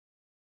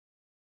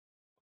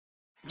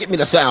Give me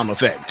the sound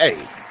effect. Hey,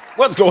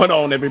 what's going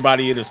on,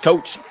 everybody? It is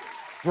Coach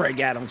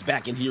Greg Adams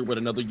back in here with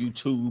another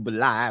YouTube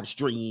live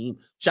stream.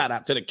 Shout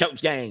out to the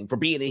Coach Gang for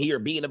being in here,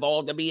 being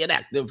involved, and being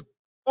active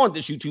on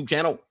this YouTube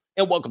channel.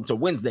 And welcome to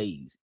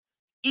Wednesday's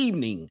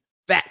evening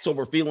Facts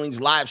Over Feelings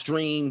live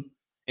stream.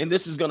 And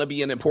this is going to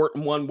be an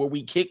important one where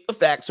we kick the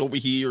facts over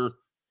here.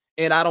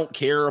 And I don't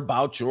care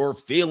about your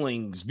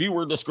feelings.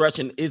 Viewer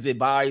discretion is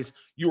advised.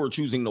 You are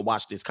choosing to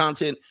watch this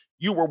content.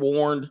 You were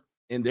warned.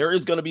 And there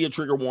is going to be a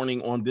trigger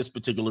warning on this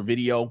particular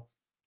video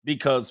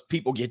because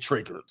people get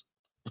triggered.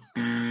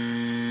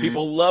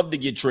 People love to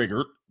get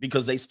triggered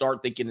because they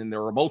start thinking in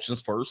their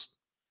emotions first.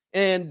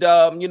 And,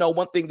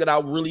 one thing that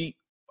I really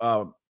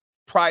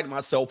pride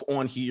myself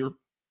on here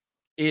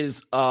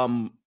is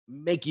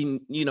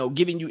giving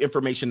you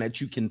information that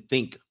you can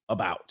think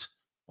about.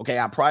 Okay,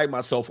 I pride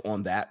myself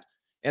on that.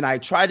 And I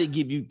try to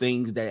give you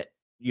things that,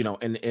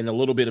 and a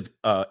little bit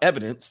of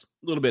evidence,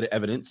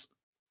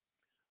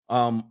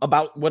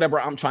 about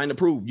whatever I'm trying to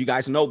prove. You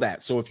guys know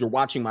that. So if you're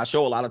watching my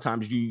show, a lot of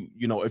times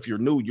if you're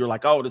new, you're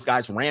like, oh, this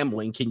guy's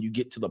rambling. Can you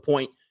get to the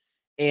point?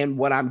 And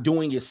what I'm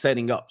doing is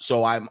setting up.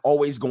 So I'm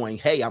always going,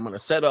 hey, I'm going to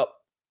set up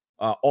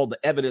all the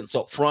evidence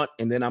up front,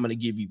 and then I'm going to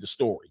give you the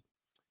story.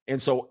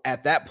 And so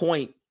at that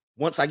point,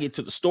 once I get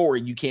to the story,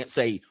 you can't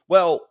say,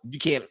 well, you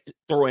can't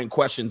throw in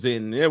questions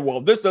in, well,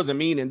 this doesn't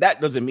mean, and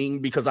that doesn't mean,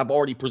 because I've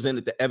already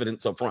presented the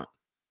evidence up front.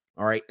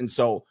 All right. And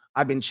so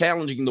I've been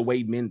challenging the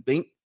way men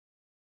think.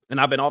 And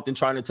I've been often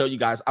trying to tell you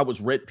guys, I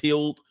was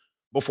red-pilled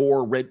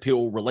before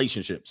red-pill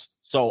relationships.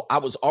 So I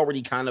was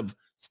already kind of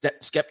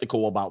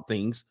skeptical about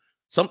things.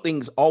 Some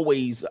things I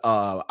always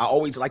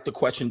like to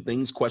question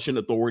things, question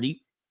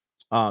authority,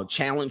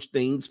 challenge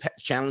things,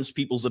 challenge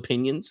people's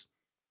opinions,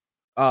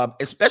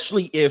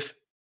 especially if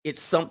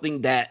it's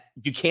something that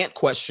you can't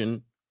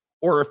question,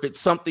 or if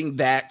it's something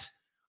that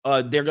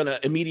they're going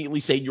to immediately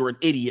say you're an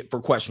idiot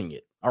for questioning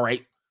it. All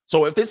right.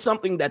 So if it's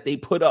something that they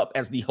put up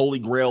as the Holy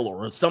Grail,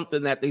 or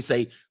something that they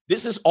say,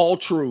 this is all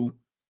true,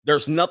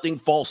 there's nothing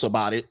false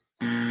about it,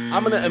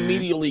 I'm going to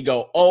immediately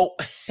go, oh,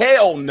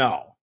 hell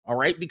no. All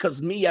right.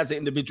 Because me as an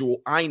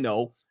individual, I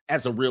know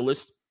as a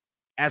realist,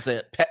 not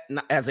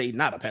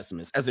a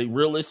pessimist, as a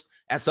realist,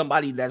 as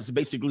somebody that's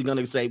basically going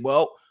to say,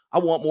 well, I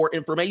want more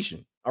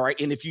information. All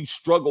right. And if you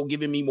struggle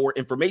giving me more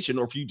information,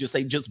 or if you just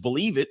say, just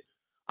believe it,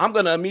 I'm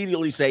going to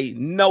immediately say,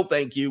 no,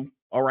 thank you.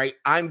 All right,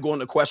 I'm going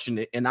to question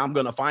it, and I'm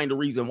going to find a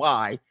reason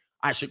why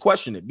I should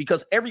question it,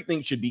 because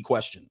everything should be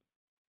questioned.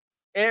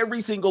 Every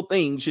single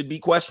thing should be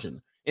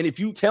questioned. And if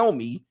you tell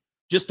me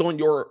just on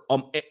your,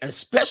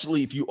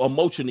 especially if you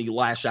emotionally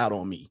lash out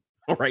on me,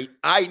 all right,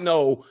 I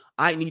know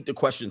I need to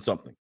question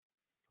something.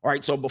 All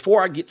right, so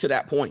before I get to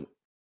that point,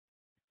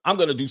 I'm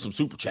going to do some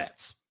super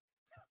chats.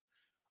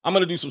 And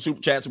we're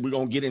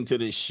going to get into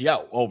this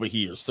show over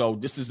here. So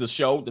this is the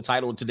show, the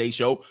title of today's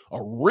show, A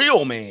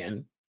Real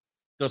Man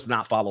Does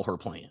Not Follow Her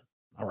Plan.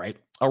 All right.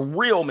 A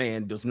real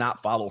man does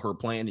not follow her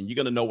plan. And you're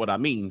going to know what I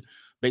mean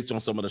based on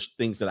some of the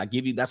things that I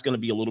give you. That's going to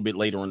be a little bit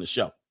later in the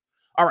show.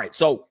 All right.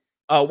 So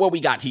what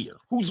we got here?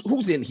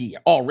 Who's in here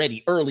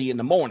already early in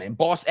the morning?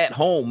 Boss at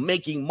home,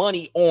 making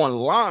money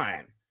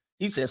online.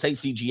 He says, hey,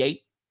 CGA,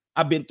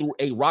 I've been through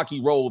a rocky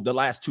road the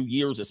last 2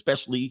 years,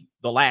 especially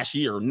the last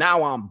year.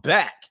 Now I'm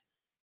back.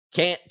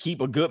 Can't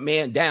keep a good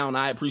man down.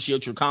 I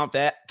appreciate your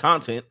content.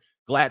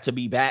 Glad to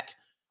be back.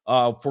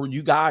 For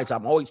you guys,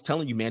 I'm always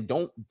telling you, man,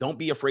 don't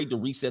be afraid to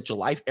reset your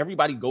life.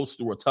 Everybody goes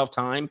through a tough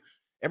time.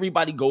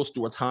 Everybody goes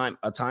through a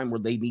time where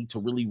they need to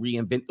really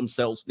reinvent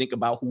themselves, think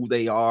about who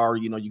they are.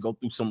 You go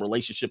through some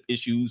relationship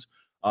issues.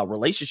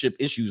 Relationship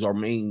issues are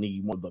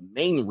mainly one of the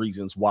main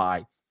reasons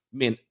why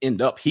men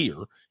end up here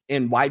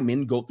and why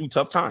men go through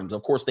tough times.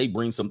 Of course, they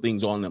bring some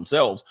things on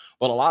themselves,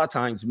 but a lot of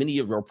times, many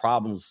of your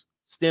problems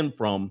stem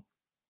from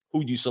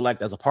who you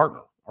select as a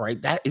partner. All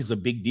right. That is a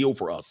big deal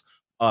for us.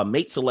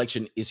 Mate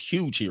selection is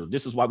huge here.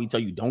 This is why we tell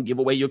you, don't give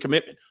away your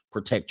commitment.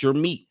 Protect your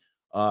meat.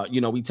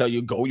 We tell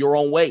you, go your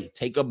own way.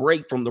 Take a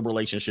break from the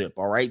relationship.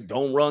 All right.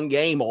 Don't run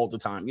game all the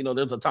time.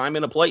 There's a time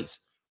and a place.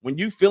 When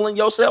you feeling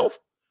yourself,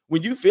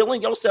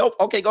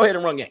 okay, go ahead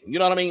and run game. You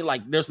know what I mean?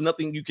 Like, there's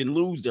nothing you can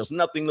lose. There's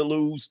nothing to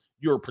lose.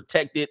 You're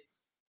protected.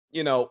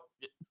 You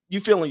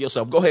feeling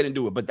yourself, go ahead and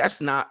do it. But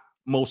that's not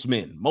most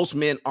men. Most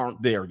men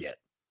aren't there yet.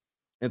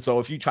 And so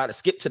if you try to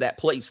skip to that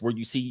place where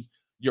you see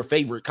your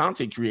favorite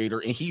content creator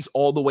and he's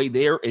all the way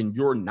there and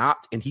you're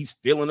not, and he's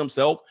feeling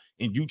himself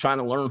and you trying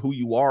to learn who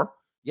you are.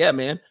 Yeah,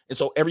 man. And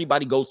so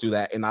everybody goes through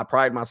that. And I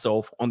pride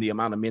myself on the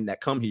amount of men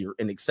that come here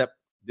and accept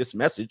this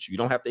message. You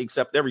don't have to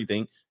accept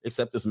everything,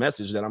 except this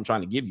message that I'm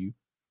trying to give you.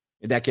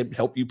 And that can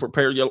help you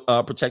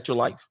protect your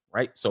life.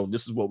 Right. So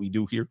this is what we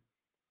do here.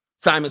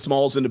 Simon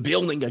Smalls in the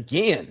building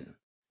again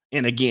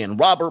and again.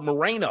 Robert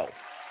Moreno.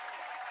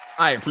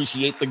 I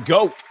appreciate the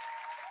GOAT.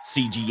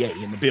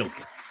 CGA in the building.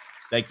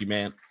 Thank you,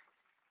 man.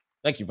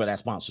 Thank you for that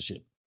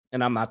sponsorship.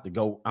 And I'm not the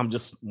GOAT. I'm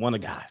just one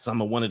of the guys. I'm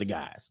one of the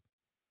guys.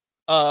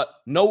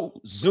 No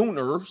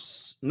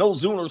Zooners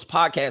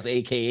podcast,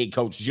 aka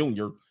Coach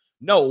Junior.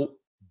 No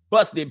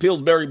busted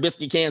Pillsbury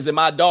biscuit cans in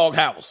my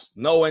doghouse.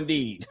 No,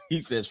 indeed.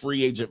 He says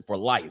free agent for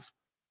life.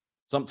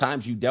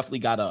 sometimes you definitely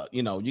gotta,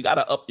 you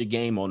gotta up your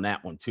game on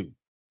that one too.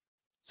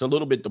 It's a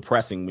little bit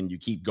depressing when you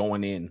keep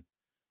going in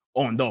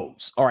on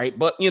those. All right.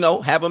 But,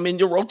 have them in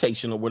your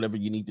rotation or whatever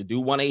you need to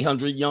do.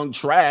 1-800 Young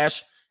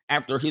Trash.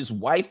 After his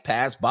wife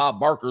passed, Bob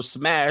Barker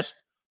smashed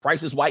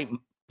Price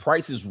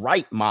is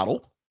Right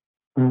model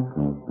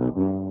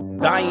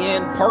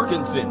Diane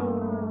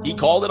Parkinson. He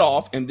called it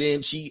off, and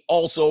then she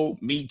also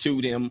me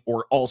too'd him,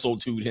 or also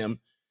too'd him.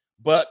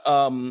 But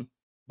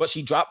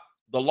she dropped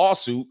the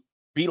lawsuit,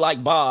 be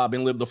like Bob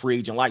and live the free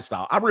agent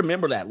lifestyle. I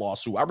remember that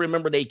lawsuit. I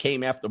remember they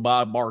came after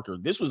Bob Barker.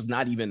 This was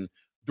not even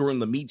during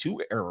the Me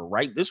Too era,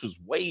 right? This was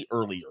way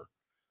earlier.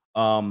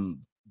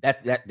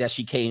 That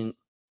she came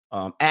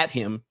at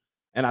him,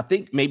 and I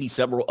think maybe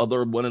several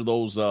other one of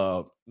those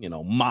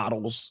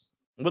models.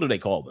 What do they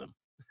call them?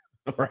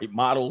 Right,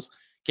 models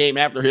came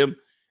after him,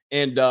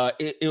 and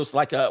it was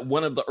like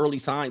one of the early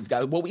signs,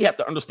 guys. What we have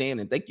to understand,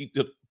 and thank you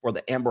for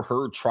the Amber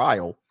Heard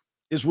trial,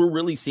 is we're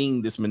really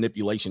seeing this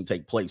manipulation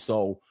take place.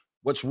 So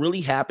what's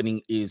really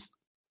happening is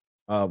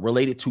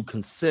related to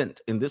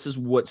consent, and this is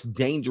what's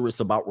dangerous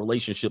about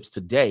relationships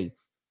today,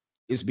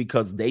 is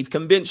because they've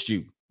convinced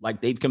you,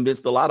 like they've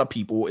convinced a lot of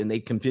people, and they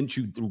convince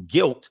you through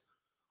guilt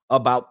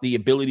about the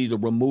ability to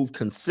remove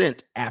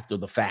consent after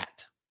the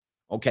fact,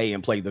 okay,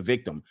 and play the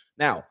victim.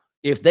 Now,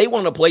 if they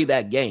want to play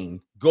that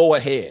game, go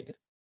ahead.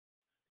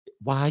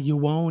 Why you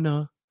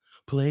wanna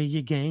play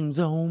your games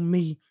on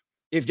me?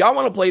 If y'all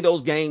want to play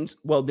those games,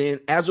 well,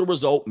 then as a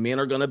result, men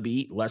are going to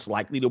be less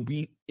likely to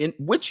be in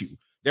with you.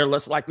 They're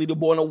less likely to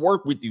want to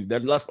work with you. They're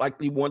less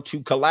likely to want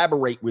to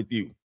collaborate with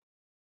you.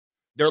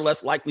 They're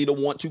less likely to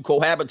want to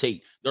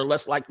cohabitate. They're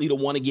less likely to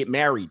want to get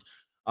married.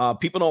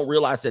 People don't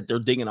realize that they're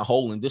digging a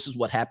hole, and this is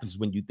what happens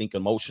when you think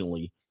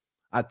emotionally.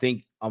 I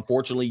think,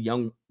 unfortunately,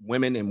 young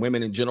women and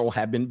women in general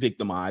have been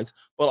victimized,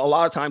 but a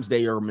lot of times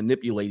they are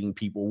manipulating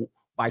people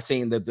by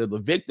saying that they're the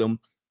victim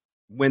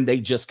when they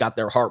just got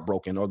their heart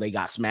broken, or they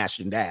got smashed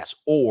in the ass,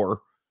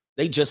 or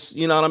they just,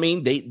 you know what I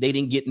mean? They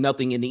didn't get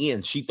nothing in the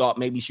end. She thought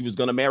maybe she was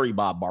going to marry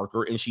Bob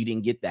Barker, and she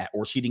didn't get that,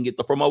 or she didn't get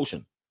the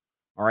promotion.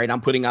 All right. I'm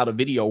putting out a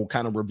video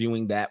kind of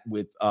reviewing that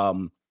with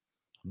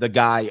the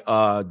guy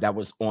that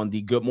was on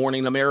the Good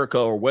Morning America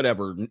or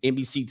whatever,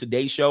 NBC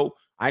Today show.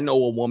 I know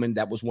a woman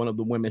that was one of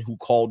the women who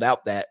called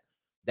out that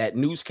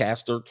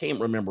newscaster.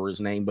 Can't remember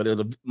his name, but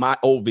my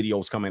old video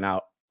is coming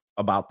out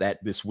about that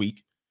this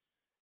week.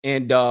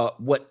 And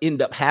what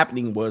ended up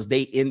happening was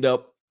they end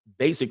up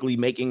basically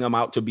making him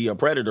out to be a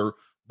predator,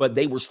 but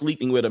they were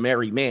sleeping with a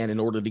married man in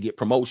order to get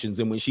promotions.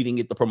 And when she didn't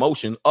get the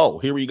promotion, oh,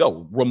 here we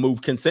go,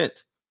 remove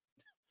consent,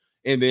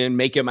 and then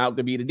make him out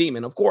to be the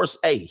demon. Of course,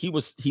 hey, he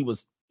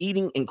was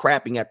eating and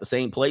crapping at the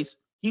same place.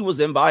 He was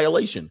in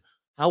violation.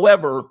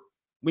 However,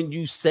 when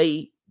you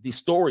say the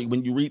story,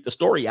 when you read the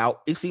story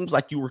out, it seems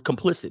like you were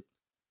complicit,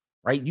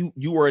 right?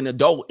 You were an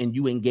adult and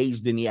you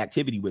engaged in the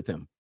activity with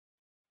him.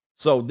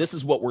 So this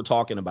is what we're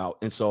talking about.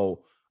 And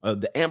so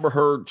the Amber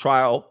Heard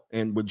trial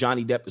and with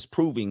Johnny Depp is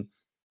proving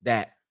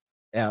that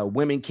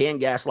women can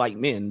gaslight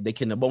men. They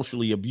can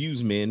emotionally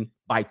abuse men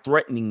by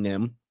threatening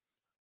them,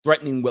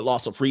 threatening with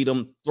loss of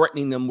freedom,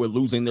 threatening them with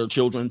losing their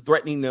children,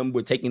 threatening them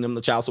with taking them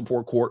to child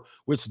support court,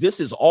 which this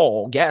is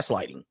all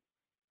gaslighting.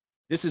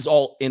 This is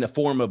all in a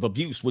form of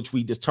abuse, which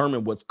we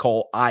determined what's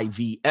called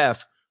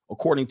IVF,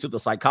 according to the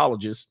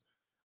psychologist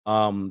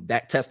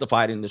that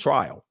testified in the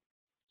trial.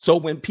 So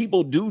when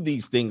people do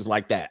these things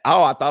like that,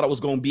 oh, I thought I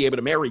was going to be able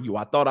to marry you.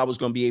 I thought I was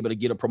going to be able to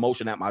get a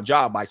promotion at my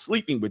job by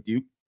sleeping with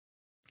you.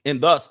 And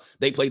thus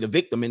they play the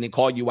victim and then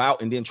call you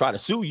out and then try to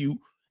sue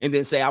you and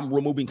then say I'm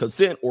removing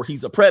consent or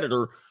he's a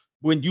predator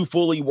when you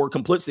fully were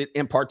complicit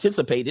and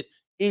participated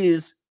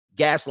is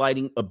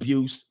gaslighting,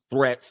 abuse,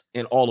 threats,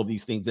 and all of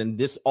these things. And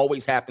this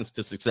always happens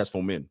to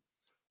successful men,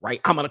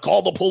 right? I'm going to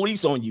call the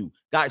police on you.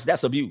 Guys,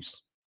 that's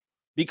abuse.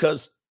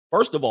 Because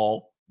first of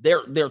all,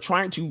 they're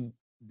trying to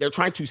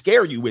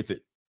scare you with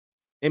it.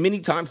 And many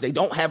times they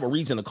don't have a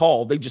reason to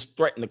call. They just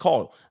threaten to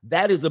call.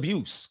 That is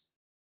abuse.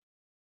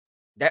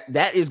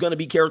 That is going to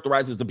be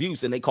characterized as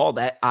abuse. And they call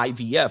that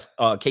IVF.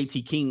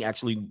 KT King,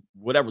 actually,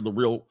 whatever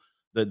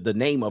the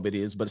name of it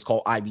is, but it's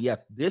called IVF.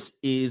 This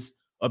is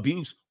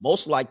abuse,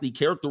 most likely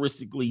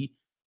characteristically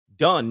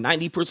done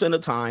 90% of the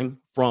time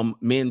from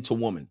men to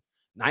woman.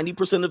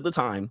 90% of the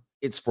time,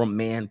 it's from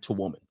man to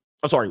woman.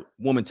 Oh, sorry,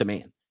 woman to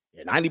man.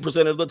 And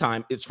 90% of the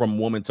time, it's from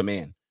woman to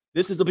man.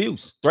 This is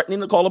abuse, threatening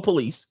to call the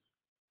police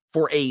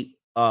for a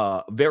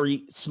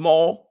very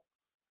small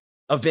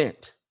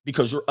event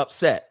because you're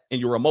upset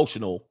and you're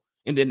emotional.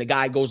 And then the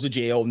guy goes to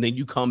jail and then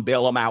you come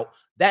bail him out.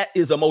 That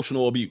is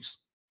emotional abuse.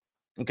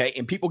 Okay.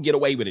 And people get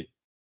away with it.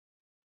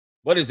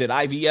 What is it?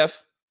 IVF.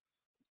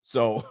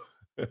 So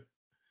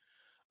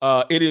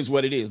it is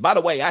what it is. By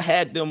the way, I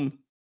had them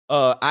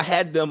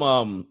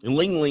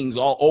linglings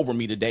all over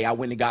me today. I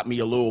went and got me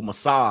a little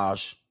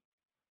massage.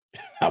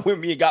 Them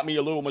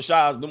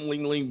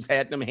linglings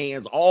had them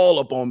hands all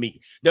up on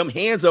me. Them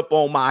hands up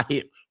on my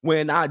hip.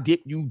 When I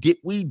dip, you dip,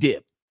 we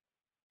dip.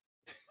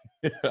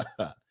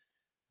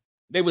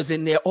 They was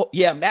in there. Oh,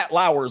 yeah, Matt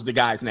Lauer is the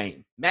guy's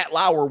name. Matt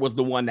Lauer was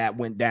the one that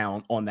went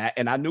down on that.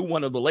 And I knew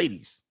one of the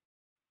ladies.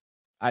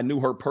 I knew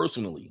her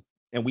personally,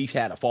 and we've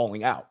had a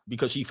falling out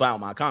because she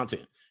found my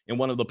content. And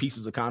one of the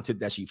pieces of content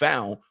that she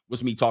found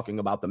was me talking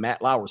about the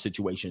Matt Lauer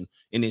situation.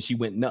 And then she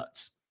went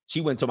nuts. She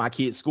went to my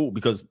kid's school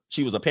because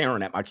she was a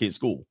parent at my kid's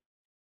school.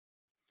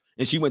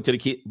 And she went to the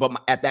kid.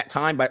 But at that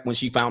time, back when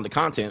she found the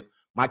content,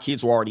 my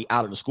kids were already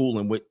out of the school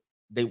and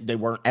they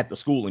weren't at the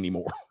school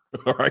anymore.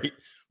 All right.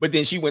 But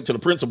then she went to the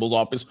principal's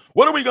office.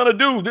 What are we going to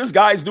do? This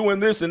guy's doing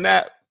this and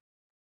that.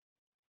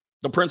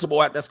 The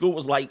principal at that school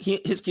was like,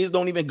 his kids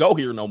don't even go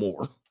here no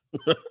more.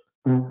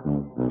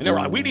 And they were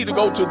like, we need to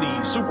go to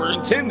the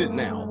superintendent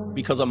now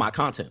because of my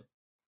content.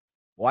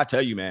 Well, I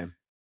tell you, man,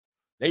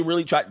 they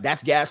really tried.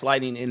 That's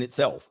gaslighting in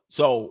itself.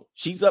 So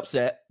she's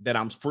upset that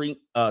I'm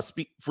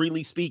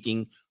freely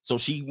speaking. So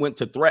she went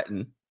to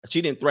threaten.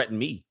 She didn't threaten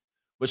me,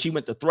 but she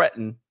went to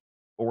threaten,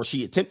 or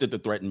she attempted to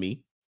threaten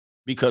me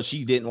because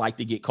she didn't like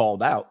to get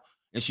called out.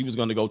 And she was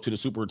going to go to the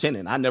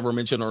superintendent. I never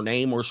mentioned her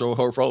name or show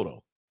her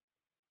photo.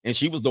 And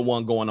she was the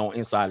one going on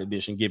Inside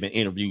Edition, giving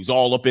interviews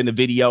all up in the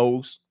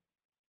videos,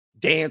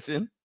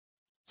 dancing,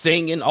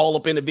 singing all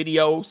up in the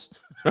videos.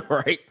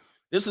 Right.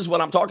 This is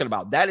what I'm talking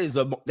about. That is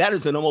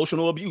an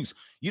emotional abuse.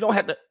 You don't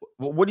have to.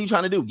 What are you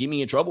trying to do? Get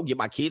me in trouble? Get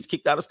my kids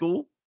kicked out of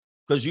school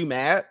because you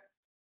mad?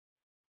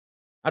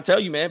 I tell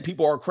you, man,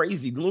 people are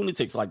crazy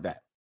lunatics like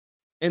that.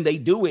 And they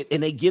do it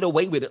and they get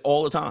away with it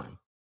all the time.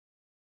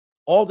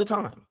 All the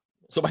time.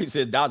 Somebody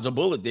said dodge a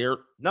bullet there.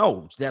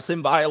 No, that's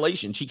in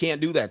violation. She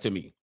can't do that to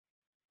me.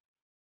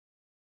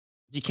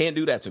 You can't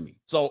do that to me.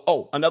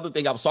 So, another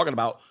thing I was talking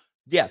about,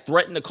 yeah,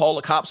 threaten to call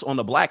the cops on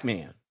the black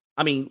man.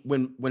 I mean,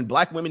 when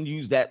black women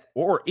use that,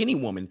 or any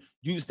woman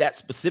use that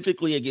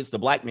specifically against the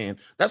black man,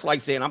 that's like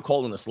saying I'm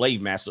calling a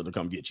slave master to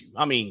come get you.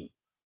 I mean,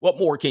 what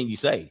more can you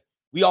say?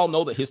 We all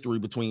know the history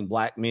between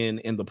black men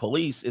and the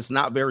police. It's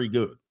not very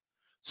good.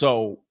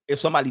 So if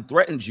somebody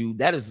threatens you,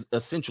 that is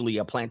essentially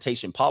a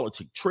plantation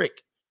politic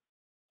trick,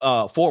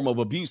 form of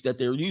abuse that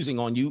they're using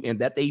on you, and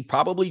that they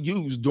probably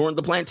used during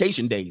the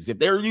plantation days. If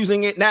they're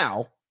using it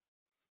now,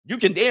 you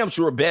can damn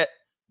sure bet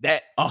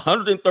that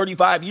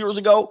 135 years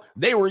ago,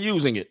 they were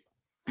using it.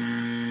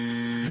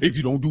 If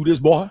you don't do this,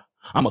 boy,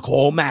 I'm going to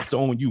call master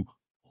on you.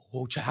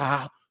 Oh,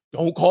 child,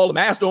 don't call the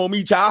master on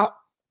me, child.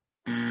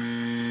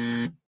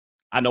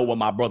 I know when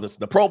my brothers,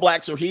 the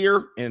pro-blacks, are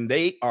here, and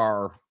they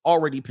are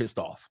already pissed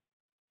off.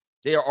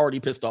 They are already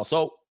pissed off.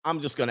 So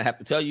I'm just going to have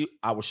to tell you,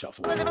 I was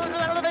shuffling.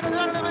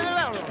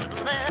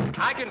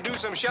 I can do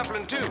some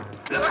shuffling, too.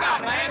 Look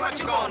out, man. What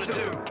you going to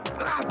do?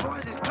 Look out,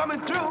 boys. It's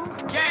coming through.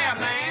 Yeah,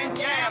 man.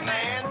 Yeah,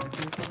 man.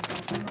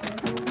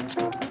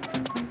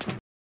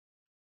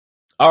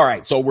 All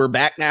right. So we're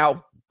back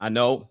now. I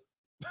know.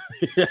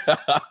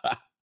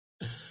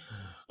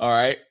 All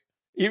right.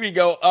 Here we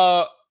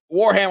go.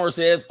 Warhammer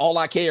says, all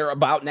I care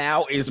about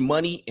now is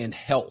money and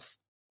health.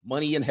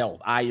 Money and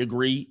health. I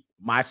agree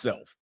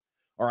myself.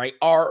 All right.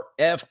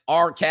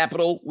 RFR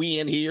Capital. We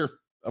in here.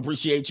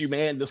 Appreciate you,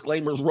 man.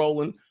 Disclaimers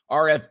rolling.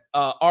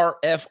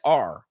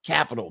 RFR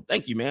Capital.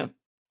 Thank you, man.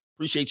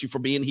 Appreciate you for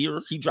being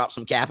here. He dropped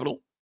some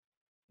capital.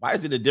 Why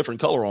is it a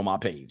different color on my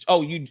page?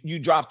 Oh, you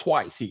dropped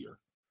twice here.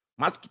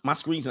 My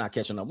screen's not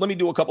catching up. Let me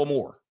do a couple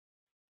more.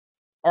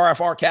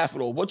 RFR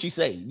Capital. What you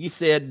say? You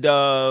said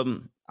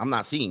I'm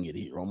not seeing it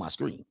here on my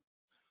screen.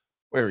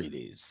 Where it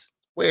is.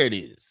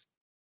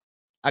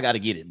 I got to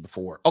get it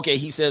before. Okay,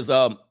 he says,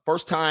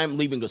 first time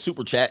leaving a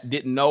super chat,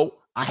 didn't know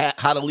I had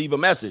how to leave a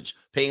message.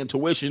 Paying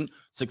tuition,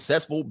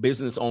 successful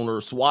business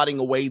owner, swatting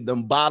away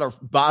them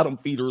bottom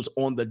feeders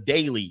on the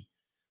daily.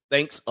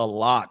 Thanks a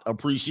lot.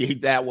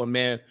 Appreciate that one,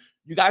 man.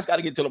 You guys got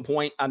to get to the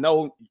point. I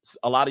know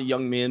a lot of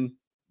young men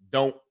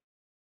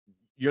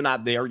you're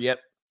not there yet.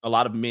 A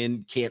lot of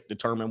men can't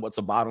determine what's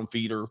a bottom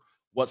feeder,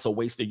 what's a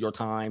waste of your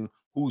time,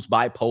 who's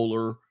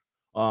bipolar,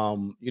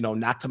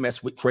 not to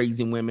mess with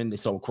crazy women.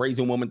 So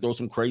crazy woman throws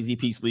some crazy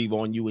peace leave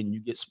on you and you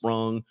get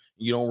sprung.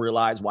 You don't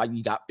realize why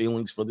you got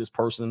feelings for this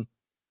person,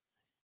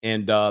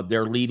 and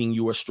they're leading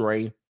you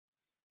astray.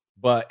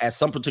 But at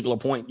some particular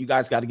point, you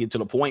guys got to get to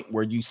the point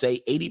where you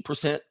say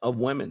 80% of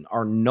women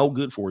are no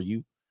good for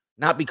you,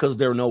 not because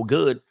they're no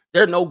good.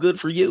 They're no good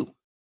for you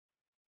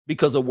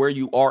because of where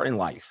you are in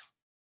life.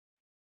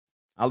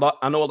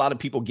 I know a lot of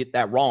people get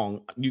that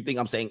wrong. You think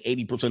I'm saying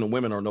 80% of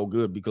women are no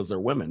good because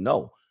they're women.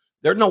 No,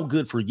 they're no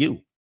good for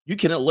you. You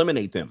can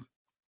eliminate them.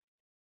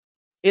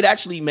 It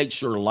actually makes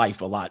your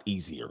life a lot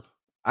easier.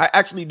 I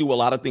actually do a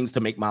lot of things to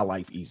make my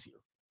life easier.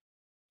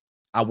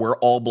 I wear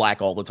all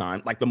black all the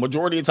time. Like the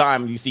majority of the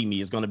time you see me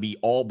is going to be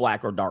all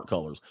black or dark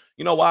colors.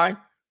 You know why?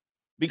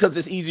 Because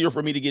it's easier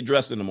for me to get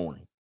dressed in the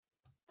morning.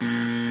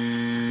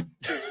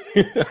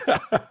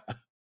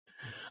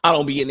 I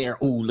don't be in there.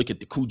 Oh, look at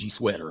the Coogee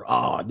sweater.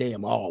 Oh,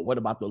 damn. Oh, what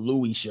about the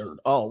Louis shirt?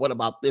 Oh, what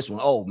about this one?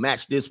 Oh,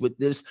 match this with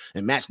this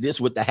and match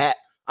this with the hat.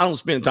 I don't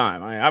spend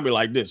time. I'll be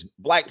like this.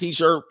 Black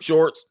t-shirt,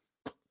 shorts.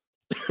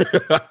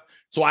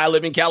 So I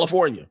live in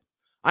California.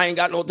 I ain't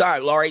got no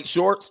time. All right,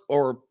 shorts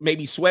or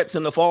maybe sweats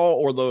in the fall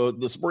or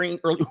the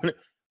spring. Early winter.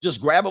 Just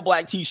grab a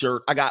black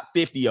t-shirt. I got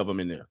 50 of them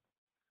in there.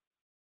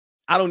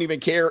 I don't even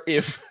care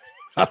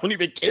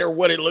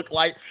what it looked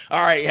like.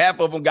 All right, half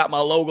of them got my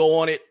logo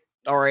on it.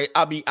 All right.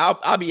 I'll be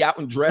out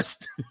and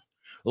dressed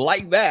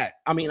like that.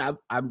 I mean,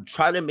 I'm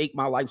trying to make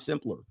my life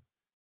simpler.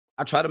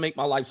 I try to make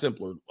my life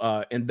simpler.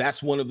 And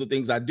that's one of the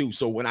things I do.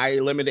 So when I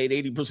eliminate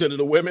 80% of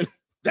the women,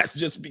 that's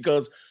just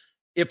because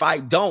if I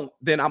don't,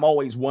 then I'm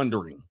always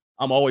wondering.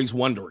 I'm always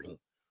wondering.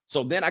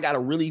 So then I got to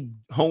really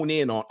hone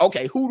in on,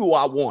 okay, who do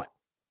I want?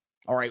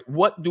 All right,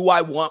 what do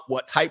I want?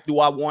 What type do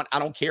I want? I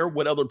don't care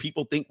what other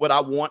people think what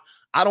I want.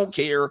 I don't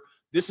care.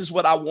 This is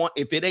what I want.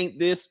 If it ain't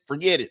this,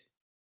 forget it.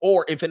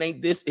 Or if it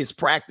ain't this, it's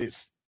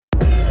practice.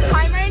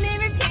 Hi, my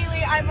name is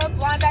Haley. I'm a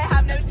blonde. I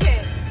have no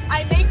tips.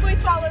 I make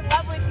boys fall in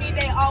love with me.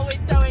 They always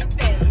throwing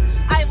fits.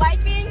 I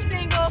like being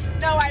single.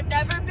 No, I've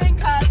never been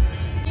cuffed.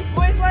 These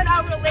boys want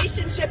a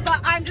relationship,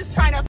 but I'm just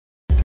trying to.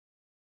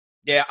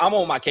 Yeah, I'm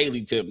on my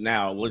Kaylee tip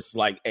now. It's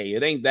like, hey,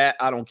 it ain't that.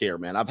 I don't care,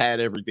 man. I've had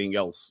everything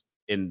else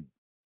in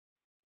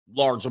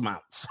large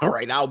amounts. All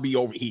right, I'll be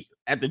over here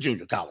at the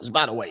junior college.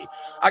 By the way,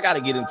 I got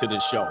to get into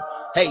this show.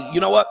 Hey, you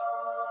know what?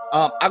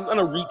 I'm going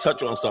to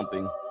retouch on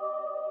something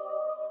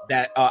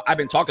that I've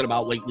been talking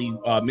about lately,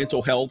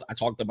 mental health. I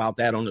talked about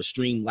that on the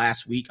stream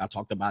last week. I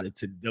talked about it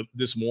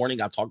this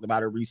morning. I've talked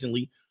about it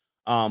recently.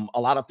 A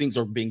lot of things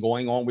have been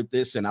going on with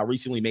this, and I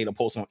recently made a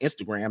post on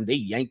Instagram. They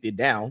yanked it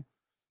down,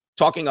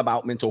 talking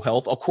about mental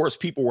health. Of course,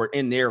 people were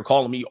in there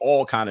calling me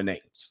all kind of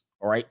names,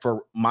 all right,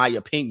 for my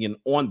opinion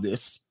on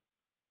this.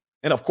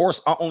 And of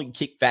course, I only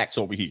kick facts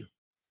over here.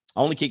 I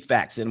only kick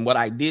facts. And what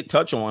I did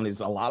touch on is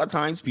a lot of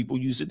times people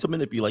use it to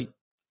manipulate.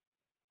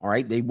 All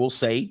right. They will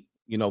say,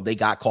 you know, they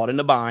got caught in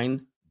the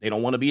bind. They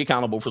don't want to be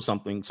accountable for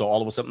something. So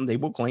all of a sudden they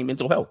will claim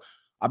mental health.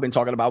 I've been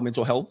talking about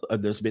mental health.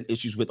 There's been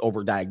issues with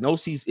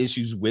overdiagnoses,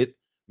 issues with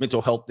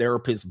mental health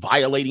therapists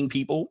violating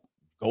people.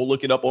 Go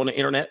look it up on the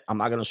internet. I'm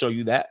not going to show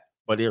you that,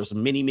 but there's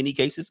many, many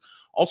cases.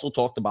 Also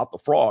talked about the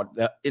fraud,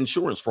 the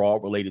insurance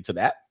fraud related to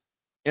that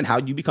and how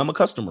you become a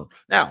customer.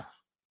 Now,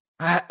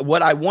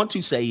 what I want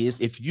to say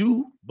is if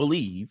you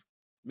believe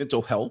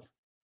mental health,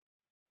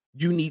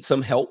 you need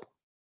some help.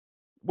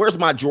 Where's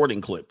my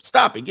Jordan clip?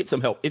 Stop it. Get some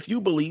help. If you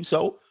believe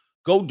so,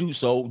 go do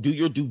so. Do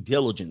your due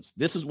diligence.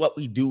 This is what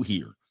we do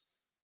here.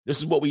 This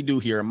is what we do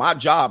here. And my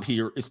job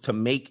here is to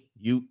make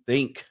you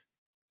think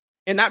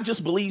and not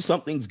just believe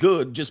something's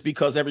good just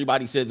because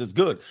everybody says it's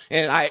good.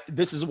 And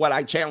this is what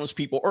I challenged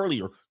people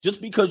earlier.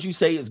 Just because you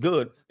say it's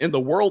good and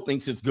the world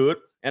thinks it's good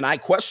and I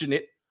question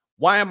it,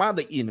 why am I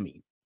the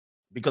enemy?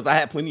 Because I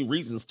have plenty of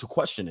reasons to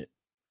question it.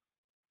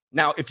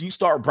 Now, if you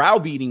start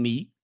browbeating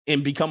me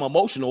and become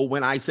emotional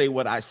when I say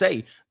what I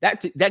say,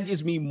 that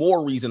gives me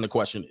more reason to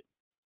question it.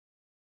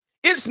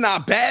 It's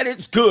not bad.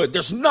 It's good.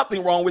 There's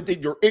nothing wrong with it.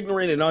 You're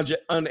ignorant and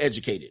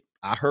uneducated.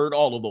 I heard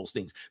all of those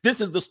things.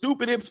 This is the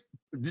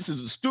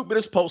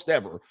stupidest post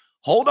ever.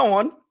 Hold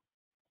on.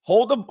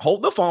 Hold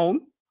the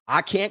phone.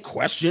 I can't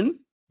question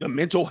the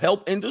mental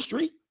health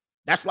industry.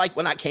 That's like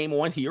when I came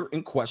on here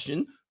and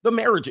questioned the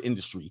marriage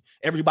industry.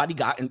 Everybody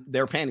got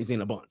their panties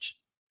in a bunch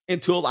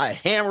until I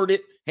hammered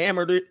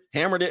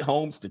it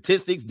home,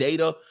 statistics,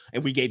 data,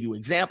 and we gave you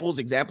examples,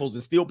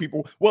 and still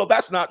people, well,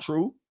 that's not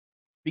true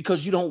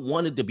because you don't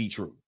want it to be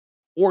true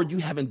or you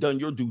haven't done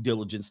your due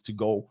diligence to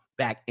go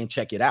back and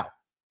check it out.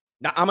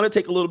 Now, I'm going to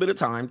take a little bit of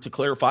time to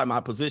clarify my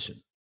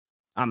position.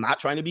 I'm not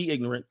trying to be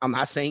ignorant. I'm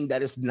not saying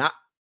that it's not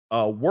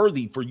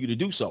worthy for you to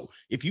do so.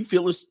 If you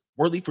feel it's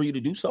worthy for you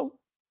to do so,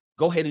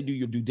 go ahead and do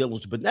your due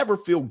diligence, but never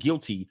feel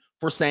guilty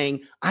for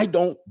saying, I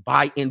don't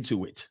buy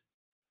into it.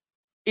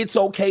 It's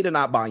okay to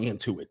not buy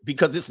into it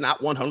because it's not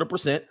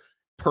 100%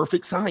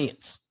 perfect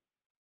science.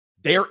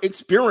 They're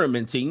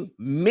experimenting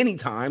many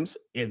times,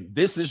 and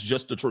this is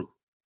just the truth.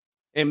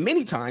 And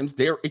many times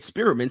they're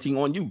experimenting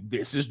on you.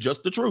 This is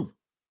just the truth.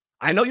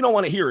 I know you don't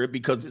want to hear it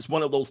because it's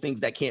one of those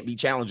things that can't be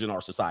challenged in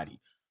our society.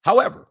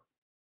 However,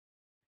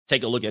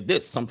 take a look at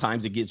this.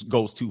 Sometimes it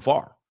goes too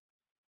far.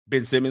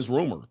 Ben Simmons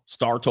rumor.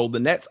 Star told the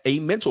Nets a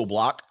mental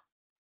block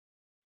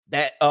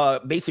that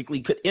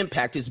basically could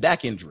impact his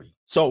back injury.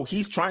 So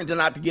he's trying to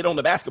not to get on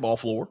the basketball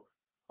floor.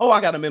 Oh, I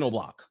got a mental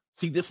block.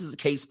 See, this is a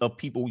case of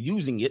people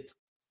using it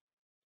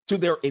to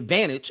their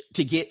advantage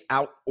to get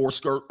out or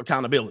skirt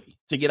accountability,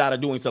 to get out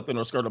of doing something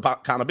or skirt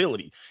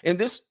accountability. In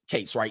this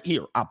case right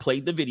here, I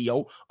played the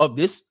video of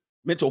this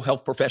mental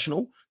health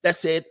professional that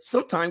said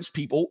sometimes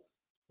people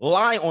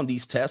lie on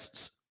these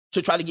tests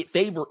to try to get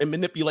favor and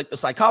manipulate the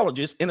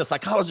psychologist, and the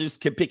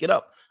psychologist can pick it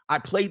up. I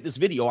played this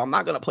video. I'm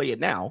not going to play it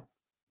now,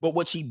 but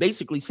what she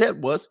basically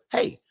said was,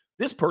 hey,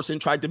 this person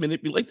tried to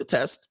manipulate the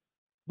test.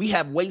 We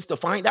have ways to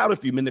find out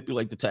if you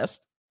manipulate the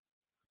test.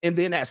 And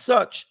then as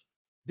such,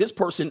 this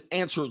person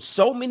answered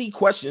so many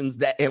questions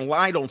and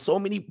lied on so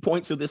many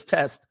points of this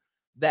test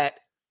that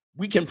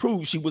we can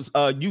prove she was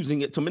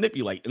using it to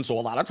manipulate. And so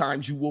a lot of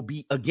times you will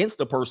be against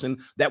the person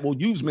that will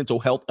use mental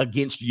health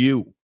against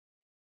you.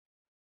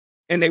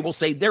 And they will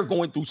say they're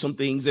going through some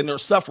things and they're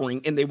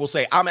suffering. And they will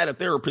say, I'm at a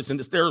therapist and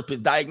this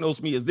therapist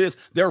diagnosed me as this.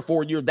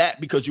 Therefore, you're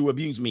that because you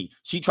abused me.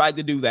 She tried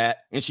to do that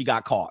and she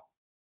got caught.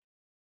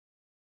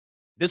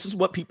 This is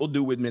what people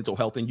do with mental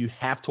health, and you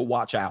have to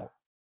watch out.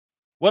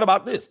 What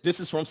about this?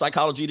 This is from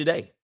Psychology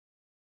Today.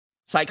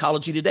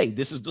 Psychology Today.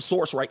 This is the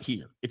source right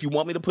here. If you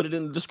want me to put it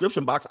in the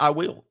description box, I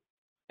will.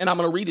 And I'm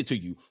going to read it to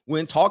you.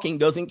 When talking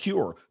doesn't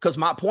cure, because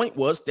my point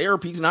was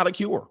therapy is not a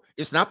cure.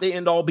 It's not the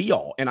end all be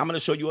all. And I'm going to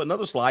show you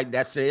another slide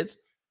that says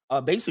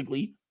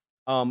basically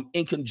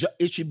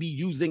it should be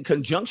used in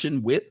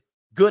conjunction with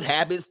good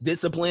habits,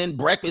 discipline,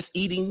 breakfast,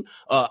 eating,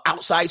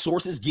 outside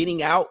sources,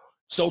 getting out,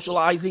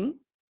 socializing.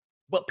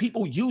 But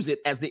people use it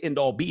as the end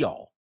all be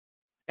all.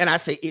 And I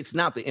say it's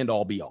not the end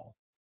all be all,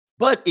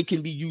 but it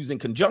can be used in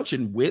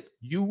conjunction with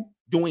you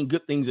doing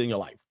good things in your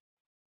life.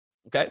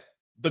 Okay.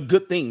 The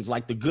good things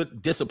like the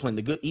good discipline,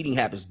 the good eating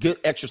habits, good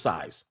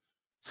exercise,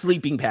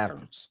 sleeping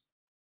patterns.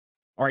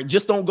 All right.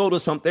 Just don't go to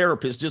some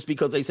therapist just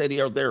because they say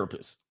they are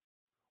therapists.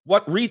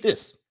 Read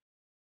this.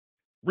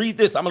 Read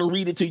this. I'm going to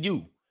read it to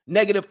you.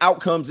 Negative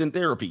outcomes in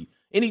therapy.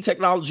 Any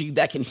technology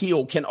that can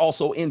heal can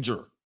also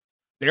injure.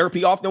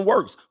 Therapy often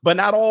works, but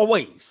not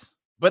always.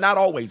 And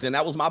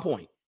that was my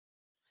point.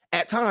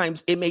 At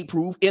times, it may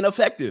prove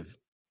ineffective,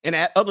 and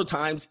at other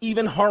times,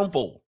 even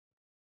harmful.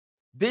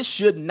 This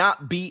should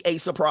not be a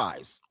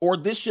surprise, or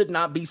this should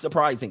not be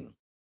surprising.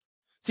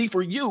 See,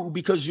 for you,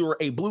 because you're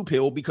a blue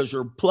pill, because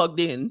you're plugged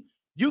in,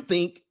 you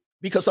think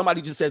because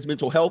somebody just says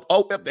mental health,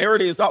 oh, there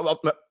it is.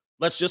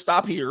 Let's just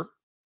stop here.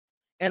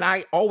 And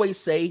I always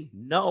say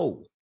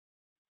no.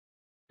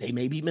 They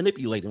may be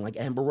manipulating like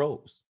Amber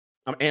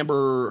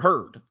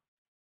Heard.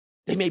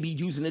 They may be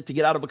using it to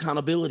get out of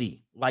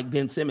accountability like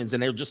Ben Simmons,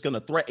 and they're just going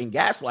to threaten,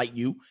 gaslight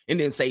you, and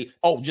then say,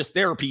 oh, just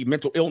therapy,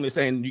 mental illness,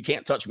 and you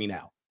can't touch me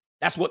now.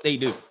 That's what they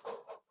do.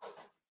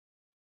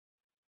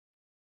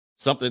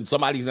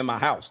 Somebody's in my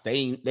house.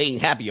 They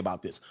ain't happy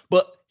about this.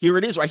 But here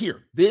it is right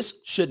here. This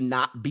should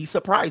not be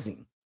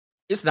surprising.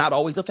 It's not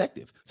always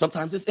effective.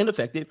 Sometimes it's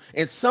ineffective,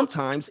 and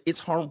sometimes it's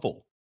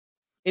harmful.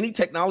 Any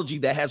technology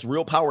that has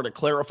real power to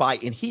clarify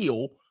and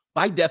heal,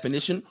 by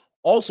definition,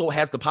 also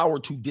has the power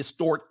to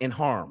distort and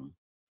harm.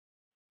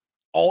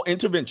 All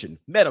intervention,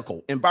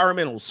 medical,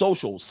 environmental,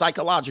 social,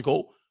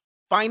 psychological,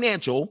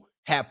 financial,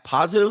 have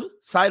potential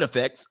side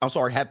effects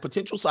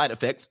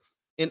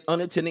and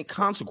unintended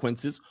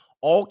consequences,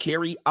 all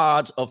carry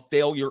odds of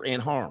failure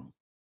and harm.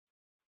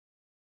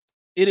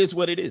 It is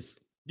what it is.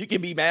 You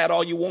can be mad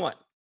all you want,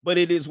 but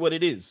it is what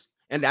it is.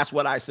 And that's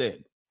what I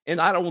said.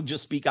 And I don't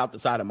just speak out the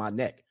side of my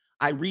neck.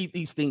 I read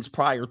these things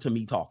prior to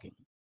me talking.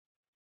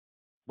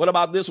 What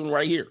about this one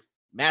right here?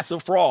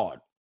 Massive fraud.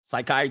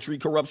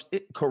 Psychiatry's corrupt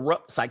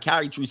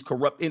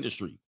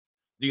industry.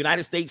 The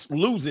United States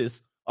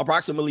loses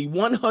approximately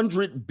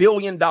 $100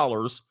 billion to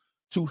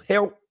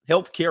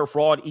healthcare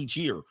fraud each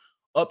year.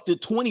 Up to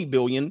 $20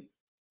 billion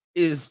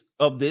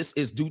of this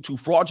is due to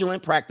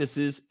fraudulent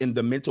practices in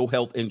the mental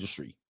health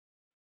industry.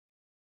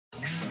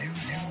 New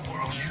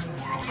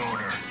world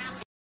order.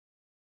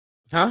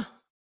 Huh?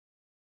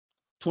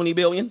 20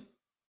 billion?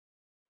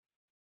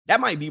 That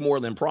might be more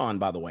than prawn,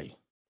 by the way.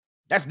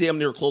 That's damn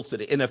near close to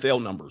the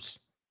NFL numbers.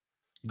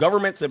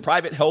 Governments and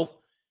private health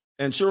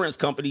insurance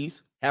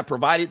companies have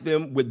provided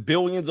them with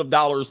billions of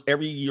dollars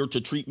every year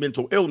to treat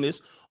mental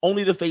illness,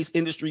 only to face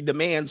industry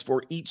demands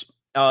for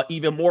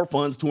even more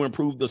funds to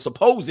improve the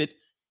supposed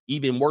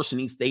even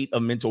worsening state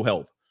of mental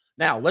health.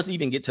 Now, let's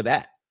even get to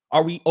that.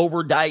 Are we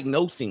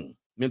overdiagnosing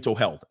mental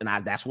health? And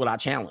that's what I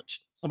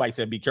challenge. Somebody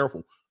said, be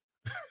careful.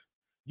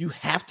 You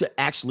have to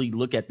actually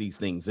look at these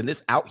things, and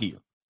it's out here.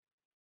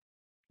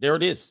 There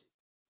it is.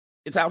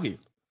 It's out here.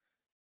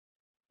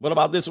 What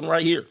about this one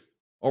right here?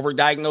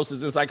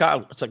 Overdiagnosis in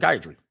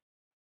psychiatry.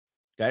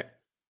 Okay.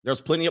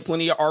 There's plenty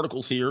of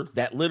articles here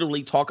that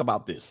literally talk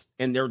about this,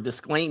 and they're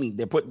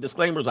putting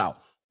disclaimers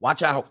out.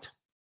 Watch out.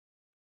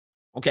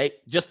 Okay.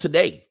 Just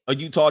today, a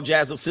Utah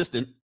Jazz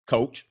assistant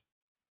coach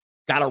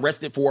got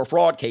arrested for a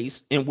fraud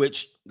case in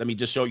which, let me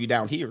just show you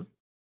down here.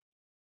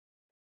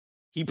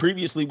 He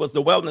previously was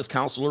the wellness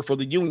counselor for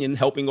the union,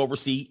 helping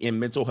oversee in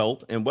mental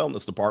health and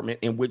wellness department,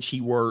 in which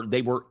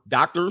they were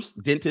doctors,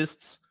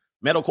 dentists,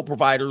 medical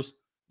providers.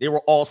 They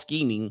were all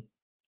scheming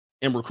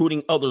and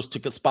recruiting others to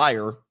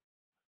conspire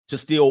to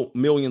steal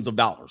millions of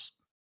dollars.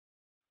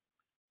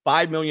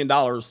 $5 million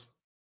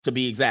to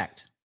be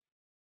exact.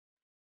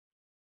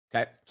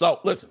 Okay. So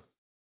listen,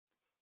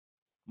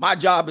 my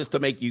job is to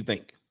make you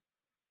think.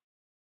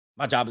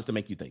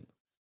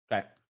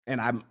 Okay. And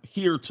I'm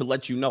here to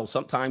let you know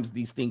sometimes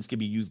these things can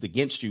be used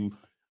against you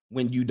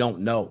when you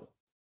don't know.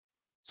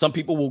 Some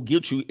people will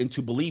guilt you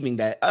into believing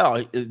that,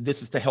 oh,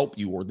 this is to help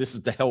you, or this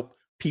is to help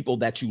people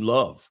that you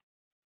love.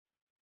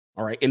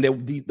 All right. And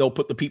they'll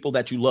put the people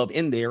that you love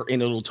in there,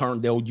 and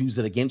they'll use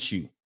it against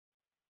you.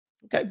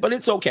 Okay. But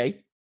it's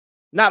okay.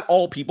 Not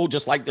all people,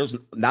 just like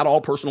not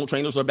all personal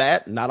trainers are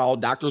bad. Not all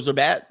doctors are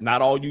bad.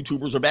 Not all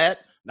YouTubers are bad.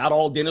 Not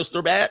all dentists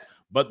are bad,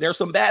 but there's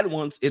some bad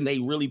ones, and they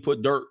really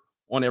put dirt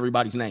on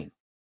everybody's name.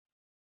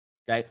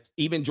 Okay.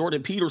 Even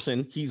Jordan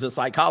Peterson, he's a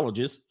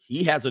psychologist.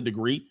 He has a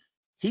degree.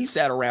 He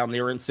sat around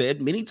there and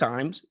said many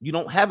times, you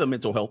don't have a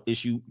mental health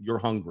issue. You're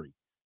hungry.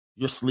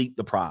 You're sleep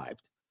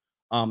deprived.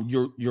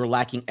 You're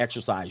lacking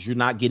exercise. You're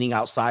not getting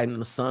outside in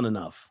the sun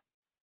enough.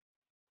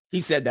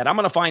 He said that. I'm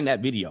going to find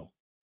that video.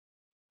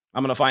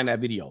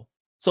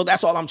 So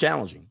that's all I'm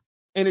challenging.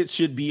 and it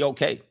should be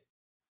okay.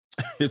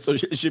 So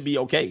it should be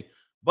okay.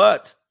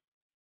 But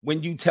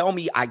when you tell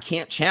me I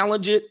can't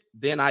challenge it,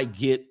 then I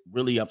get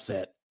really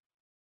upset.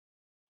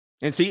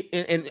 And see,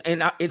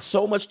 it's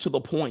so much to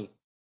the point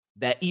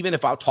that even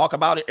if I talk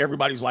about it,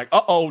 everybody's like,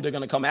 uh-oh, they're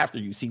going to come after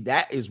you. See,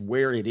 that is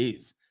where it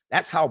is.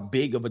 That's how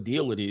big of a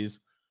deal it is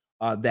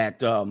that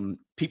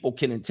people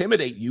can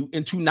intimidate you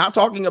into not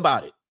talking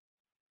about it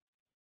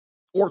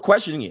or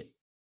questioning it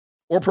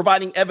or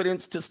providing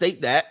evidence to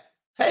state that,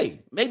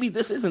 hey, maybe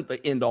this isn't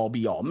the end all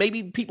be all.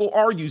 Maybe people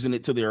are using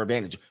it to their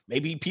advantage.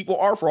 Maybe people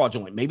are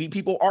fraudulent. Maybe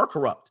people are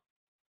corrupt.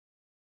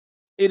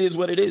 It is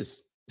what it is.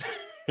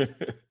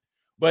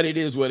 But it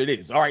is what it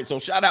is. All right. So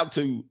shout out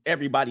to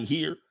everybody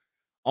here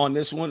on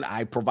this one.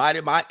 I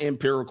provided my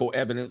empirical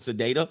evidence and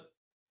data.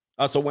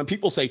 So when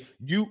people say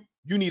you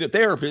need a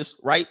therapist,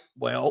 right?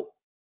 Well,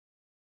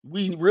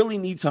 we really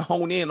need to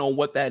hone in on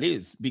what that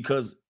is,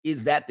 because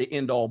is that the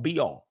end all be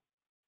all?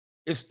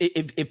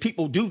 If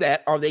people do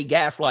that, are they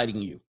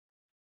gaslighting you?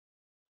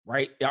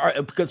 Right?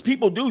 Because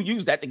people do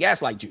use that to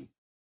gaslight you.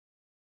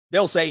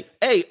 They'll say,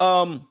 hey,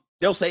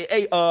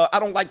 I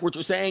don't like what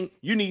you're saying.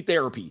 You need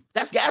therapy.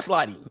 That's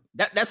gaslighting.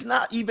 That's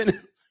not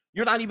even,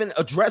 you're not even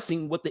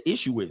addressing what the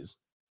issue is.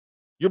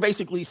 You're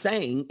basically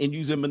saying and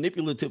using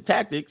manipulative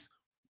tactics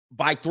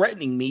by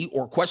threatening me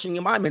or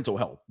questioning my mental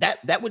health.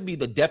 That would be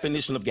the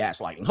definition of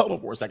gaslighting. Hold on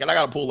for a second. I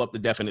got to pull up the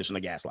definition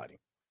of gaslighting.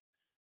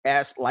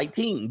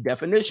 Gaslighting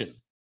definition.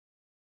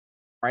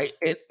 Right.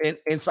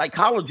 And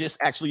psychologists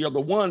actually are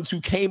the ones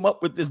who came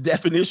up with this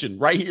definition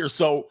right here.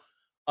 So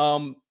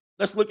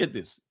let's look at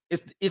this.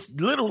 It's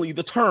literally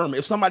the term.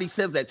 If somebody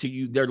says that to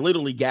you, they're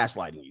literally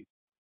gaslighting you.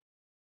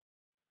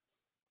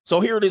 So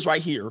here it is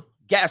right here.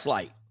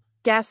 Gaslight.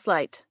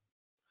 Gaslight.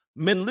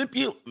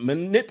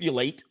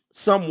 Manipulate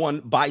someone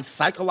by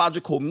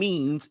psychological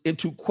means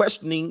into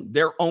questioning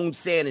their own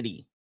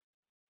sanity.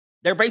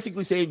 They're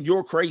basically saying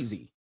you're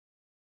crazy.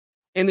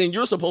 And then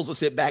you're supposed to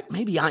sit back.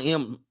 Maybe I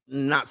am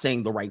not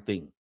saying the right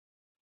thing.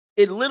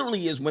 It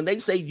literally is when they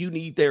say you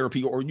need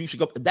therapy or you should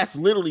go. That's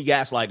literally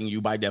gaslighting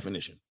you by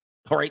definition.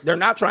 All right. They're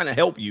not trying to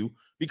help you,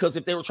 because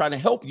if they were trying to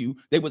help you,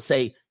 they would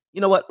say,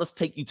 you know what, let's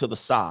take you to the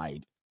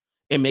side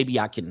and maybe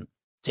I can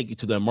take you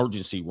to the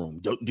emergency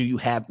room. Do you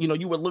have,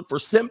 you would look for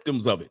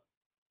symptoms of it.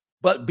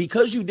 But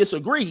because you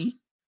disagree,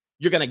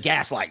 you're going to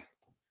gaslight.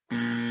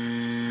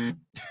 I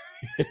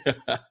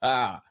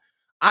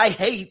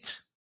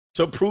hate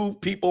to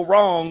prove people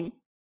wrong,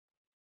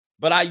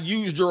 but I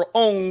used your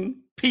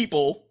own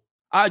people.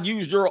 I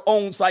used your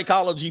own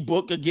psychology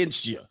book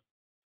against you.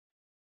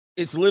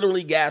 It's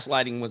literally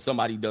gaslighting when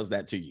somebody does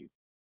that to you.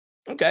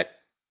 Okay.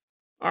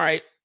 All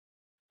right.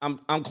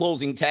 I'm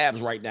closing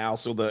tabs right now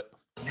so that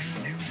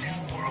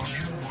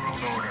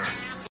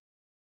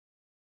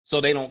so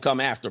they don't come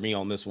after me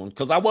on this one,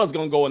 because I was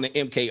going to go into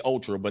MK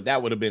Ultra, but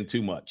that would have been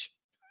too much.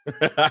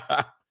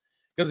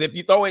 Because if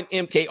you throw in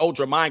MK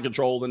Ultra mind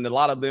control, then a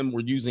lot of them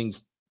were using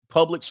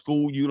public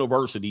school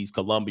universities,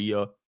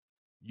 Columbia,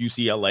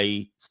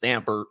 UCLA,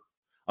 Stanford.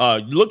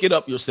 Look it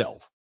up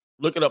yourself.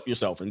 Look it up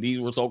yourself. And these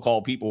were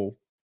so-called people.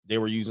 They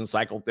were using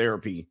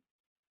psychotherapy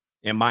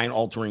and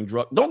mind-altering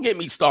drugs. Don't get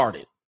me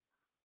started.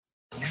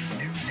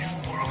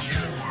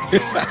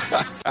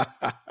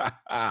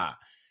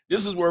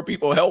 This is where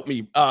people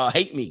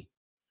hate me.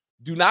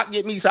 Do not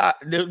get me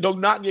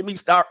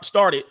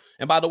started.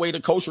 And by the way, the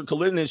kosher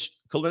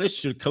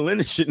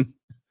clinician.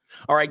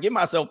 All right, give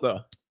myself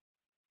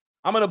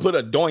I'm going to put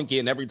a doink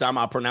in every time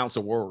I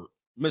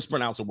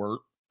mispronounce a word.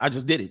 I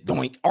just did it.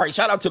 Doink. All right.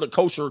 Shout out to the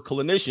kosher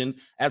clinician.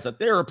 As a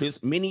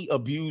therapist, many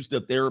abuse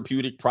the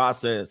therapeutic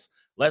process.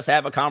 Let's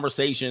have a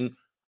conversation.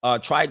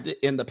 Tried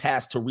in the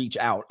past to reach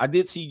out. I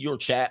did see your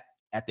chat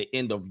at the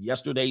end of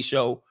yesterday's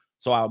show,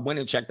 so I went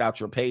and checked out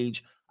your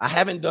page. I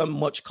haven't done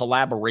much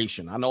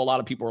collaboration. I know a lot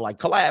of people are like,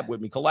 collab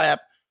with me, collab.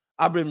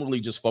 I've been really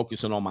just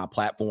focusing on my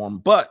platform,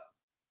 but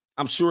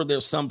I'm sure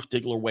there's some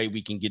particular way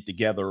we can get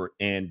together,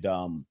 and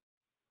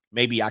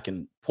maybe I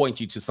can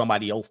point you to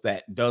somebody else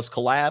that does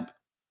collab,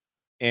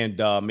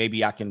 and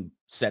maybe I can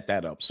set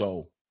that up.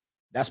 So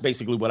that's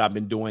basically what I've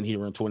been doing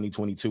here in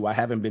 2022. I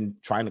haven't been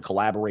trying to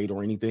collaborate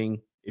or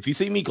anything. If you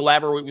see me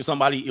collaborate with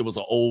somebody, it was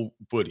an old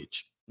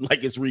footage,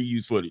 like it's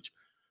reused footage.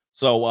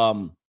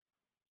 So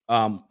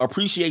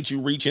appreciate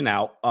you reaching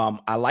out.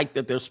 I like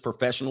that there's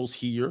professionals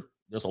here.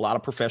 There's a lot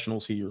of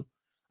professionals here.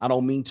 I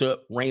don't mean to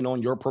rain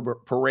on your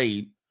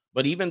parade,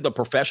 but even the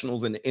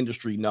professionals in the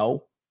industry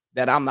know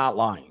that I'm not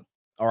lying.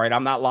 All right,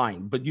 I'm not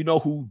lying. But you know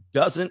who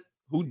doesn't?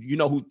 Who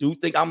do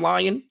think I'm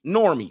lying?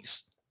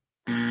 Normies.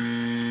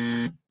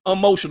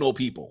 Emotional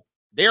people.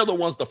 They're the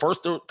ones the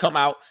first to come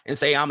out and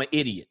say I'm an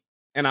idiot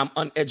and I'm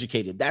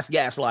uneducated. That's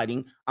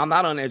gaslighting. I'm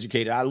not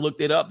uneducated. I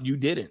looked it up. You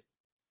didn't.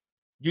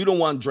 You don't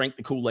want to drink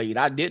the Kool-Aid.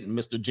 I didn't,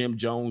 Mr. Jim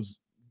Jones,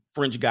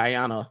 French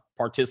Guiana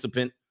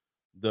participant.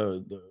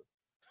 All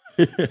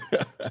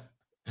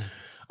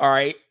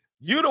right.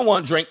 You don't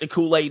want to drink the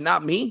Kool-Aid,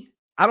 not me.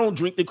 I don't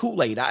drink the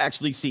Kool-Aid. I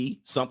actually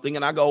see something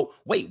and I go,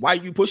 wait, why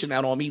are you pushing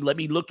that on me? Let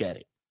me look at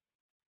it.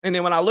 And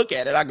then when I look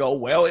at it, I go,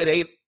 well, it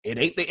ain't It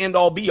ain't the end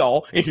all be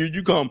all. And here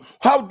you come.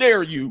 How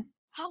dare you?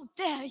 How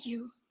dare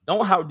you?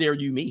 Don't how dare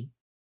you me.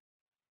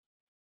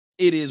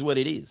 It is what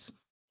it is.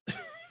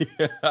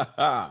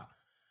 All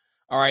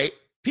right.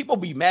 People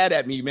be mad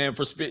at me, man,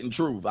 for spitting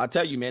truth. I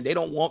tell you, man, they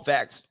don't want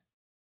facts.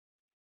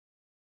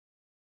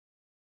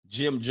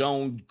 Jim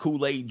Jones,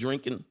 Kool-Aid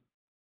drinking.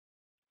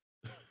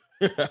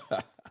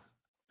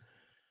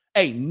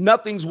 Hey,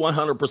 nothing's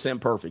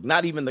 100% perfect.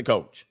 Not even the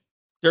coach.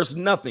 There's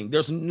nothing.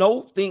 There's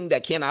no thing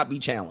that cannot be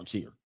challenged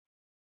here.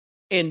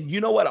 And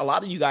you know what? A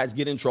lot of you guys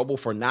get in trouble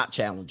for not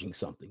challenging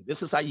something.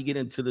 This is how you get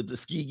into the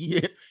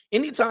Tuskegee.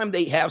 Anytime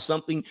they have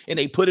something and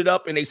they put it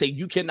up and they say,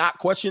 you cannot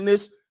question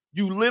this,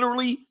 you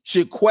literally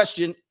should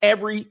question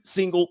every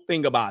single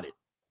thing about it.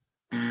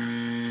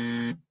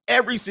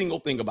 Every single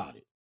thing about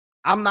it.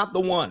 I'm not the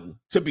one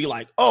to be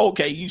like, oh,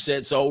 okay, you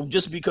said so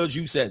just because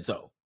you said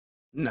so.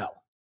 No.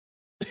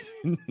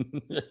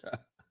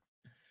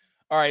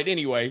 All right,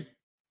 anyway.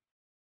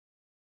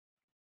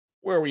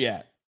 Where are we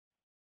at?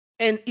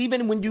 And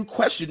even when you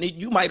question it,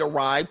 you might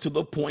arrive to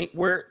the point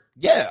where,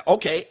 yeah,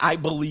 okay, I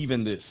believe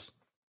in this.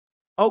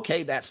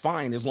 Okay, that's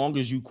fine as long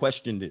as you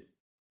questioned it.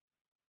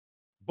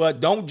 But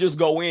don't just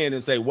go in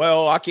and say,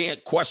 well, I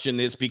can't question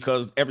this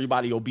because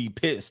everybody will be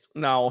pissed.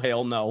 No,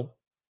 hell no.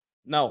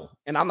 No,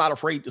 and I'm not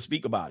afraid to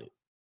speak about it.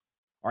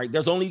 All right,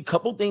 there's only a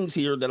couple things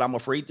here that I'm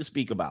afraid to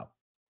speak about.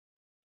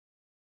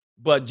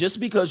 But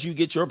just because you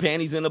get your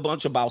panties in a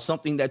bunch about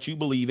something that you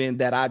believe in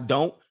that I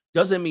don't,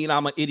 doesn't mean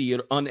I'm an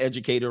idiot,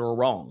 uneducated, or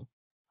wrong.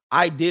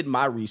 I did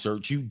my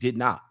research. You did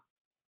not.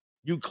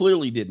 You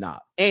clearly did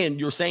not. And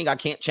you're saying I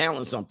can't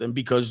challenge something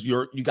because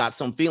you got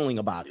some feeling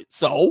about it.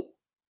 So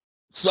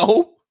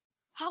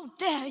how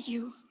dare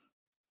you?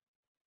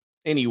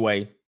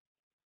 Anyway,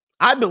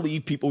 I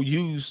believe people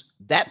use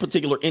that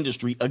particular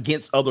industry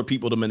against other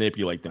people to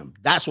manipulate them.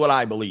 That's what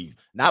I believe.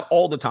 Not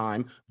all the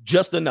time,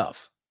 just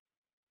enough.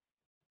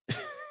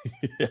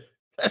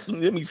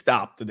 Let me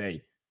stop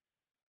today.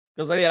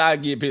 Because I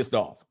get pissed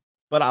off.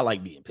 But I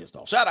like being pissed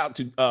off. Shout out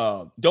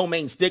to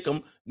Domain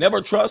Stickum. Never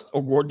trust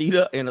a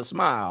gordita and a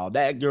smile.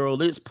 That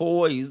girl is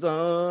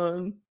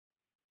poison.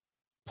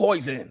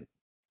 Poison.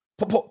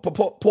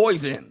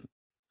 Poison.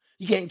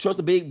 You can't trust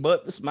a big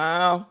butt to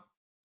smile.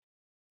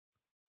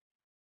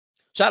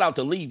 Shout out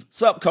to Leave.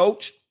 Sup,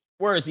 coach?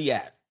 Where is he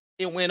at?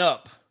 It went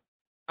up.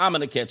 I'm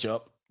going to catch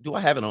up. Do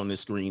I have it on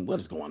this screen? What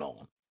is going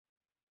on?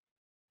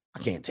 I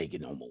can't take it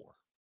no more.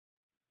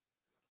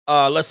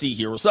 Let's see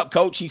here. What's up,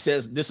 coach? He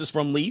says, this is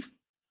from Leaf.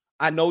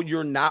 I know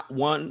you're not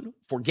one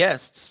for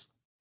guests,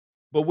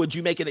 but would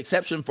you make an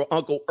exception for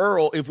Uncle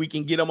Earl if we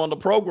can get him on the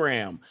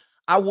program?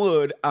 I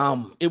would.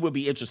 It would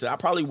be interesting. I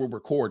probably will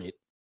record it,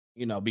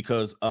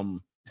 because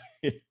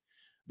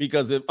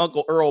because if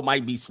Uncle Earl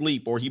might be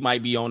asleep or he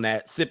might be on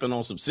that sipping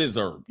on some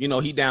scissor.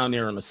 He down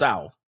there in the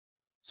South.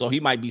 So he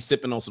might be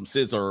sipping on some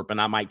scissor and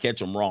I might catch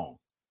him wrong.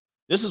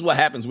 This is what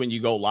happens when you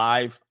go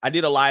live. I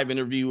did a live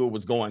interview. It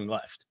was going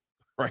left.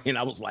 Right. And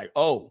I was like,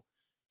 oh,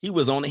 he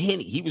was on a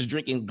Henny. He was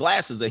drinking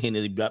glasses of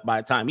Henny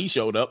by the time he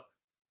showed up.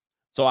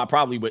 So I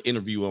probably would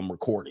interview him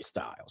recorded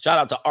style. Shout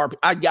out to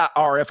I got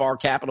RFR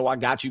Capital. I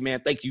got you, man.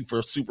 Thank you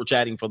for super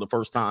chatting for the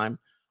first time.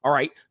 All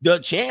right. The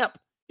champ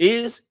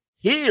is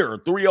here.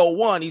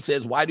 301. He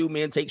says, why do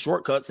men take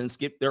shortcuts and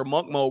skip their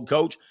monk mode,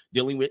 coach?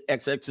 Dealing with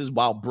XXs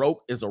while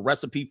broke is a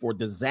recipe for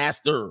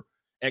disaster.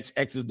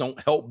 XXs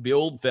don't help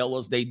build,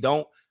 fellas. They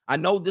don't. I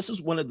know this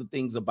is one of the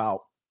things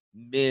about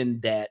men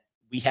that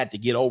we had to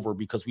get over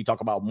because we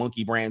talk about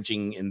monkey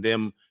branching and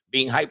them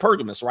being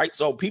hypergamous, right?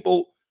 So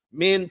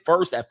men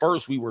at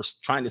first we were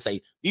trying to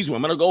say these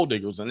women are gold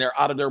diggers and they're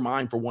out of their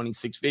mind for wanting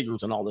six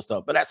figures and all this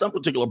stuff. But at some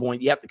particular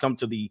point, you have to come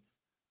to the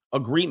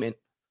agreement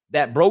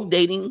that broke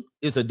dating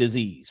is a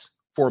disease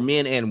for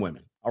men and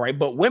women. All right.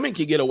 But women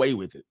can get away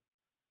with it.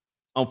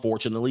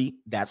 Unfortunately,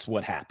 that's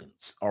what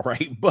happens. All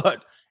right.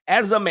 But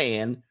as a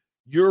man,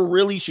 you're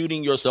really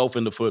shooting yourself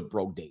in the foot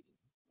broke dating.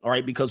 All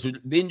right. Because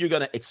then you're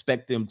going to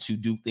expect them to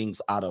do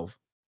things out of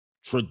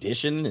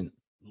tradition and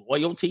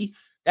loyalty.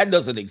 That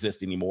doesn't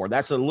exist anymore.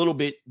 That's a little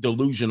bit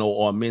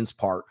delusional on men's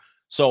part.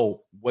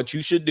 So what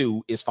you should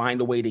do is find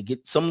a way to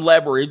get some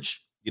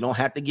leverage. You don't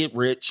have to get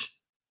rich,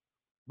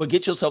 but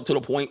get yourself to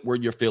the point where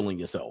you're feeling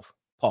yourself.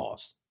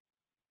 Pause.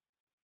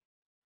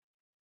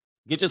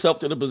 Get yourself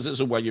to the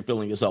position where you're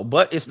feeling yourself.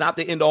 But it's not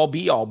the end all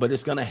be all, but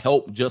it's going to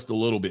help just a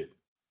little bit.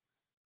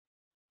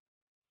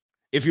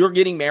 If you're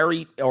getting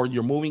married or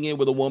you're moving in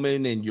with a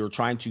woman and you're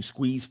trying to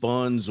squeeze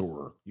funds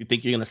or you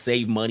think you're going to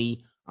save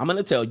money, I'm going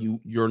to tell you,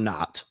 you're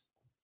not.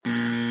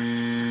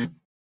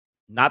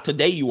 Not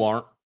today you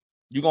aren't.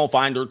 You're going to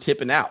find her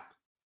tipping out.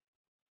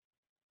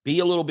 Be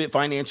a little bit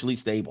financially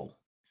stable.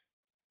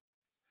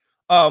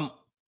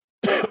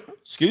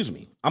 Excuse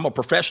me. I'm a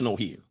professional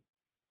here.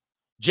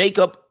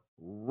 Jacob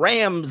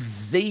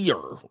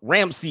Ramsier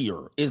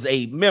is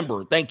a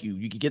member. Thank you.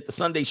 You can get the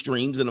Sunday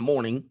streams in the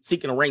morning,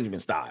 Seeking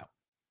Arrangement style.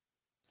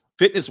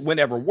 Fitness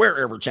Whenever,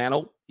 Wherever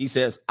channel. He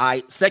says,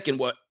 I second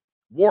what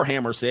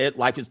Warhammer said.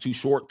 Life is too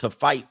short to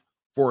fight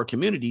for a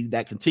community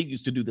that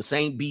continues to do the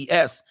same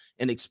BS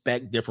and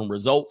expect different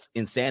results.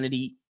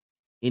 Insanity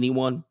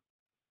anyone?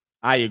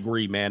 I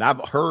agree, man.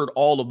 I've heard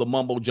all of the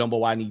mumbo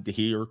jumbo I need to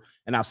hear,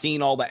 and I've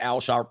seen all the Al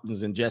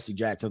Sharptons and Jesse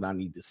Jackson I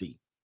need to see.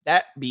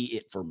 That be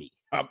it for me.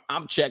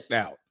 I'm checked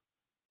out.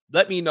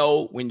 Let me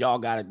know when y'all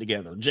got it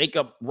together.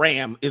 Jacob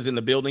Ram is in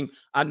the building.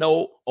 I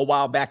know a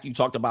while back you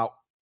talked about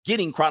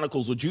getting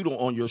Chronicles of Judah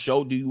on your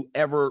show. Did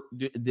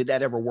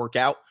that ever work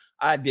out?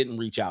 I didn't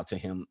reach out to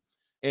him.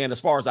 And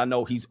as far as I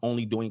know, he's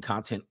only doing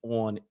content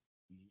on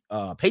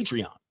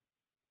Patreon.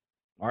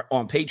 Or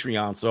on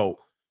Patreon. So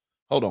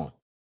hold on.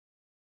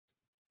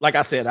 Like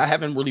I said, I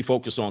haven't really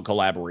focused on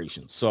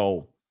collaboration.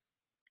 So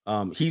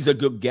he's a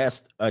good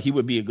guest. He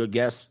would be a good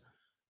guest.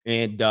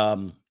 And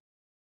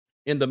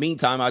in the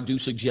meantime, I do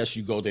suggest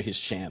you go to his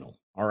channel.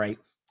 All right.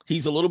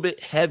 He's a little bit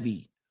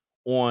heavy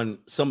on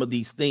some of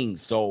these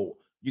things. So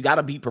you got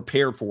to be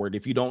prepared for it.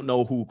 If you don't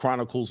know who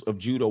Chronicles of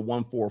Judah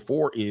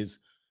 144 is,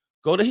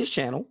 go to his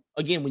channel.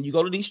 Again, when you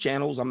go to these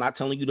channels, I'm not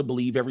telling you to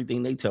believe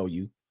everything they tell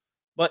you,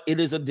 but it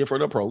is a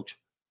different approach.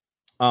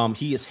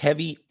 He is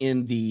heavy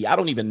in the, I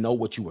don't even know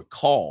what you would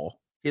call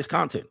his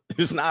content.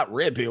 It's not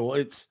red pill.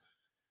 It's,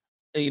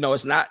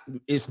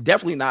 it's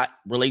definitely not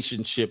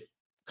relationship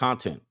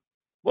content.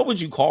 What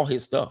would you call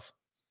his stuff?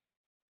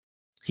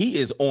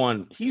 He's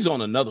on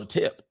another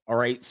tip. All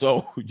right.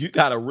 So you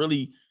got to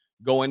really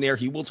go in there.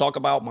 He will talk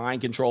about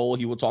mind control.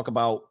 He will talk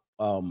about,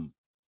 I don't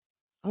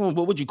know,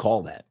 what would you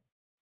call that?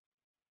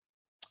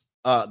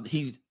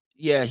 He's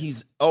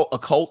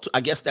occult.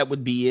 I guess that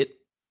would be it.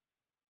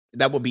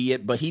 That would be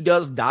it. But he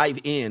does dive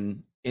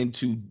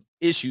into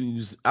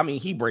issues. I mean,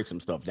 he breaks some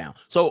stuff down.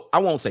 So I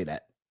won't say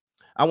that.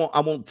 I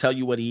won't tell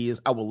you what he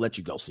is. I will let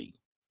you go see.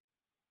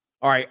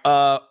 All right.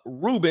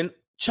 Ruben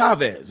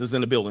Chavez is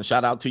in the building.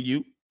 Shout out to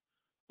you.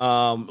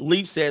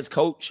 Leaf says,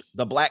 Coach,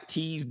 the black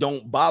tees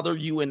don't bother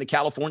you in the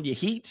California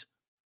heat?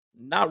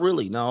 Not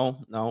really.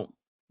 No,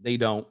 they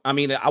don't. I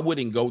mean, I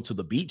wouldn't go to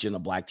the beach in a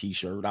black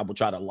t-shirt. I would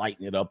try to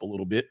lighten it up a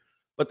little bit.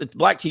 But the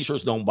black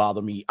t-shirts don't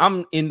bother me.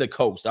 I'm in the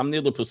coast. I'm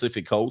near the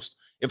Pacific coast.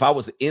 If I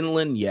was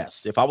inland,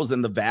 yes. If I was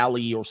in the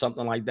valley or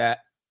something like that,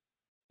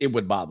 it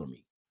would bother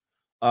me.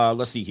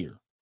 Let's see here.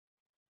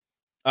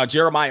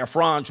 Jeremiah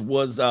Franch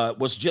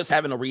was just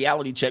having a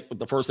reality check with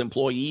the first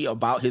employee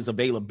about his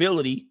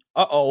availability.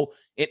 And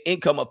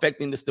income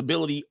affecting the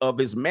stability of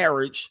his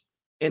marriage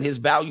and his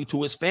value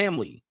to his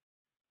family.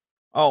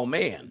 Oh,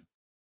 man.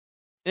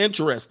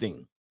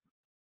 Interesting.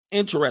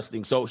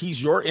 So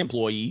he's your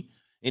employee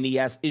and he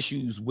has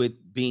issues with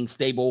being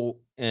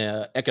stable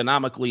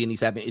economically, and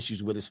he's having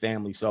issues with his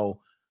family. So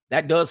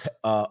that does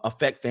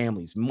affect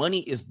families.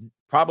 Money is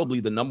probably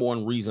the number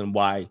one reason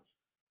why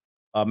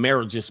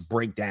marriages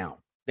break down.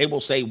 They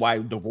will say why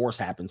divorce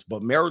happens,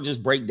 but marriages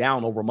break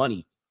down over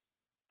money.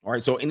 All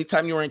right. So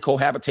anytime you're in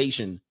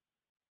cohabitation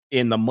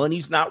and the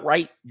money's not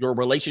right, your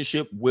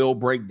relationship will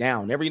break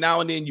down. Every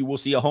now and then you will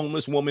see a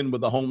homeless woman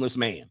with a homeless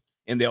man,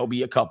 and there'll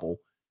be a couple.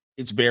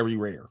 It's very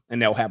rare.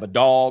 And they'll have a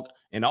dog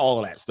and all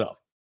of that stuff.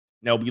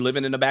 They'll be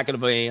living in the back of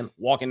the van,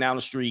 walking down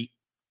the street,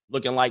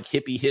 looking like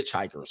hippie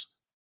hitchhikers.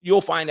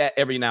 You'll find that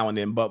every now and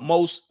then, but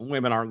most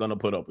women aren't going to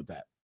put up with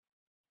that.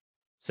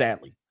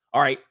 Sadly.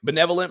 All right.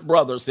 Benevolent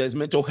Brother says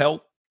mental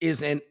health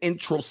is an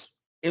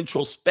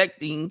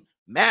introspecting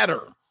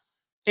matter.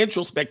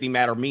 Introspecting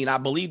matter I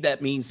believe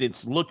that means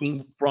it's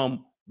looking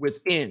from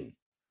within.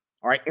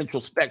 All right.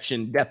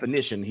 Introspection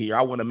definition here.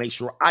 I want to make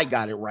sure I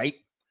got it right.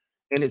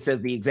 And it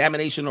says the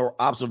examination or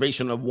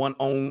observation of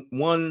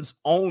one's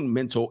own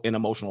mental and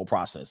emotional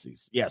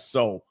processes. Yes.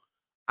 So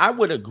I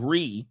would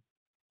agree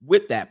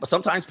with that. But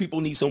sometimes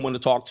people need someone to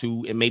talk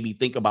to and maybe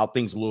think about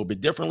things a little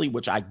bit differently,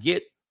 which I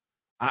get.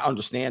 I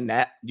understand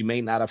that. You may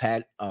not have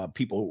had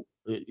people,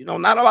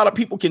 not a lot of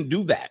people can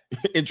do that.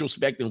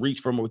 Introspect and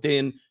reach from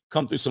within,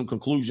 come to some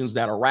conclusions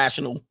that are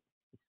rational,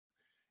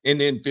 and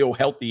then feel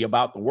healthy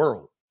about the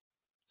world.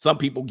 Some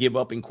people give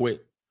up and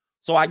quit.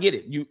 So I get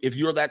it. If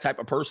you're that type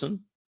of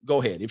person,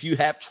 go ahead. If you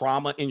have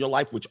trauma in your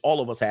life, which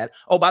all of us had.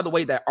 Oh, by the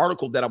way, that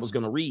article that I was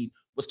going to read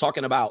was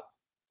talking about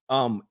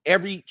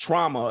every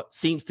trauma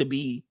seems to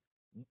be,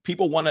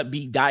 people want to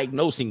be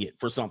diagnosing it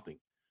for something.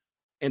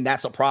 And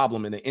that's a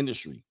problem in the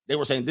industry. They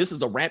were saying this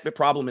is a rampant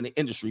problem in the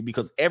industry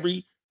because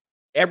every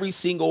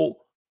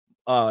single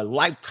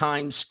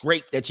lifetime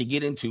scrape that you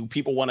get into,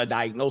 people want to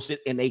diagnose it,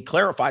 and they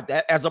clarified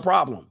that as a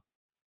problem,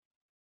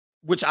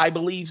 which I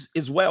believe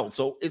as well.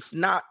 So it's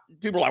not,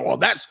 people are like, well,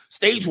 that's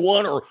stage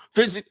one or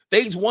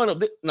phase one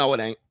of this. No, it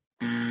ain't.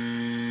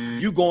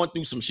 You going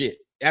through some shit.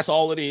 That's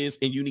all it is.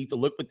 And you need to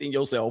look within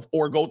yourself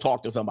or go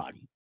talk to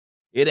somebody.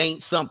 It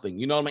ain't something.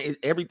 You know what I mean?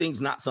 Everything's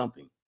not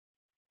something.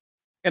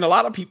 And a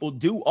lot of people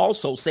do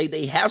also say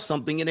they have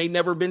something and they've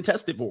never been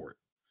tested for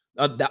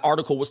it. That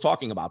article was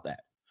talking about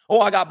that.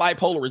 Oh, I got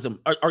bipolarism.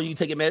 Are you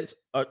taking meds?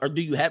 Or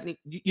do you have any?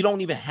 You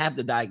don't even have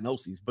the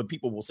diagnoses, but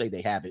people will say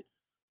they have it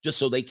just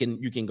so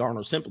you can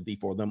garner sympathy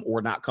for them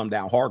or not come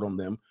down hard on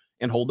them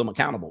and hold them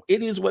accountable.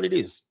 It is what it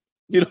is.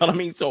 You know what I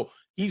mean? So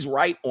he's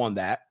right on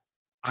that.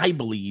 I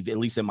believe, at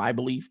least in my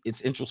belief,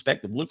 it's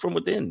introspective. Look from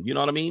within. You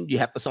know what I mean? You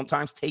have to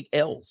sometimes take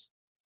L's.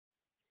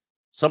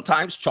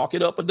 Sometimes chalk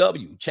it up a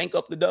W, chank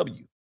up the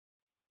W.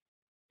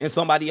 and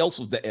somebody else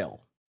was the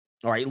L.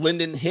 All right.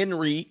 Lyndon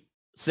Henry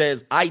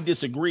says, I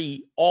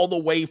disagree, all the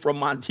way from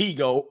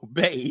Montego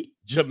Bay,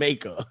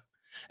 Jamaica.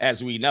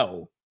 As we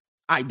know,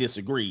 I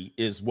disagree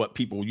is what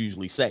people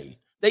usually say.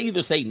 They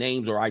either say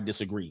names or I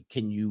disagree.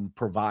 Can you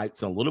provide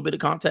some little bit of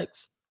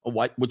context of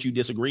what you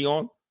disagree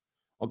on?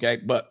 Okay,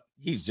 but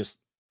he's just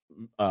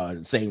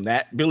saying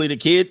that. Billy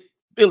Kid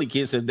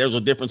says there's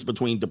a difference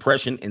between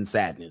depression and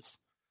sadness.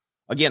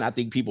 Again, I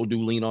think people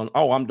do lean on,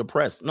 oh, I'm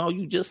depressed. No,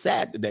 you just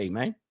sad today,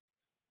 man.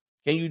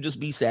 Can you just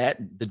be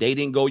sad? The day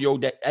didn't go your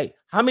day. Hey,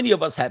 how many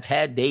of us have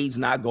had days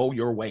not go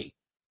your way?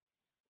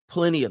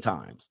 Plenty of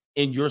times,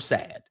 and you're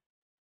sad.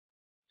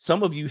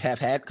 Some of you have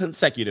had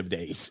consecutive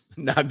days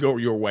not go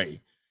your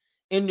way,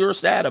 and you're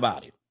sad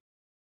about it.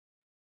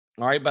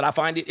 All right, but I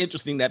find it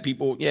interesting that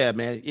people, yeah,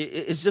 man,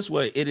 it's just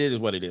what it is.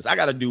 What it is. I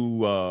got to do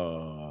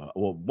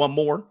one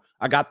more.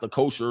 I got the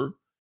kosher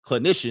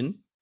clinician.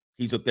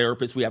 He's a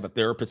therapist. We have a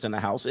therapist in the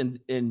house, and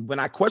when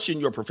I question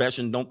your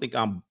profession, don't think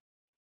I'm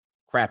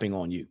crapping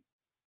on you,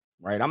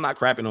 right? I'm not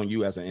crapping on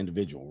you as an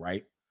individual,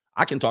 right?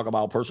 I can talk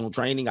about personal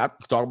training. I can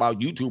talk about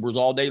YouTubers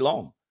all day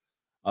long.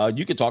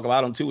 You can talk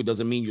about them too. It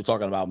doesn't mean you're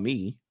talking about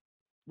me.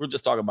 We're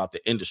just talking about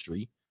the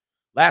industry.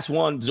 Last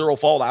one, Zero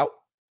Fallout.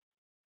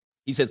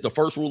 He says the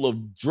first rule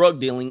of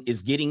drug dealing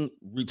is getting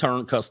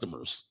return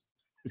customers.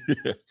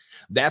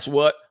 That's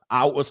what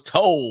I was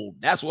told.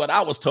 That's what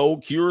I was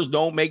told. Cures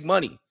don't make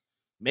money.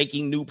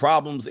 Making new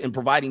problems and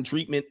providing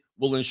treatment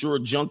will ensure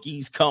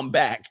junkies come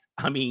back.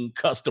 I mean,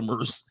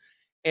 customers.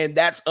 And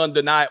that's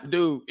undeniable,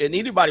 dude. And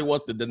anybody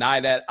wants to deny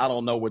that, I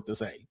don't know what to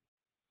say.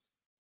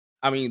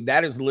 I mean,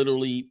 that is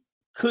literally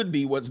could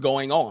be what's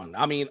going on.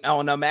 I mean,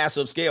 on a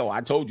massive scale,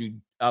 I told you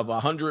of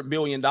 $100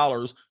 billion,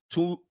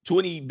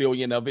 20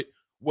 billion of it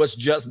was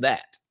just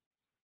that.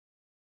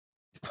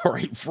 All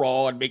right,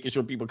 fraud, making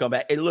sure people come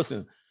back. And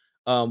listen,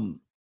 I'm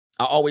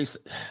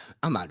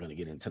not going to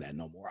get into that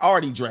no more. I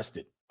already addressed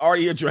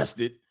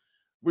it.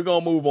 We're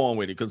going to move on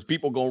with it because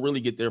people going to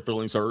really get their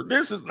feelings hurt.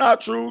 This is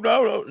not true. No.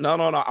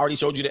 I already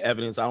showed you the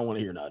evidence. I don't want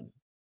to hear nothing.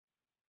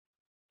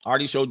 I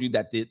already showed you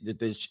that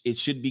it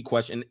should be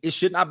questioned. It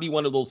should not be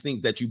one of those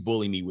things that you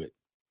bully me with.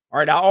 All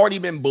right, I already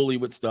been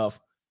bullied with stuff.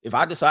 If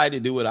I decide to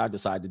do it, I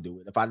decide to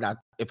do it.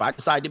 If I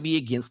decide to be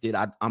against it,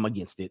 I'm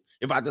against it.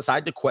 If I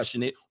decide to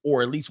question it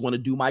or at least want to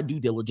do my due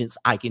diligence,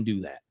 I can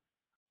do that.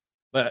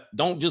 But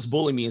don't just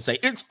bully me and say,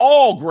 it's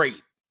all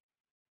great.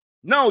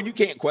 No, you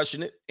can't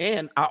question it.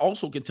 And I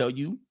also can tell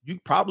you, you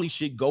probably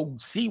should go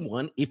see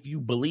one if you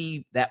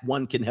believe that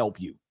one can help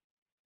you.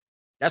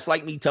 That's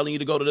like me telling you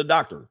to go to the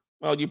doctor.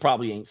 Well, you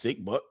probably ain't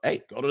sick, but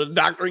hey, go to the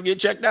doctor and get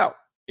checked out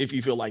if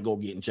you feel like go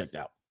getting checked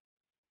out.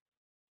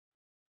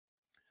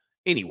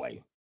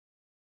 Anyway,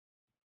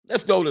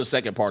 let's go to the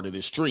second part of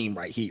this stream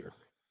right here.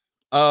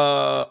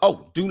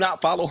 Do not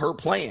follow her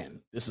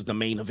plan. This is the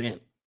main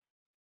event.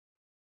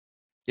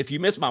 If you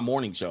missed my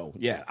morning show,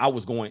 yeah, I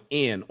was going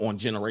in on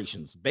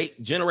generations.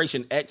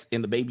 Generation X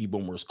and the baby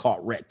boomers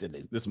caught wrecked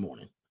this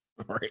morning.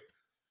 All right.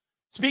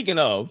 Speaking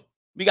of,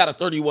 we got a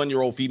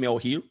 31-year-old female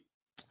here.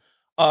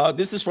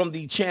 This is from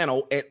the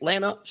channel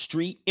Atlanta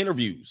Street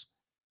Interviews.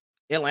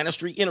 Atlanta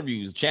Street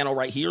Interviews channel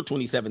right here,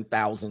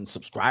 27,000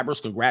 subscribers.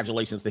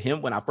 Congratulations to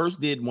him. When I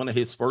first did one of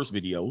his first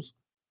videos,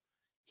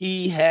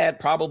 he had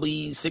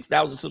probably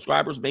 6,000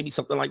 subscribers, maybe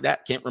something like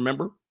that. Can't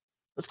remember.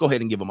 Let's go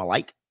ahead and give him a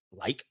like.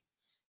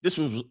 This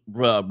was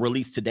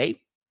released today.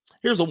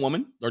 Here's a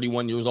woman,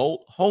 31 years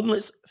old,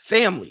 homeless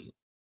family.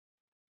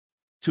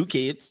 2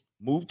 kids,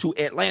 moved to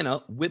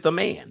Atlanta with a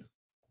man.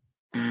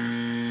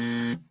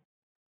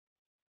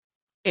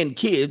 And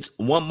kids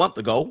 1 month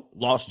ago,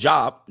 lost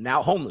job,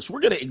 now homeless. We're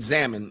going to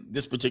examine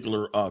this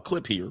particular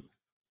clip here.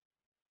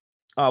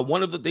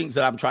 One of the things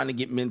that I'm trying to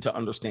get men to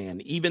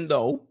understand, even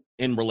though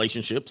in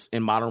relationships,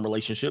 in modern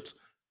relationships,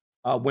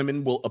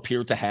 women will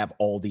appear to have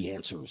all the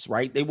answers,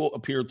 right? They will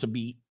appear to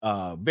be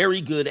very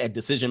good at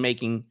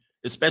decision-making,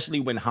 especially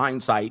when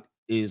hindsight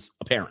is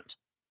apparent,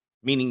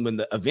 meaning when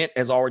the event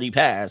has already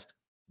passed,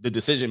 the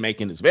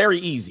decision-making is very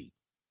easy.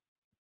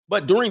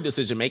 But during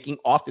decision-making,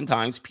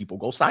 oftentimes people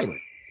go silent.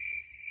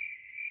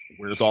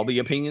 Where's all the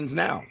opinions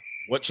now?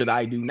 What should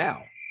I do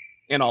now?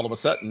 And all of a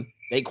sudden,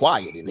 they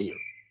quiet in here.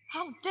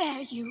 How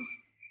dare you?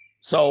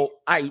 So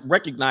I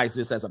recognize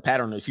this as a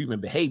pattern of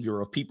human behavior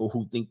of people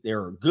who think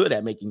they're good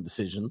at making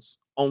decisions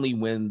only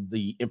when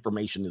the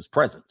information is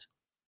present.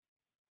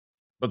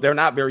 But they're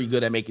not very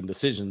good at making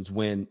decisions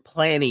when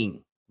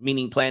planning,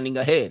 meaning planning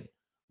ahead,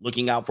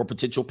 looking out for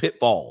potential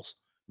pitfalls,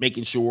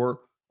 making sure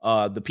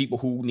the people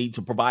who need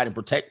to provide and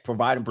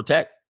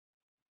protect.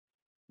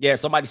 Yeah,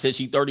 somebody said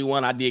she's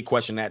 31. I did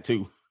question that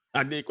too.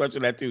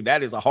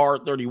 That is a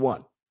hard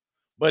 31,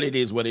 but it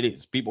is what it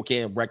is. People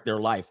can wreck their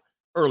life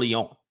early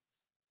on.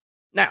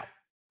 Now,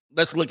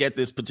 let's look at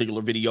this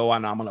particular video,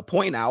 and I'm going to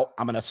point out,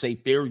 I'm going to say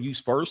fair use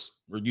first.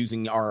 We're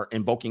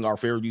invoking our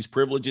fair use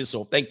privileges.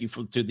 So thank you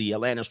to the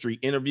Atlanta Street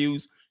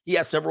Interviews. He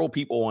has several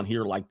people on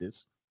here like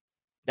this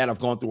that have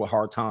gone through a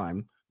hard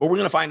time, but we're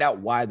going to find out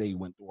why they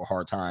went through a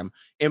hard time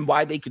and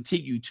why they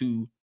continue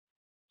to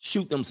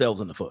shoot themselves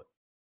in the foot.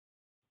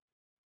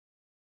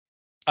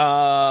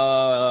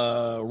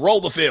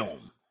 Roll the film.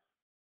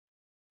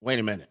 Wait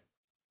a minute.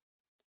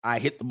 I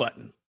hit the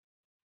button.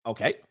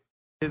 Okay.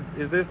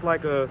 Is this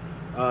like a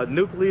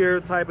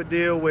nuclear type of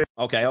deal where?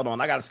 Okay, hold on.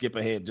 I got to skip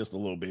ahead just a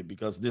little bit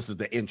because this is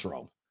the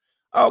intro.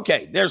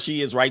 Okay, there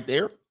she is right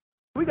there.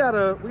 We got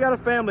a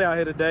family out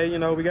here today. You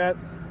know, we got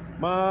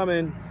mom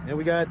and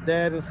we got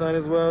dad and son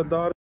as well,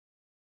 daughter.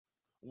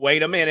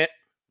 Wait a minute.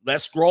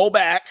 Let's scroll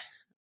back.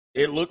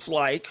 It looks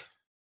like.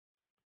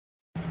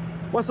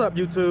 What's up,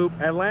 YouTube?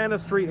 Atlanta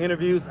Street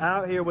Interviews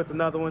out here with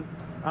another one.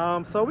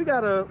 So we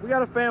got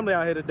a family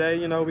out here today.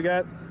 You know, we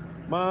got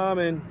mom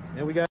and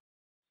we got.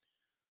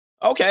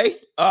 Okay,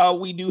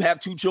 we do have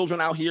 2 children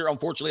out here.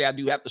 Unfortunately, I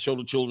do have to show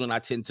the children. I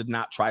tend to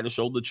not try to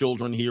show the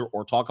children here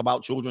or talk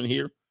about children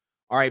here.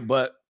 All right,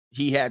 but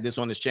he had this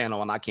on his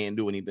channel and I can't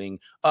do anything.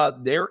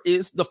 There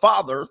is the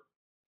father,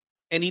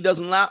 and he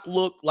does not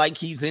look like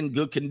he's in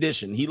good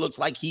condition. He looks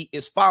like he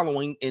is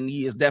following, and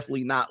he is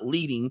definitely not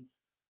leading,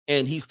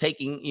 and he's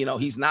taking, you know,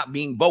 he's not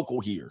being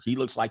vocal here. He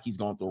looks like he's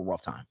going through a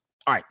rough time.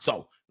 All right,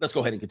 so let's go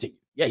ahead and continue.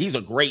 Yeah, he's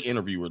a great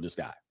interviewer, this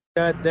guy.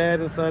 Got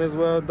dad and son as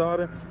well,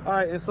 daughter. All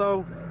right, and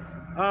so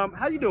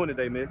how you doing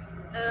today, miss?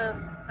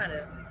 Kind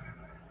of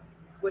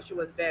wish it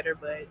was better,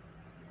 but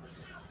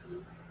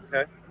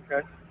okay.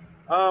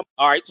 All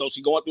right, so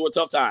she's going through a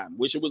tough time.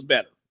 Wish it was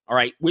better. All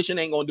right, wishing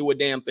ain't gonna do a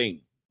damn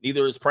thing.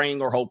 Neither is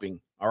praying or hoping.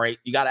 All right,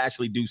 you got to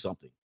actually do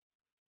something.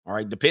 All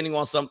right, depending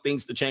on some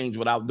things to change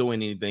without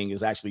doing anything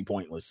is actually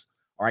pointless.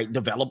 All right,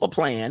 develop a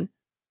plan.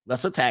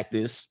 Let's attack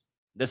this.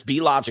 Let's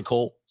be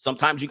logical.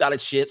 Sometimes you got to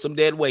shed some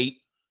dead weight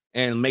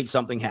and make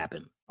something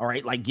happen. All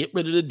right, like get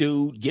rid of the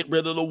dude, get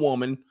rid of the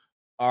woman.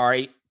 All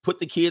right, put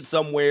the kid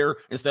somewhere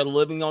instead of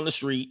living on the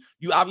street.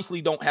 You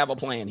obviously don't have a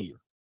plan here,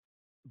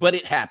 but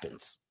it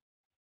happens.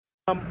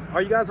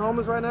 Are you guys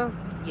homeless right now?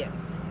 yes,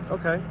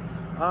 Okay.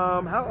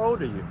 How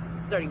old are you?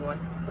 31.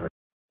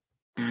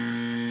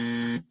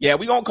 Yeah,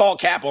 we're going to call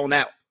cap on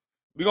that.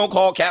 We're going to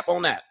call cap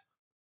on that.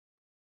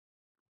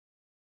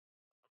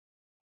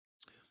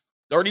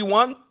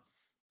 31?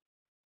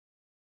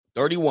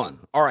 31.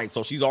 All right,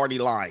 so she's already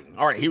lying.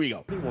 All right, here we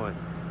go. 31.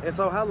 And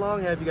so how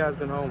long have you guys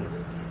been homeless?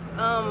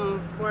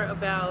 For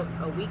about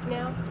a week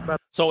now.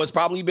 So it's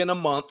probably been a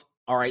month.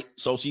 All right,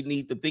 so she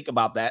need to think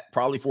about that.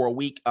 Probably for a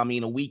week. I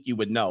mean, a week you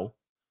would know.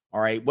 All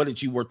right, what did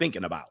you were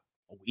thinking about?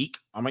 A week?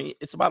 I mean,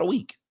 it's about a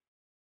week.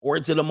 Or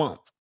it's in a month.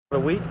 A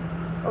week?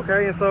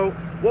 Okay, and so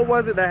what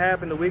was it that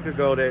happened a week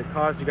ago that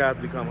caused you guys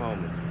to become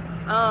homeless?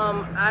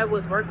 I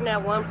was working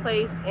at one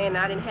place and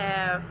I didn't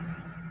have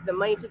the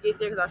money to get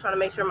there because I was trying to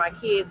make sure my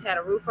kids had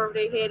a roof over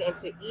their head and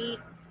to eat.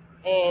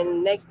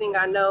 And next thing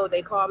I know,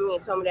 they called me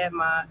and told me that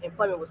my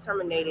employment was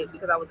terminated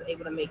because I was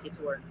able to make it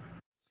to work.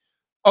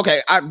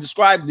 Okay, I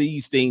described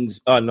these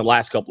things in the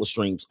last couple of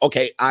streams.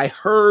 Okay, I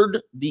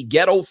heard the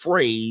ghetto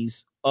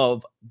phrase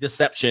of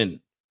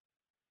deception.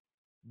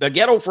 The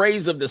ghetto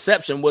phrase of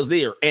deception was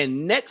there.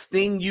 And next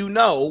thing you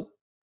know,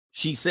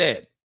 she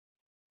said,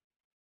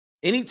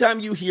 anytime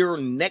you hear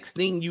next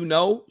thing you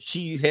know,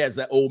 she has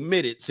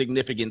omitted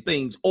significant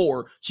things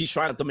or she's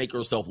trying to make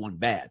herself look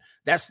bad.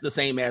 That's the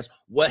same as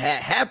what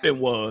had happened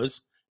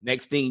was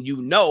next thing you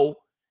know,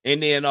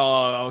 and then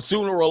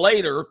sooner or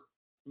later,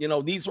 you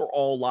know, these are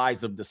all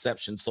lies of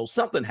deception. So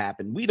something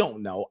happened. We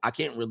don't know. I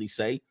can't really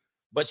say,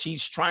 but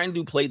she's trying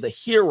to play the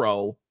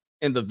hero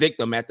and the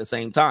victim at the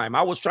same time.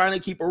 I was trying to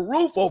keep a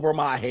roof over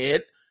my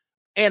head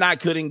and I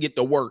couldn't get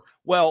to work.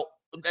 Well,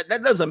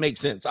 that doesn't make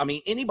sense. I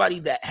mean, anybody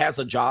that has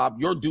a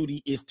job, your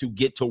duty is to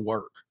get to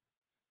work.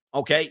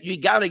 Okay, you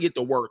got to get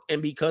to work.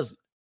 And because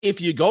if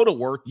you go to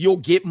work, you'll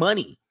get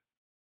money.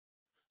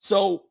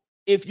 So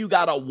if you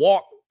got to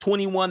walk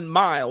 21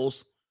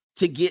 miles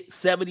to get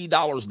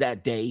 $70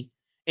 that day,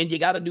 and you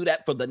got to do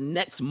that for the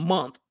next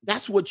month,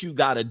 that's what you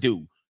got to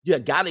do. You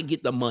got to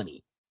get the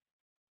money.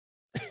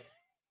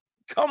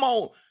 Come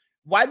on.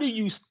 Why do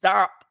you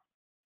stop?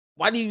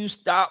 Why do you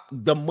stop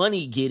the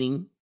money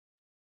getting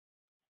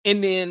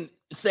and then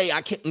say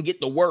I can't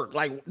get to work?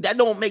 Like, that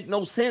don't make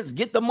no sense.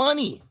 Get the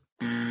money.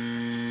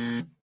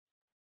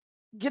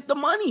 Get the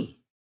money.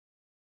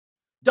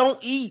 Don't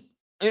eat.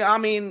 I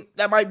mean,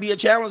 that might be a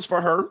challenge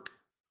for her.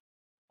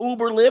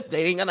 Uber, Lyft,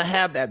 they ain't gonna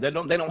have that. They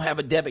don't have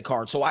a debit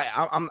card. So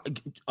I'm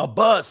a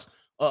bus,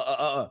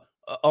 a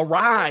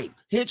ride,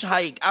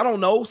 hitchhike. I don't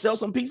know. Sell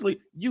some pizza.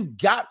 You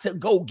got to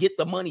go get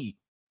the money.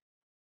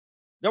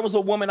 There was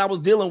a woman I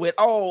was dealing with.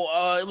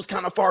 Oh, it was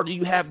kind of far. Do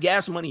you have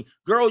gas money?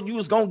 Girl, you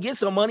was going to get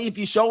some money if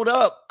you showed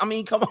up. I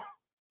mean, come on.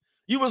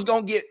 You was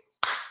going to get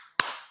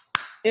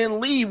and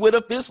leave with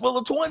a fistful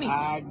of 20s.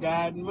 I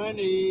got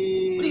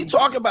money. What are you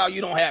talking about?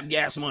 You don't have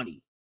gas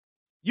money.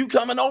 You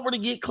coming over to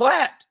get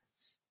clapped.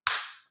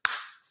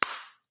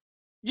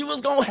 You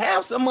was going to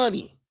have some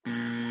money.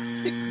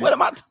 What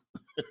am I?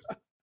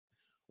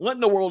 What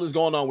in the world is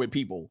going on with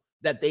people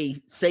that they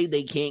say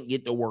they can't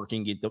get to work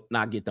and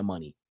not get the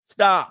money?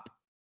 Stop.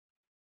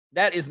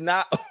 That is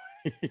not.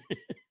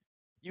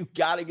 You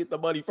got to get the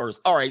money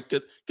first. All right,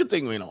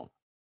 continuing on.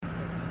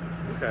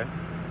 Okay.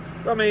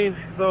 I mean,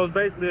 so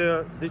basically,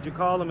 did you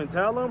call them and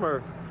tell them,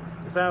 or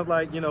It sounds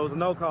like, you know, it was a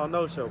no call,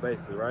 no show,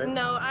 basically, right?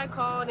 No, I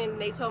called and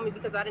they told me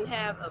because I didn't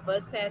have a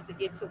bus pass to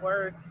get to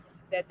work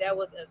that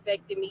was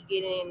affecting me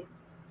getting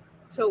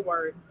to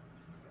work.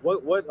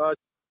 What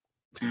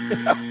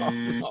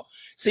No.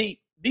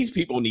 See, these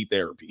people need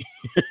therapy.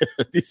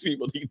 These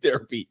people need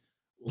therapy.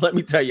 Let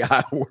me tell you how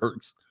it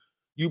works.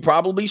 You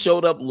probably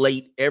showed up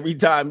late every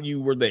time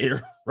you were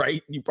there,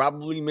 right? You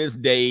probably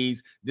missed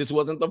days. This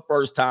wasn't the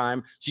first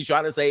time. She's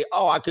trying to say,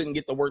 oh, I couldn't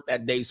get to work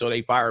that day, so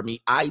they fired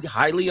me.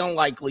 Highly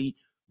unlikely,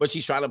 but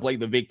she's trying to play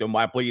the victim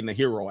while playing the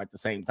hero at the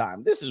same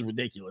time. This is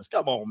ridiculous.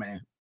 Come on,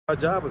 man. What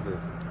job is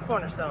this?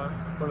 Cornerstone.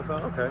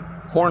 Cornerstone, okay.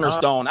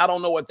 Cornerstone. I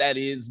don't know what that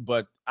is,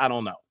 but I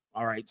don't know.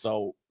 All right.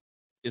 So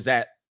is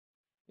that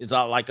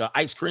like an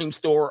ice cream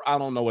store? I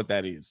don't know what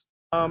that is.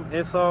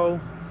 And so,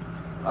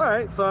 all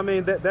right. So I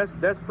mean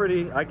that's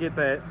pretty. I get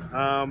that.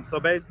 So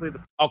basically,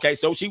 Okay,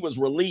 so she was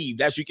relieved.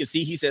 As you can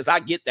see, he says,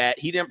 I get that.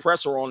 He didn't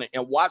press her on it,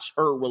 and watch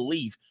her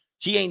relief.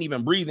 She ain't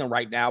even breathing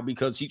right now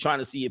because she's trying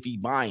to see if he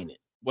buying it,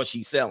 what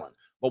she's selling.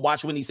 But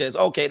watch when he says,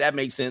 okay, that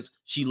makes sense.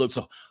 She looks,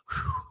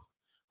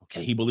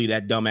 okay, he believed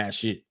that dumbass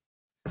shit.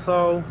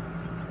 So,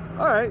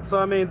 all right. So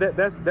I mean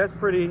that's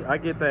pretty. I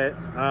get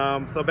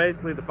that. So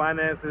basically, the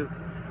finances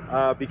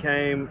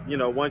became, you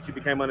know, once you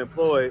became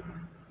unemployed,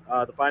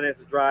 the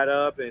finances dried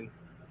up. And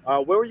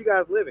where were you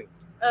guys living?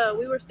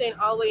 We were staying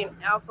all the way in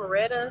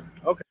Alpharetta.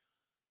 Okay.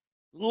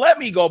 Let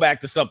me go back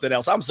to something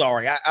else. I'm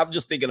sorry. I'm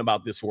just thinking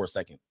about this for a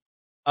second.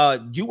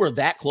 You were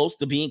that close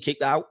to being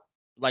kicked out?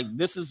 Like,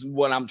 this is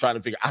what I'm trying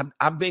to figure.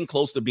 I've been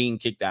close to being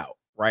kicked out,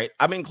 right?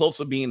 I've been close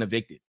to being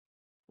evicted,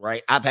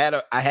 right? I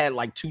had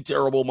like 2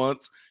 terrible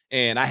months,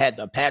 and I had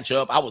to patch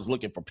up. I was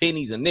looking for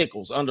pennies and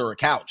nickels under a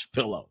couch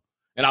pillow.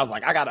 And I was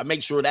like, I got to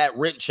make sure that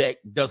rent check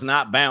does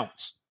not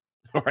bounce,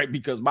 all right?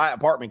 Because my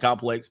apartment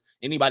complex,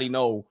 anybody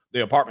know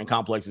the apartment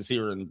complexes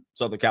here in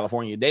Southern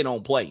California, they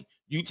don't play.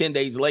 You 10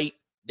 days late,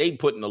 they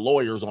putting the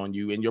lawyers on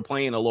you, and you're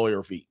paying a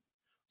lawyer fee.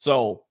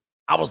 So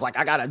I was like,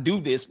 I got to do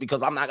this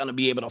because I'm not going to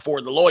be able to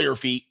afford the lawyer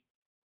fee,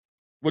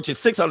 which is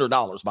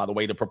 $600, by the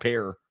way, to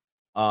prepare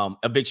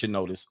eviction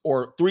notice,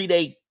 or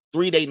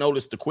 3-day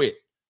notice to quit,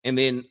 and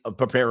then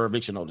prepare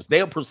eviction notice.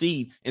 They'll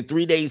proceed in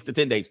 3 days to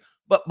 10 days.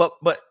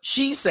 But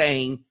she's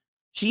saying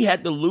she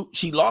had to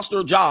she lost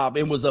her job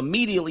and was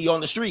immediately on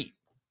the street.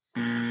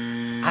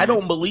 I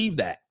don't believe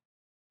that,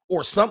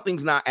 or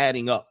something's not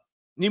adding up.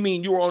 You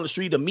mean you were on the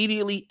street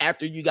immediately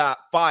after you got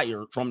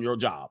fired from your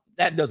job?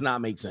 That does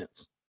not make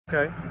sense.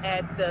 Okay.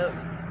 At the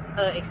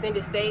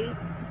extended stay.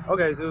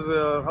 Okay, so it was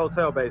a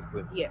hotel,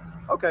 basically. Yes.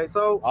 Okay,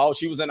 so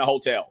she was in a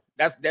hotel.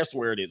 That's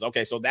where it is.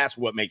 Okay, so that's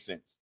what makes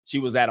sense. She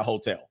was at a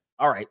hotel.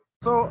 All right.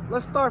 So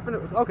let's start from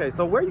okay.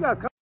 So where you guys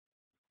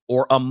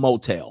or a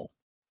motel,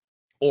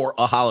 or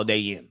a Holiday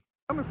Inn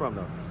coming from,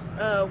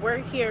 though? We're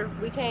here.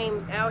 We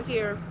came out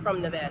here from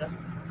Nevada.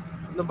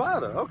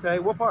 Nevada. Okay,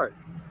 what part?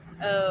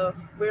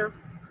 We're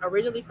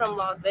originally from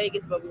Las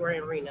Vegas, but we were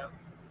in Reno.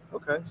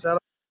 Okay, shout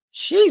out.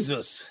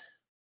 Jesus.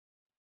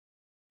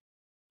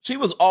 She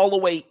was all the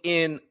way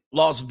in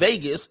Las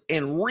Vegas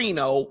and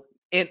Reno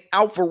and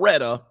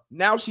Alpharetta.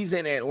 Now she's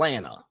in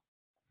Atlanta.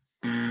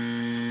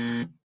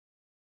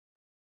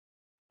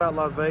 About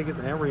Las Vegas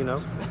and Reno.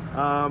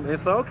 And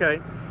so,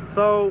 okay.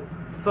 So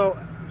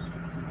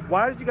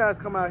why did you guys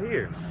come out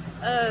here?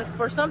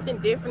 For something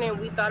different, and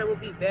we thought it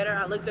would be better.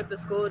 I looked up the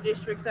school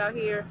districts out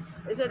here.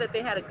 They said that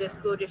they had a good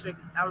school district.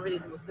 I really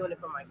was doing it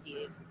for my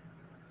kids.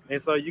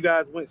 And so you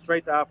guys went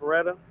straight to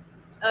Alpharetta?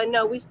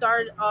 No, we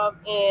started off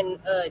in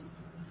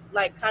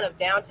like kind of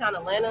downtown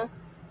Atlanta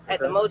at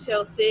the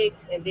Motel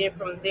 6, and then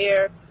from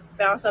there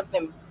found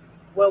something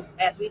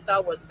as we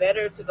thought was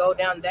better to go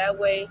down that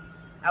way.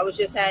 I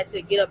just had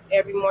to get up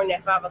every morning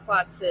at 5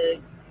 o'clock to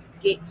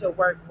get to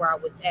work where I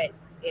was at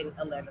in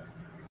Atlanta.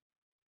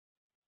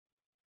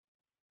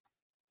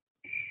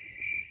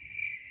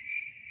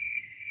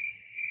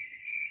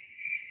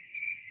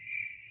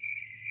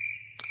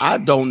 I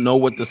don't know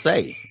what to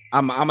say.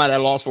 I'm at a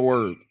loss for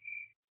words.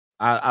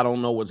 I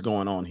don't know what's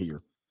going on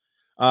here.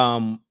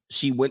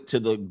 She went to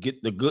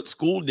the good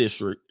school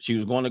district. She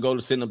was going to go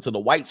to send them to the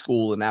white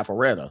school in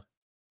Alpharetta.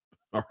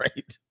 All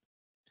right.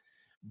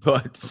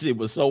 But it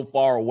was so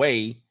far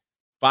away,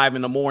 5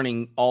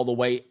 a.m, all the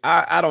way.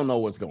 I don't know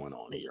what's going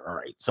on here. All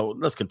right. So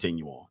let's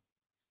continue on.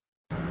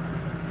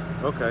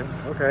 Okay.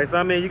 So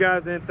I mean, you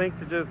guys didn't think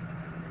to just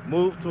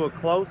move to a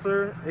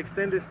closer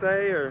extended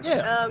stay, or?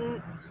 Yeah.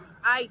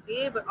 I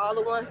did, but all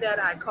the ones that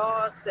I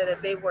called said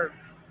that they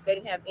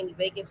didn't have any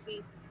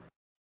vacancies.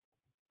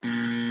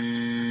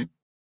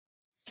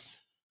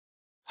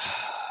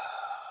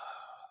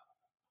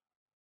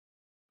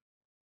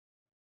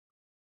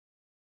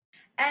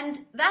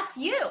 And that's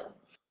you.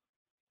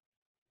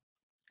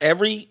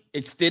 Every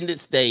extended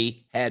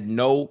stay had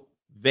no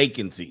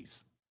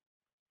vacancies.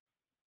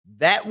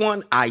 That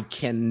one I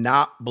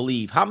cannot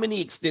believe. How many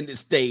extended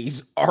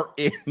stays are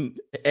in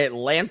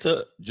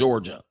Atlanta,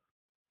 Georgia?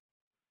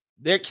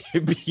 There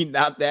can be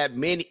not that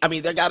many. I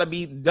mean, there got to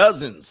be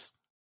dozens.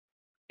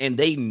 And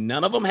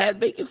none of them had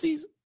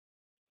vacancies?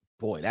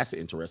 Boy, that's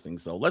interesting.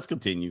 So let's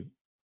continue.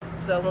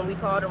 So when we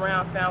called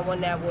around, found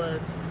one that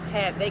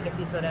had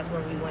vacancy, so that's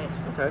where we went.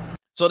 Okay.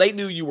 So they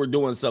knew you were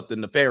doing something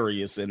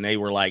nefarious, and they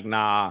were like,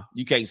 "Nah,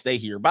 you can't stay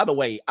here." By the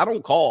way, I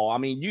don't call. I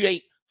mean, you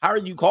ain't. How are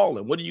you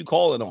calling? What are you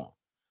calling on?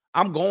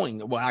 I'm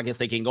going. Well, I guess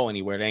they can't go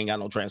anywhere. They ain't got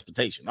no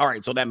transportation. All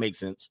right, so that makes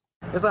sense.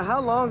 And so,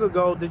 how long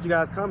ago did you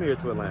guys come here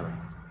to Atlanta?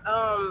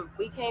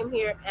 We came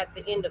here at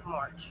the end of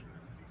March.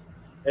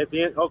 At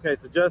the end. Okay,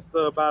 so just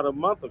about a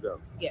month ago.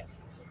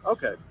 Yes.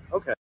 Okay.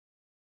 Okay.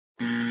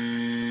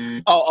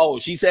 Oh,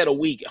 she said a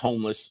week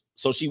homeless.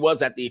 So she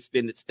was at the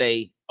extended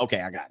stay.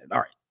 Okay, I got it. All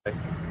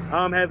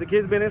right. Have the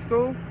kids been in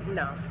school?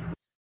 No.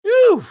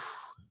 Whew.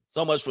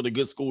 So much for the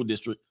good school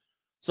district.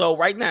 So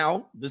right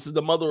now, this is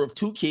the mother of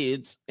 2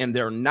 kids, and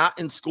they're not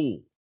in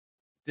school.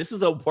 This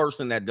is a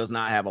person that does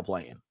not have a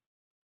plan.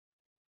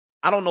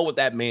 I don't know what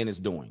that man is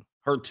doing.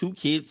 Her 2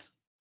 kids,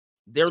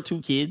 their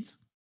 2 kids,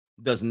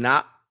 they're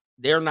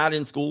not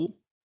in school.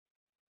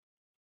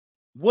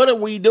 What are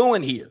we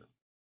doing here?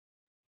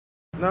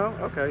 No.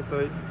 Okay.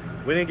 So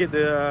we didn't get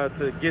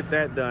to get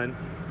that done.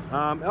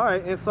 All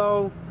right. And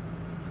so,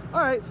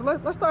 all right. So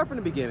let's start from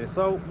the beginning.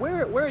 So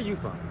where are you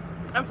from?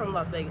 I'm from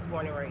Las Vegas,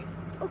 born and raised.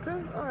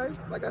 Okay. All right.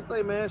 Like I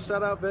say, man,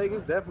 shout out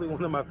Vegas. Definitely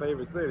one of my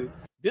favorite cities.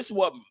 This is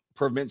what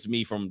prevents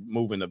me from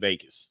moving to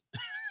Vegas.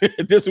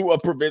 This is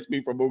what prevents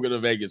me from moving to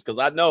Vegas, because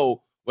I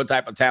know what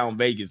type of town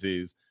Vegas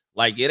is.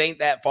 Like, it ain't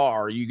that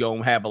far. You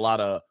gonna have a lot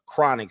of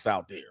chronics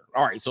out there.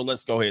 All right, so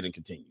let's go ahead and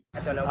continue.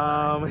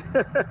 All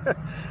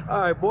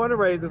right, born and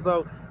raised. And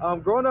so,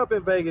 growing up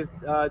in Vegas,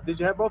 did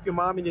you have both your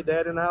mom and your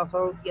dad in the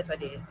household? Yes, I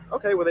did.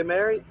 Okay, were they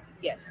married?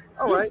 Yes.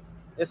 All right.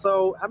 And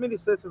so, how many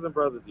sisters and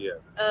brothers do you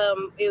have?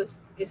 It's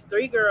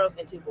 3 girls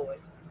and 2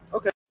 boys.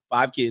 Okay.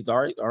 5 kids. All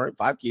right.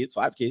 5 kids.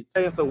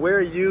 And so, where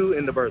are you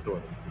in the birth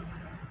order?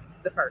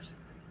 The first.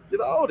 You're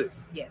the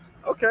oldest. Yes.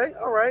 Okay.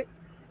 All right.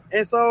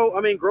 And so,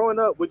 I mean, growing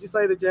up, would you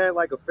say that you had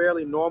like a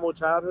fairly normal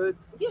childhood?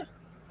 Yeah.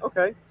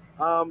 Okay.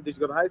 Did you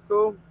go to high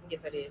school?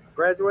 Yes, I did.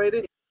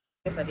 Graduated?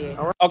 Yes, I did.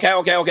 All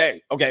right.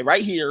 Okay.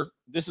 Right here,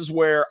 this is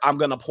where I'm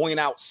going to point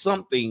out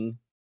something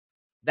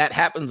that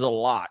happens a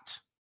lot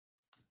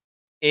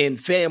in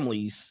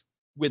families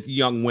with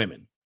young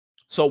women.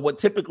 So what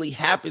typically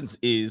happens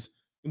is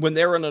when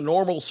they're in a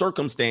normal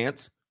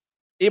circumstance,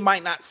 it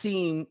might not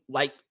seem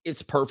like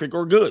it's perfect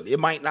or good. It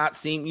might not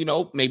seem,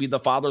 maybe the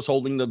father's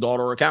holding the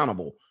daughter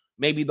accountable.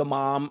 Maybe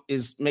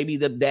maybe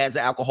the dad's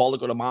an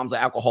alcoholic or the mom's an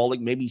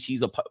alcoholic. Maybe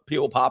she's a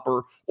pill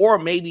popper, or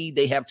maybe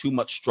they have too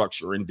much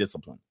structure and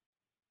discipline.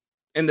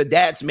 And the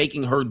dad's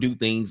making her do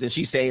things, and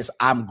she says,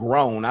 "I'm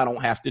grown. I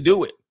don't have to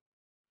do it."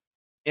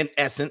 In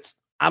essence,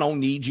 I don't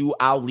need you.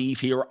 I'll leave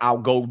here. I'll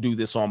go do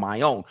this on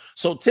my own.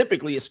 So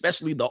typically,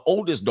 especially the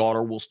oldest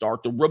daughter will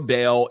start to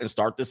rebel and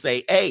start to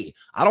say, "Hey,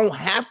 I don't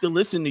have to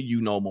listen to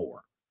you no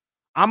more.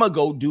 I'm going to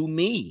go do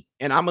me,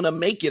 and I'm going to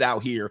make it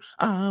out here.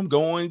 I'm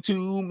going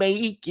to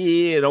make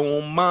it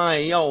on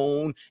my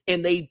own."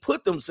 And they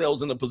put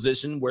themselves in a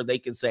position where they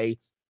can say,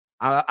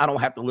 I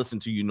don't have to listen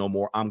to you no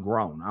more. I'm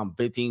grown. I'm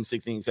 15,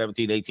 16,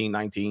 17, 18,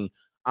 19.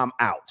 I'm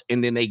out.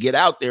 And then they get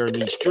out there in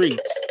these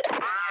streets,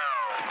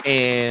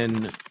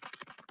 and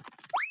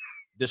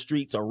the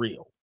streets are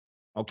real.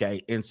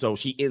 Okay. And so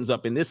she ends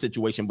up in this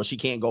situation, but she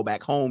can't go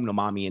back home to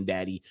mommy and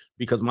daddy,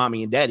 because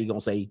mommy and daddy going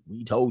to say,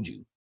 "We told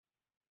you.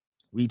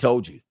 We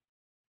told you.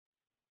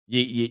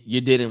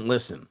 You didn't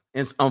listen."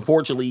 And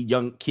unfortunately,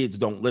 young kids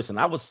don't listen.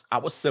 I was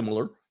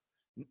similar,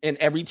 and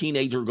every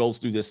teenager goes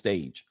through this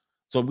stage.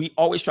 So we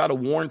always try to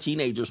warn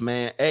teenagers,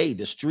 man, hey,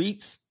 the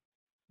streets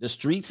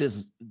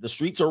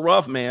are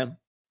rough, man.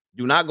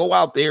 Do not go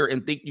out there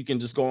and think you can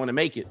just go on and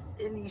make it.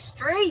 In these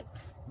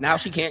streets. Now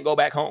she can't go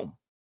back home.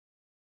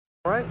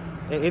 All right.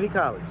 In any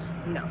college?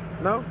 No.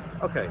 No?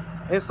 Okay.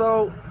 And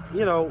so,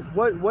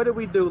 what did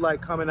we do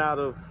like coming out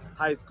of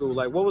high school?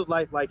 Like, what was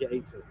life like at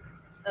 18?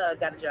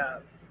 Got a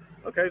job.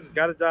 Okay, just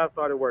got a job,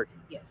 started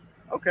working. Yes.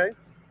 Okay.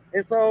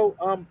 And so,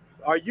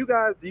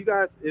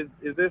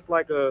 is this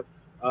like a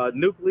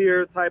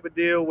nuclear type of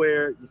deal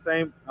where you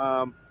same,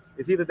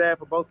 is he the dad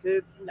for both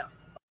kids? No.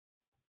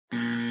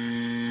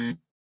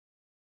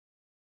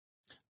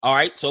 All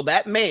right. So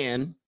that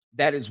man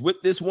that is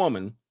with this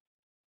woman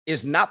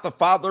is not the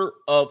father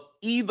of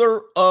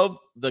either of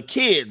the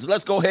kids.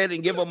 Let's go ahead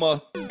and give him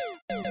a...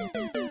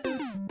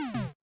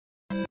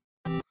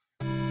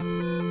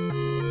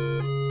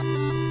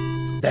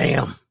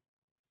 Damn.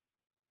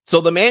 So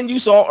the man you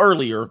saw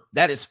earlier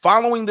that is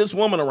following this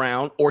woman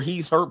around, or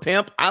he's her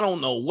pimp, I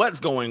don't know what's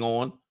going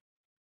on,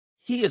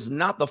 he is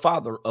not the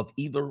father of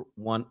either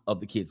one of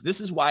the kids. This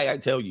is why I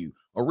tell you,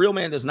 a real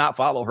man does not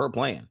follow her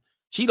plan.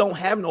 She don't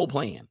have no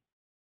plan.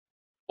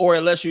 Or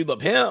unless you're the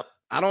pimp,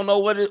 I don't know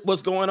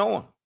what's going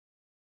on.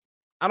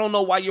 I don't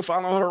know why you're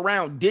following her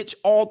around. Ditch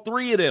all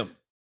 3 of them.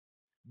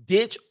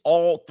 Ditch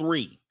all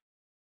 3.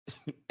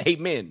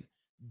 Amen.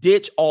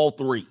 Ditch all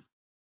 3.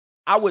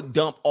 I would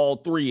dump all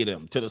 3 of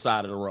them to the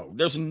side of the road.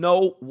 There's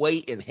no way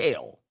in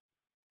hell.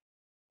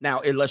 Now,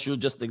 unless you're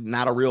just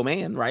not a real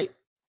man, right?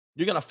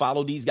 You're going to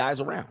follow these guys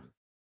around.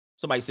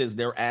 Somebody says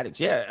they're addicts.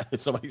 Yeah.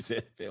 Somebody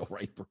said fail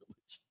right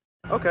privilege.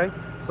 Okay.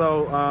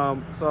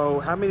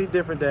 So how many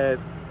different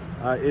dads?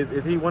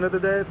 Is he one of the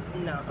dads?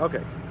 No.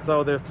 Okay.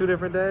 So there's two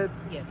different dads?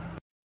 Yes.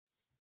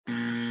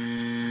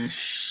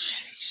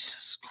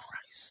 Jesus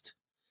Christ.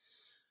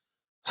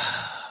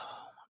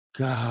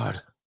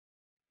 God.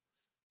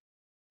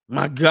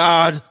 My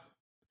God.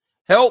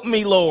 Help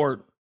me,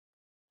 Lord.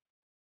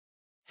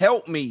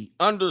 Help me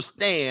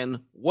understand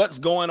what's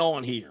going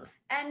on here.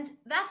 And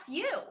that's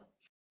you.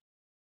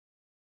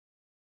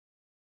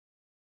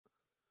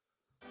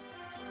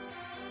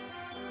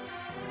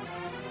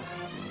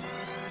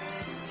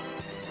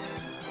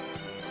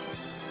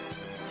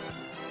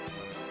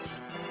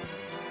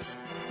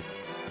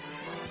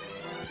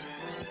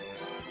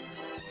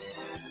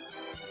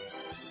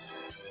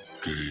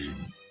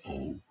 Game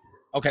over.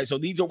 Okay, so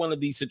these are one of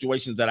these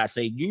situations that I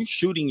say you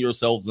shooting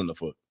yourselves in the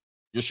foot.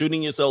 You're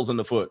shooting yourselves in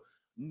the foot.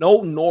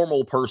 No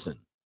normal person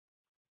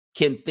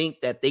can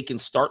think that they can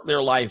start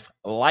their life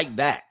like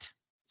that,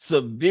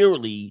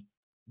 severely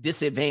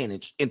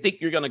disadvantaged, and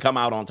think you're going to come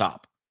out on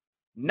top.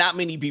 Not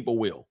many people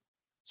will.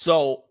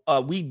 So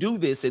we do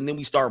this, and then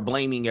we start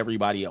blaming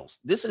everybody else.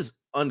 This is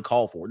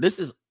uncalled for. This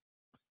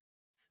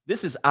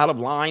is out of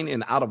line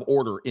and out of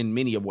order in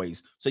many of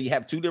ways. So you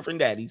have two different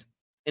daddies,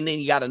 and then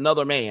you got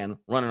another man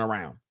running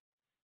around.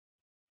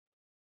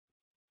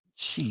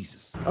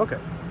 Jesus. Okay.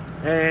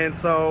 And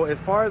so as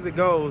far as it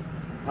goes,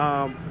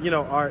 are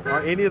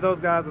any of those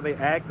guys, are they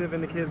active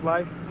in the kid's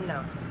life?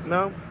 No.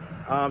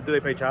 No? Do they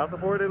pay child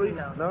support at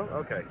least? No.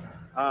 Okay.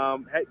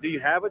 Do you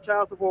have a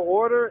child support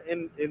order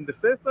in the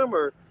system,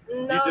 or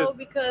no?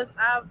 Because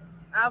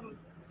I'm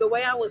the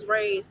way I was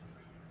raised,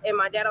 and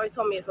my dad always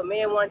told me if a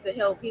man wanted to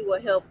help, he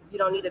will help. You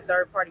don't need a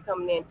third party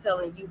coming in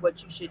telling you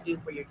what you should do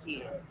for your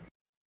kids.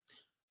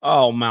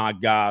 Oh my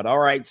God. All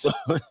right. So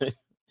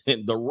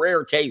in the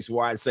rare case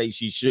where I say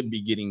she should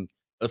be getting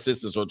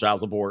assistance or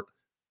child support,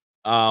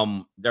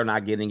 they're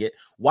not getting it.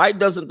 Why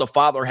doesn't the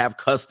father have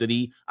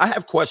custody? I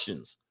have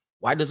questions.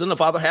 Why doesn't the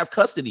father have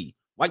custody?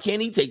 Why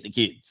can't he take the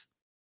kids?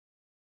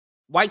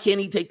 Why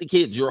can't he take the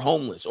kids? You're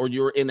homeless, or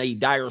you're in a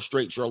dire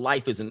straits. Your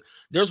life isn't.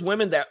 There's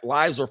women that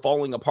lives are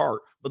falling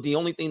apart, but the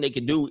only thing they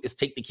can do is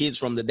take the kids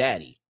from the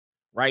daddy,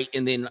 right?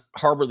 And then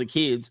harbor the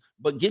kids,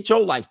 but get your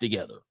life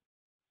together.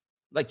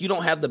 Like, you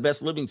don't have the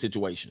best living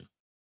situation,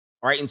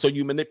 right? And so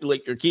you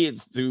manipulate your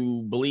kids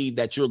to believe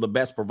that you're the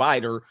best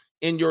provider,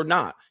 and you're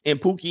not. And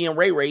Pookie and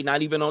Ray Ray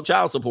not even on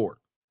child support.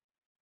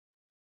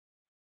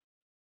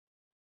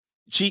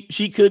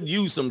 She could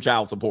use some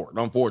child support,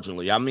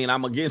 unfortunately. I mean,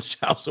 I'm against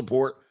child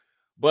support,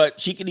 but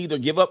she could either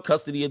give up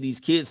custody of these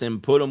kids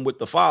and put them with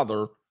the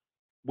father,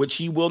 which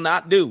she will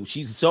not do.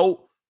 She's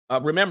so,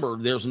 remember,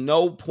 there's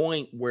no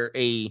point where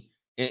in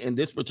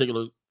this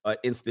particular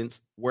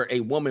instance, where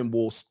a woman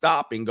will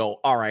stop and go,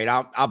 all right,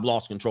 I've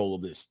lost control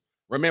of this.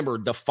 Remember,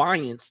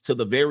 defiance to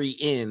the very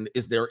end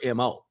is their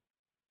MO,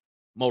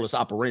 modus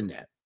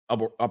operandi.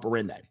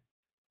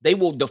 They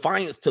will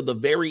defiance to the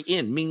very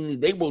end, meaning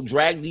they will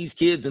drag these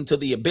kids into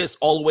the abyss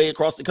all the way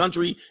across the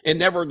country and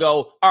never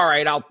go, all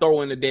right, I'll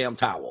throw in the damn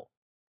towel.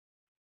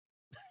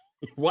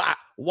 Why,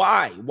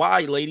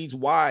 ladies?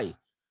 Why?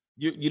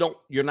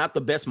 You're not the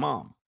best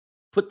mom.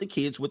 Put the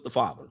kids with the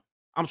father.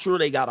 I'm sure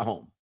they got a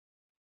home,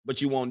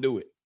 but you won't do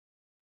it.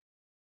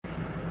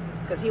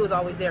 Because he was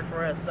always there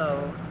for us.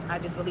 So I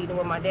just believe in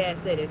what my dad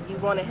said. If you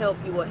want to help,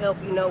 you will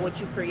help. You know what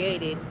you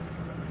created.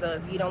 So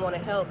if you don't want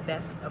to help,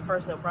 that's a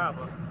personal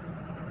problem.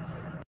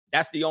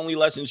 That's the only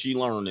lesson she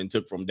learned and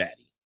took from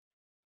daddy.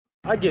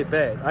 I get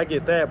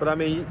that. But I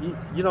mean,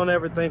 you don't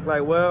ever think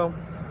like, well,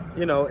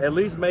 at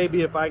least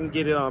maybe if I can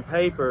get it on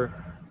paper,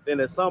 then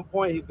at some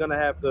point he's going to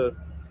have to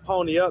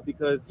pony up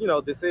because,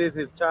 this is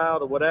his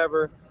child or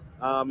whatever.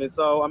 And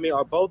so, I mean,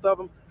 are both of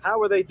them,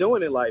 how are they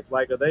doing in life?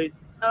 Like, are they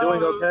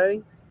doing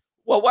okay?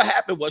 Well, what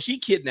happened was she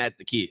kidnapped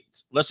the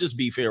kids. Let's just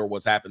be fair with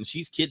what's happened.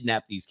 She's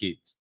kidnapped these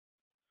kids.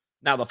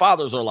 Now, the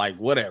fathers are like,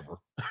 whatever,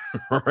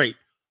 right?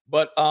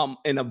 But an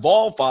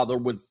evolved father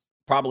would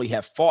probably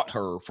have fought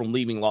her from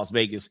leaving Las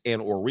Vegas and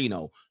or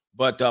Reno.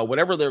 But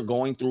whatever they're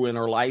going through in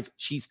her life,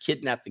 she's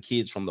kidnapped the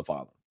kids from the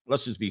father.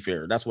 Let's just be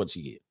fair. That's what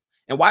she did.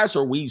 And why is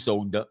her weave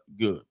so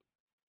good?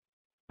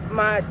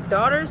 My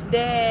daughter's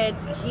dad,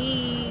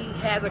 he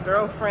has a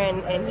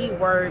girlfriend and he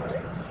works.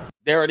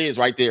 There it is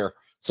right there.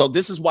 So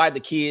this is why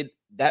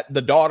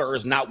the daughter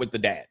is not with the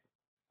dad,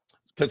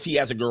 because he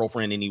has a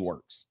girlfriend and he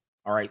works.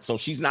 All right. So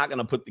she's not going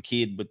to put the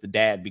kid with the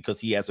dad because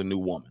he has a new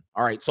woman.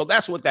 All right. So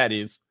that's what that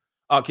is.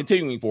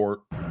 Continuing forward.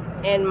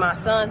 And my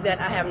son's dad,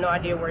 I have no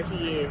idea where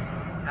he is.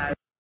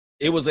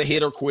 It was a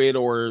hit or quit,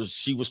 or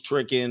she was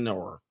tricking,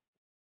 or.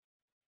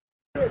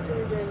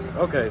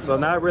 Okay. So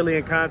not really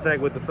in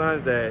contact with the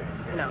son's dad.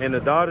 No. And the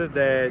daughter's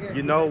dad,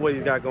 you know what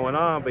he's got going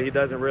on, but he's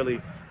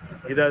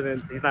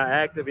not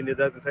active and he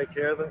doesn't take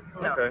care of it.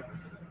 No. Okay.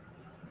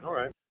 All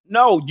right.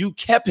 No, you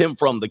kept him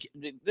from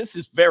this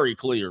is very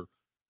clear.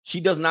 She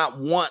does not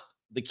want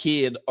the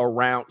kid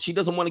around. She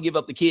doesn't want to give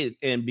up the kid.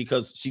 And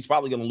because she's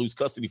probably going to lose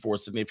custody for a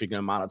significant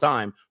amount of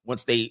time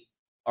once they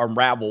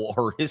unravel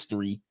her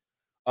history.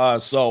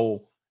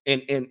 So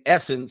in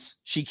essence,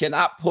 she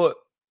cannot put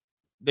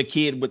the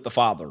kid with the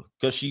father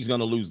because she's going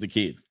to lose the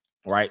kid,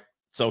 right?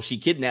 So she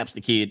kidnaps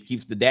the kid,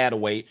 keeps the dad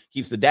away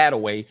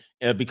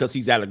because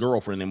he's had a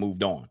girlfriend and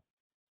moved on.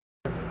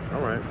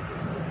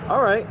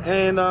 All right.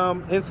 And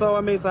so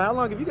I mean, so how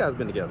long have you guys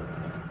been together?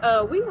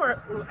 We went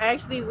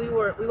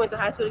to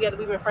high school together.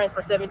 We've been friends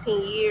for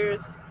 17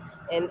 years.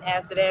 And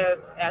after that,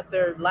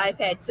 after life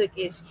had took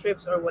its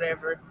trips or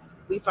whatever,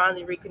 we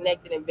finally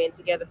reconnected and been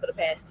together for the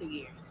past 2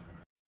 years.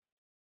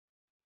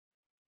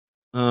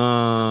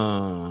 All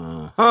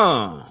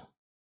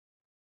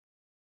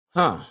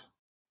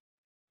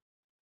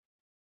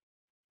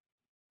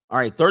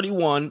right,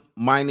 31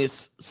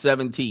 minus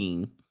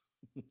 17.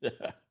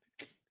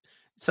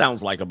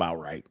 Sounds like about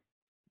right.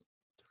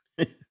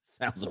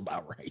 Sounds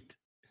about right.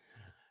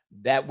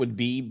 That would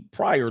be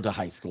prior to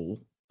high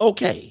school.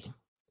 Okay.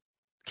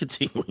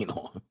 Continuing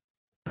on.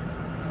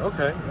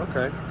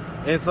 Okay.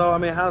 And so, I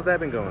mean, how's that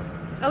been going?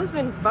 Oh, it's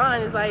been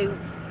fun. It's like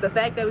the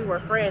fact that we were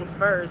friends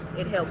first,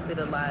 it helps it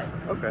a lot.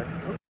 Okay.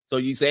 So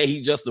you say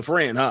he's just a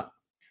friend, huh?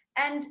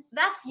 And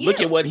that's you. Look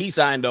at what he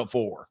signed up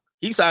for.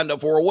 He signed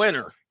up for a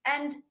winner.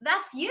 And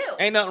that's you.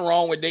 Ain't nothing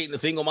wrong with dating a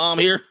single mom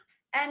here.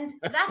 And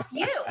that's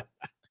you.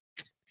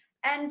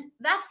 And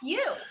that's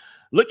you.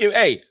 Look at,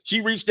 hey, she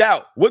reached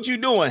out. What you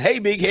doing? Hey,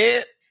 big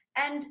head.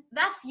 And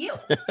that's you.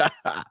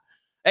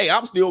 Hey,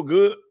 I'm still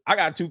good. I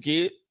got 2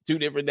 kids, 2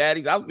 different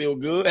daddies. I'm still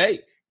good.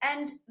 Hey.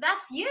 And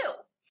that's you.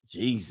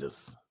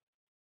 Jesus.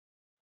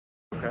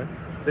 Okay.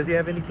 Does he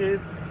have any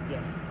kids?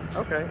 Yes.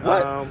 Okay.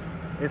 What?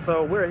 And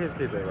so where are his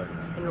kids at right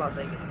now? In Las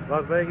Vegas.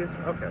 Las Vegas?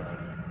 Okay.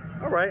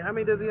 All right. How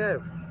many does he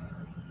have?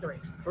 3.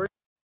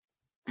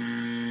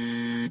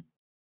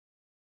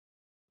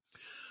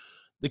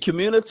 The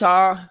community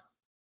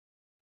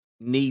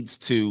needs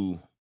to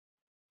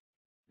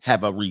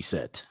have a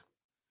reset.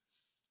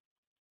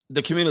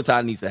 The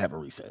community needs to have a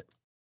reset.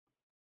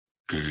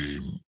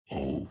 Game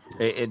over.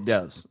 It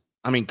does.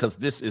 I mean, because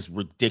this is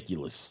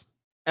ridiculous.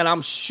 And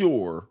I'm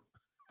sure,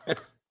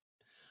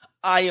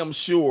 I am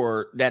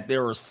sure that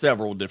there are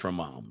several different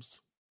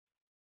moms.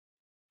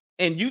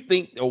 And you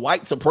think the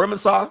white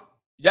supremacy?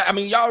 Yeah, I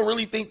mean, y'all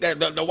really think that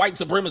the white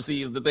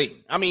supremacy is the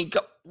thing? I mean,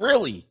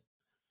 really?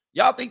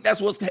 Y'all think that's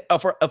what's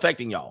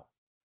affecting y'all?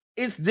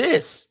 It's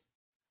this.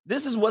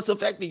 This is what's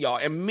affecting y'all.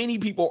 And many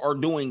people are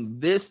doing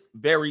this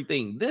very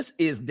thing. This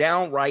is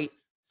downright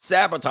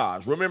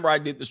sabotage. Remember, I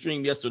did the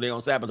stream yesterday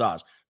on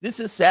sabotage. This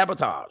is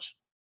sabotage.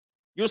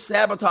 You're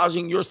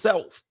sabotaging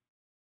yourself.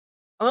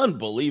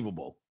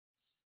 Unbelievable.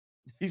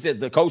 He said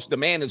the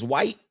man is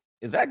white.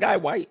 Is that guy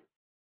white?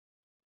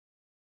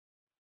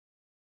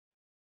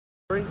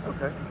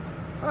 Okay.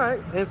 All right.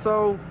 And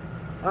so,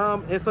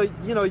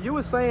 you know, you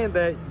were saying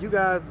that you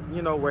guys,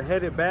 you know, were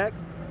headed back.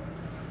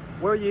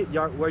 Were you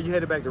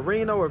headed back to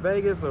Reno or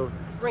Vegas or?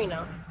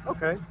 Reno.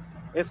 Okay.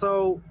 And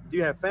so, do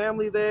you have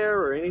family there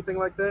or anything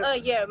like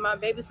that? Yeah, my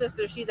baby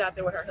sister, she's out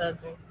there with her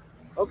husband.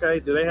 Okay.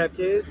 Do they have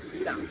kids?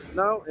 No.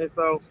 No. And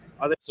so,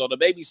 are they? So the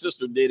baby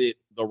sister did it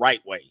the right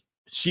way.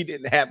 She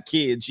didn't have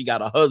kids. She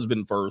got a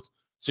husband first,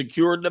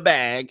 secured the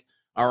bag.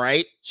 All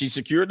right. She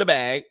secured the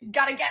bag.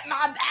 Gotta get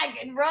my bag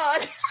and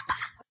run.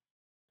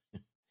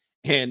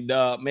 And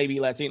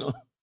maybe Latino.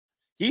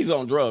 He's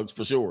on drugs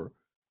for sure.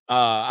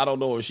 I don't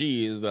know if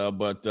she is,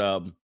 but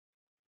the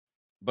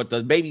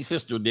baby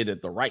sister did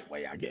it the right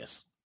way, I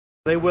guess.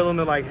 Are they willing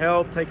to like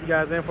help take you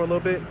guys in for a little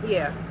bit?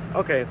 Yeah.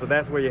 Okay, so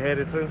that's where you're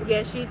headed to?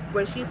 Yeah,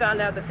 when she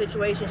found out the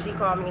situation, she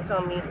called me and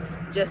told me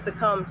just to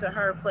come to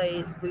her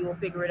place. We will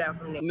figure it out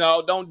from there.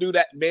 No, don't do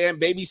that, man.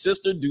 Baby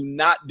sister, do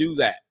not do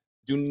that.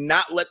 Do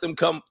not let them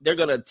come. They're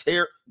gonna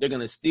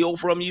steal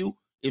from you.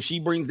 If she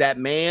brings that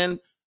man,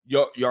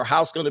 your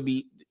house gonna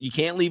be, you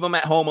can't leave them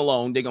at home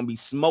alone. They're gonna be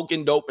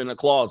smoking dope in a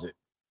closet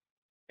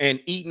and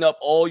eating up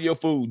all your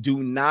food.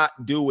 Do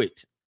not do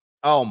it.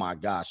 Oh my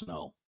gosh,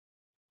 no.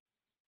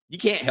 You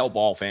can't help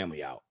all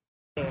family out.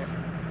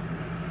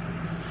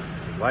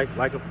 Like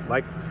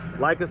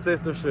a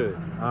sister should.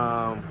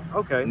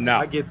 Okay. No.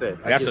 I get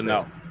that. That's a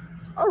no.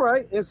 All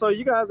right. And so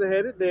you guys are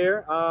headed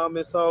there.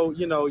 And so,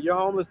 you know, your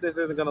homelessness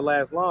isn't going to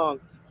last long,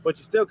 but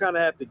you still kind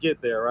of have to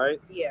get there, right?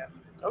 Yeah.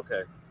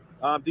 Okay.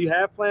 Do you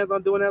have plans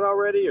on doing that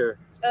already or?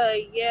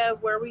 Yeah,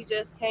 where we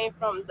just came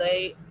from,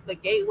 the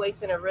Gateway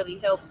Center really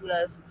helping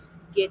us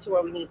get to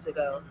where we need to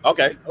go.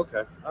 Okay.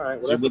 Okay. All right.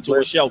 Well, So we went to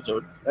a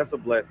shelter. That's a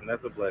blessing.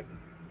 That's a blessing.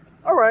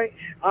 All right.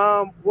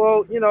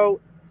 Well, you know,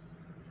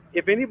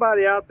 if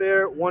anybody out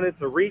there wanted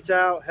to reach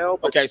out,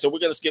 help. Okay, so we're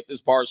going to skip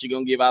this part. She's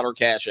going to give out her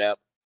Cash App.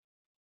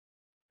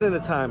 In a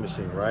time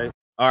machine, right?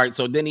 All right,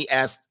 so then he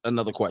asked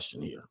another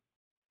question here.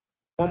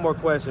 One more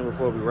question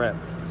before we wrap.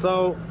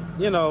 So,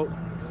 you know,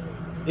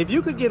 if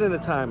you could get in a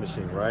time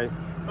machine, right?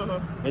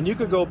 And you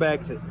could go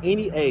back to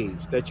any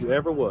age that you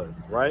ever was,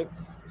 right?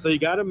 So you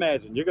got to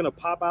imagine you're going to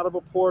pop out of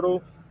a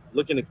portal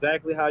looking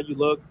exactly how you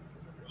look,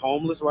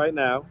 homeless right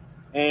now,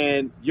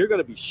 and you're going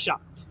to be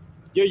shocked.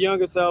 Your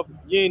younger self,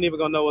 you ain't even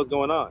going to know what's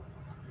going on.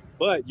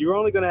 But you're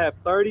only going to have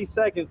 30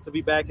 seconds to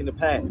be back in the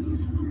past.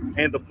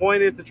 And the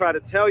point is to try to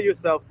tell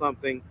yourself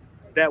something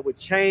that would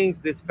change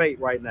this fate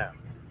right now.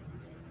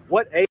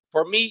 What age?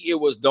 For me, it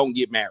was don't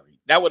get married.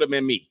 That would have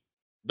been me.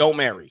 Don't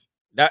marry.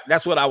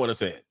 That's what I would have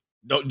said.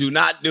 Do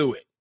not do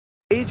it.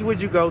 Age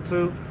would you go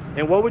to,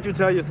 and what would you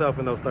tell yourself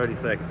in those 30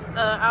 seconds?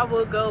 I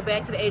would go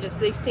back to the age of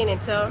 16 and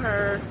tell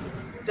her,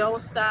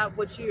 don't stop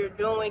what you're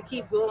doing.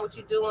 Keep doing what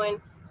you're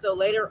doing. So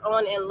later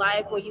on in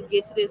life, when you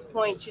get to this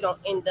point, you don't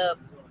end up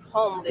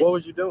homeless. What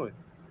was you doing?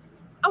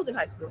 I was in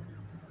high school.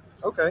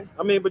 Okay.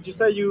 I mean, but you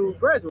say you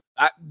graduated.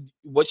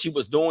 What she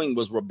was doing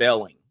was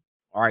rebelling.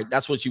 All right.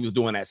 That's what she was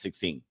doing at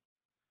 16.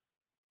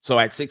 So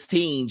at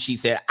 16, she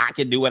said, I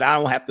can do it. I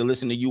don't have to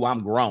listen to you.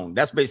 I'm grown.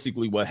 That's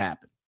basically what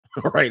happened.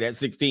 All right. At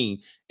 16.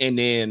 And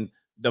then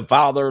the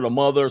father, the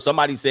mother,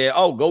 somebody said,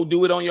 oh, go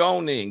do it on your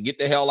own then. Get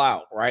the hell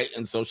out. Right.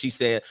 And so she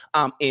said,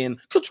 I'm in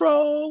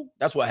control.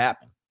 That's what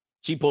happened.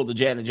 She pulled the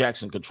Janet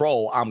Jackson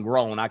Control. I'm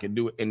grown. I can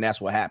do it. And that's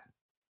what happened.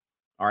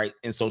 All right.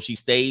 And so she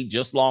stayed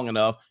just long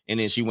enough. And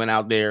then she went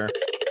out there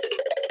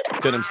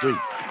to them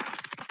streets.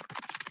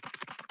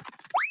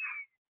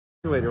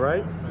 Graduated,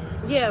 right?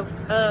 Yeah.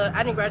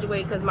 I didn't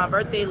graduate because my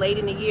birthday late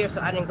in the year.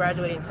 So I didn't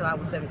graduate until I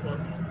was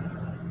 17.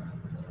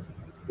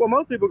 Well,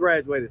 most people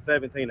graduated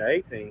 17 or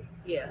 18.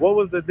 Yeah. What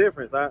was the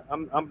difference?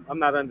 I'm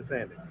not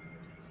understanding.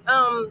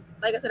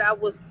 Like I said, I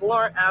was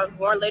born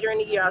later in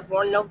the year. I was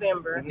born in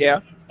November.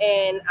 Yeah.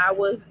 And I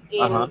was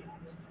in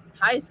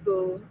high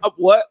school.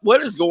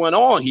 What is going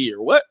on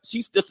here? What?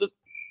 She's just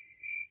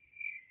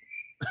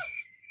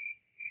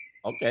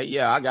okay.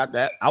 Yeah, I got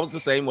that. I was the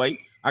same way.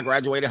 I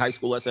graduated high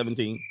school at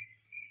 17.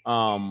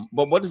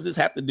 But what does this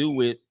have to do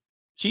with?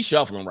 She's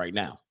shuffling right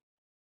now.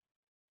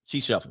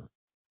 She's shuffling.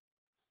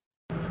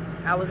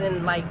 I was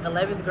in like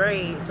 11th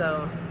grade,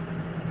 so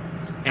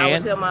And? I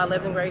would tell my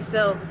 11th grade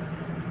self,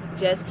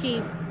 just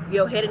keep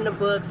your head in the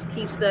books,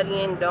 keep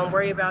studying, don't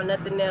worry about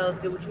nothing else,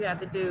 do what you have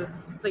to do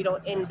so you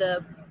don't end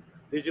up.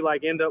 Did you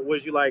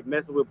was you like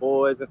messing with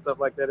boys and stuff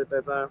like that at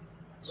that time?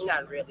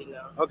 Not really,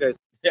 no. Okay.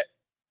 Yeah,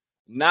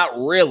 not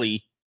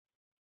really.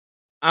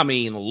 I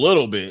mean, a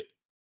little bit,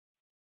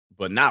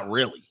 but not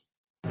really.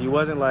 You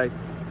wasn't like,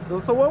 so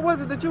what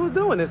was it that you was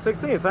doing at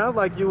 16? It sounds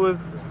like you was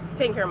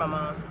taking care of my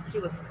mom.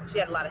 She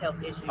had a lot of health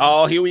issues.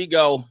 Oh, here we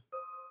go.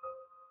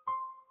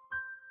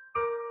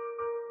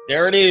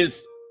 There it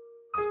is.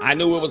 I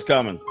knew it was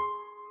coming.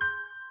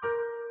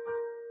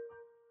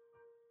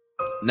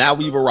 Now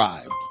we've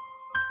arrived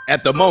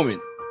at the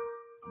moment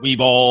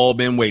we've all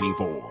been waiting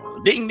for.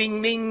 Ding,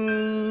 ding,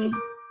 ding.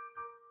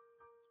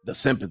 The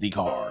sympathy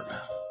card.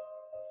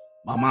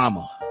 My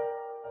mama,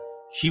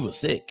 she was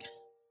sick.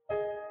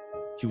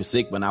 She was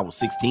sick when I was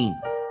 16.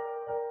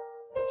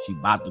 She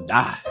about to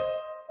die.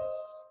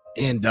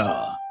 And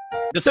the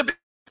sympathy.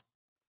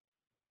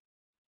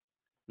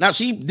 Now,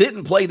 she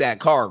didn't play that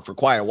card for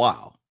quite a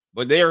while,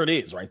 but there it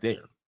is right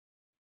there.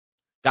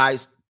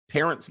 Guys,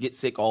 parents get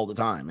sick all the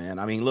time, man.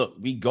 I mean, look,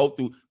 we go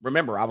through,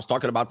 remember, I was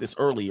talking about this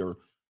earlier.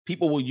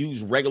 People will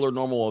use regular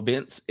normal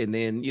events, and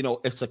then,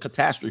 it's a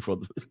catastrophe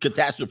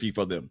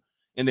for them.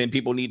 And then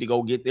people need to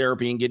go get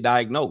therapy and get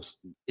diagnosed.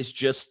 It's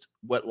just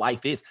what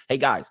life is. Hey,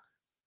 guys,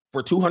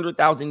 for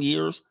 200,000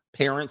 years,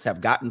 parents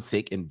have gotten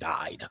sick and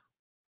died.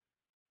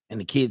 And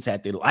the kids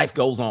had to, life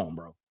goes on,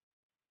 bro.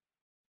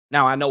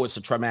 Now, I know it's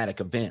a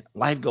traumatic event.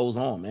 Life goes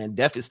on, man.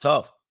 Death is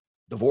tough.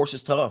 Divorce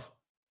is tough.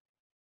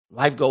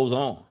 Life goes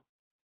on.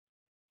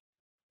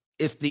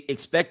 It's the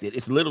expected.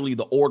 It's literally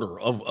the order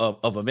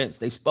of events.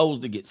 They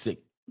supposed to get sick.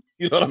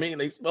 You know what I mean?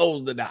 They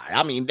supposed to die.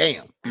 I mean,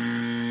 damn.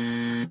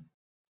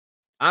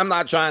 I'm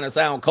not trying to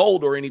sound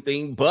cold or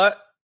anything, but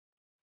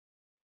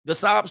the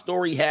sob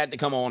story had to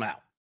come on out.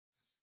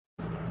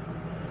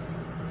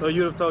 So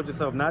you'd have told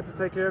yourself not to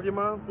take care of your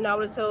mom? No, I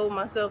would have told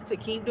myself to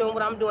keep doing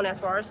what I'm doing as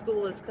far as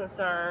school is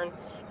concerned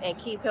and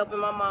keep helping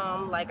my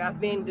mom like I've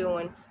been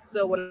doing.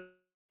 So when in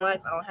life,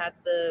 I don't have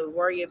to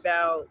worry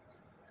about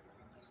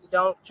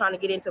trying to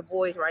get into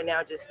boys right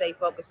now. Just stay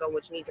focused on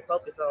what you need to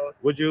focus on.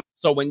 Would you?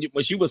 So when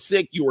she was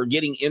sick, you were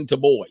getting into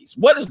boys.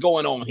 What is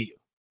going on here?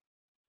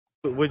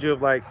 Would you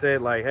have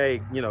said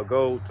hey,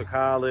 go to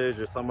college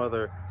or some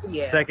other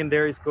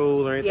secondary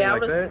school or anything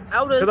like that?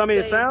 Because I mean,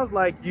 it sounds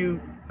like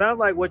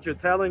what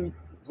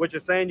you're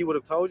saying you would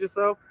have told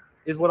yourself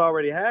is what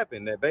already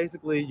happened. That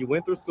basically you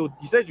went through school.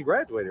 You said you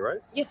graduated, right?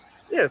 Yes.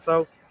 Yeah.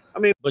 So I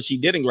mean, but she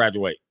didn't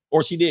graduate,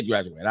 or she did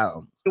graduate. I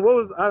don't know. What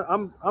was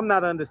I'm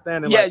not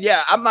understanding.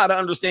 Yeah, I'm not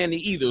understanding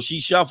either.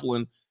 She's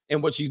shuffling,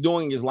 and what she's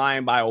doing is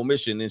lying by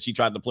omission. And she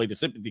tried to play the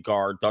sympathy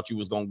card, thought you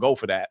was gonna go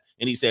for that,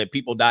 and he said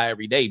people die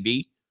every day.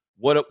 B.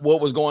 What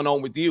was going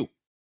on with you?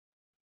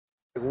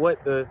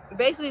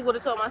 Basically would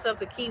have told myself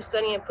to keep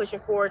studying and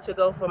pushing forward to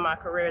go for my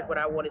career is what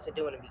I wanted to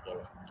do in the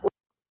beginning.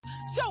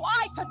 So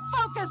I could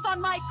focus on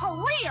my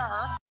career.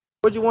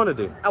 What'd you want to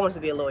do? I wanted to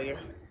be a lawyer.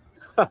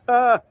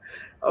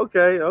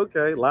 Okay.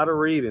 A lot of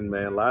reading,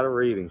 man. A lot of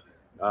reading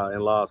in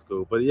law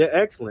school. But yeah,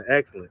 excellent.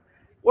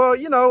 Well,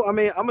 I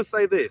mean, I'm gonna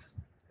say this.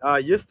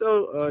 You're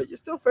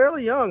still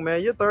fairly young,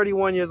 man. You're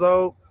 31 years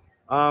old.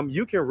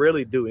 You can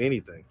really do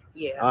anything.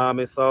 Yeah.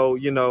 And so,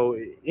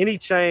 any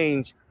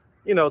change,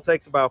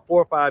 takes about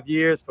 4 or 5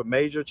 years for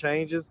major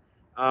changes.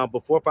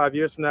 But 4 or 5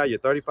 years from now, you're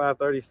 35,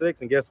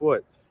 36. And guess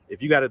what?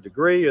 If you got a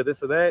degree or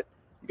this or that,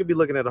 you could be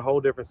looking at a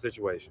whole different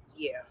situation.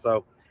 Yeah.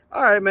 So,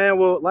 all right, man.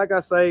 Well, like I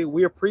say,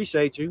 we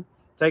appreciate you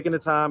taking the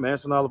time,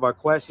 answering all of our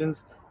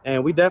questions,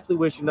 and we definitely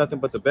wish you nothing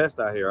but the best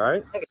out here. All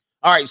right.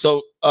 All right.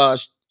 So,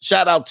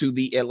 shout out to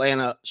the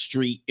Atlanta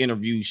Street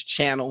Interviews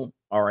channel.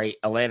 All right,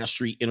 Atlanta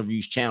Street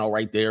Interviews channel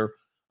right there.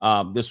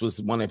 This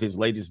was one of his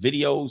latest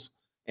videos,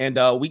 and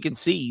we can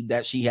see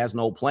that she has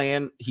no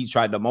plan. He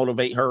tried to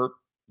motivate her.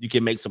 You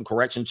can make some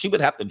corrections. She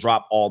would have to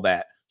drop all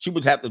that. She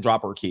would have to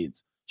drop her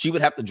kids. She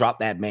would have to drop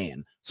that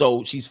man.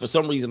 So she's for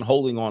some reason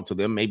holding on to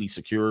them, maybe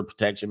secure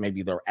protection,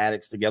 maybe they're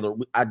addicts together.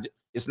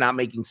 It's not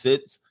making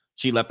sense.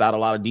 She left out a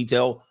lot of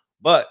detail,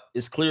 but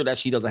it's clear that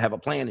she doesn't have a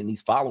plan and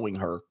he's following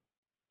her.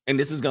 And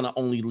this is going to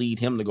only lead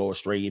him to go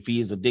astray. If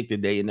he is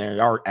addicted, they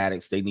are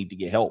addicts, they need to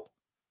get help.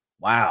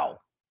 Wow.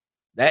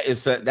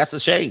 That's a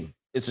shame.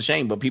 It's a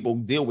shame, but people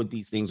deal with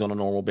these things on a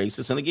normal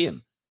basis. And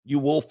again, you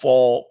will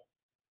fall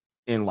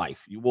in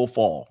life. You will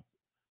fall.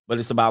 But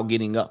it's about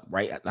getting up,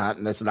 right?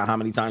 That's not how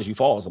many times you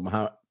fall. It's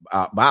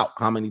about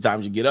how many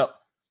times you get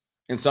up.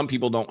 And some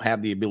people don't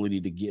have the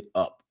ability to get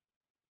up.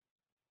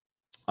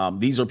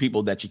 These are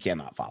people that you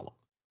cannot follow.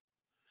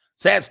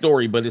 Sad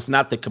story, but it's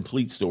not the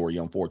complete story,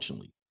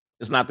 unfortunately.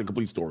 It's not the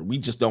complete story. We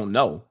just don't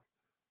know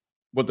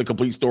what the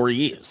complete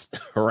story is,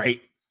 all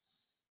right?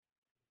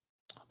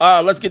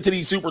 Let's get to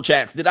these super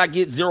chats. Did I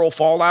get zero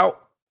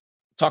fallout?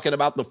 Talking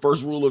about the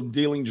first rule of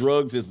dealing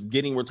drugs is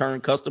getting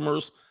return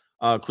customers.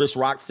 Chris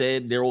Rock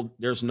said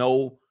there's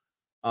never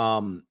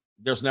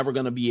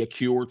going to be a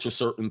cure to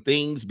certain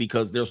things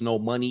because there's no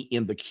money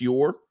in the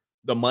cure.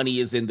 The money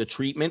is in the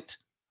treatment.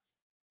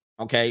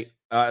 Okay.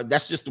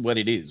 That's just what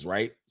it is,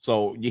 right?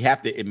 So you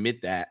have to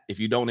admit that. If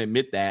you don't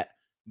admit that,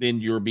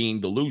 then you're being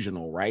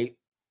delusional, right?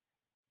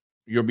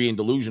 You're being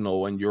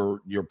delusional and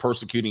you're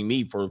persecuting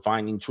me for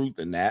finding truth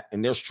in that.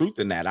 And there's truth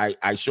in that.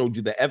 I showed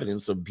you the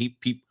evidence of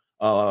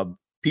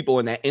people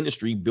in that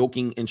industry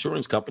bilking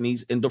insurance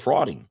companies and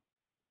defrauding.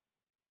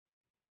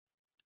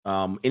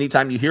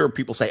 Anytime you hear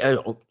people say,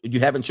 "Oh, you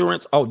have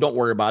insurance? Oh, don't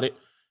worry about it."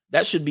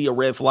 That should be a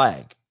red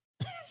flag.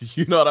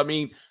 You know what I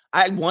mean?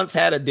 I once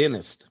had a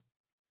dentist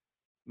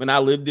when I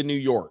lived in New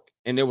York,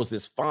 and there was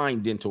this fine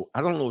dental.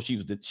 I don't know if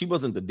she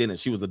wasn't the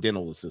dentist. She was a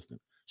dental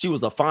assistant. She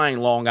was a fine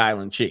Long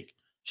Island chick.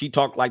 She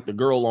talked like the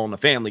girl on the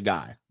Family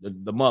Guy,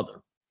 the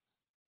mother.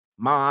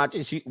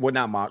 Marge,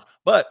 not Marge,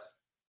 but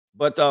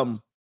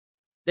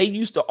they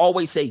used to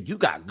always say, "You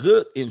got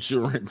good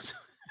insurance."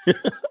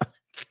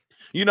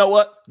 You know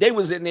what? They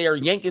was in there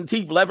yanking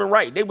teeth left and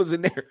right. They was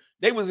in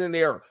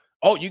there.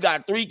 Oh, you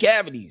got 3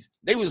 cavities.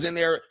 They was in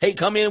there. Hey,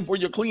 come in for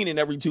your cleaning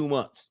every 2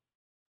 months.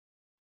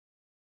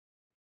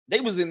 They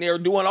was in there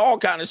doing all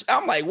kind of.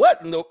 I'm like,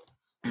 what? No.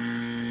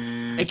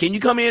 Hey, can you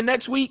come in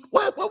next week?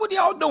 What were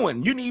y'all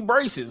doing? You need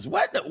braces.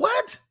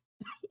 What?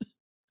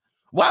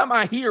 Why am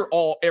I here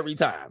every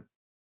time?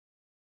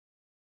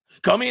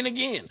 Come in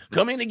again.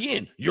 Come in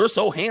again. You're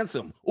so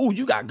handsome. Oh,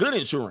 you got good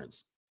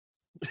insurance.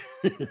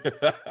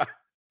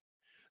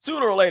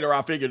 Sooner or later,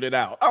 I figured it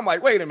out. I'm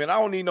like, wait a minute. I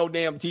don't need no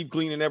damn teeth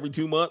cleaning every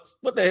 2 months.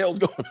 What the hell's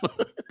going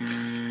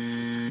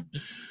on?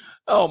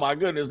 Oh, my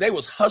goodness. They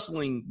was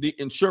hustling the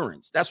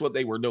insurance. That's what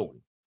they were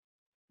doing.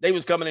 They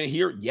was coming in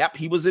here. Yep,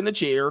 he was in the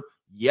chair.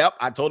 Yep,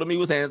 I told him he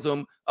was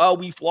handsome. Oh,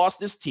 we flossed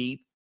his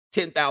teeth.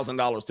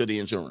 $10,000 to the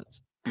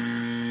insurance.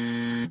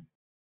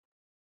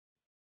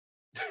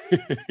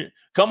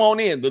 Come on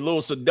in. The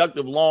little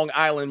seductive Long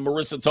Island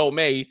Marissa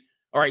Tomei.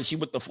 All right, she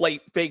with the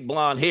fake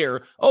blonde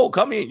hair. Oh,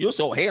 come in. You're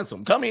so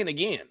handsome. Come in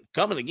again.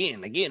 Coming again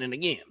and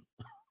again.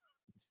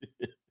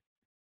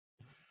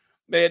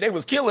 Man, they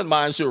was killing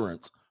my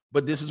insurance.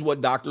 But this is what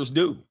doctors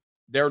do.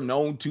 They're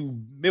known to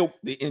milk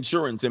the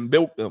insurance and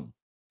bilk them.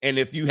 And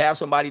if you have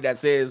somebody that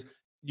says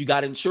you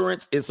got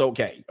insurance, it's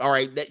okay. All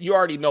right, that you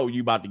already know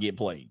you about to get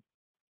played.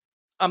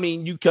 I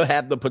mean, you could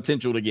have the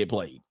potential to get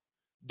played.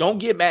 Don't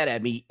get mad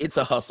at me. It's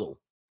a hustle.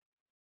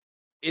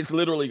 It's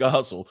literally a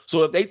hustle.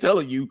 So if they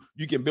telling you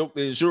can bilk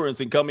the insurance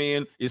and come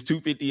in, it's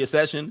 $250 a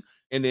session,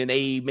 and then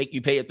they make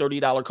you pay a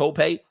 $30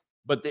 copay,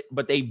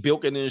 but they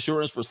bilking the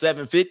insurance for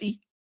 $750.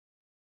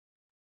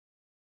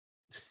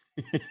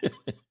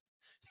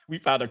 We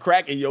found a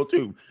crack in your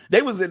tooth.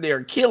 They was in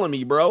there killing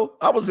me, bro.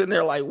 I was in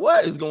there like,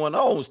 what is going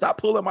on? Stop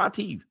pulling my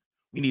teeth.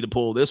 We need to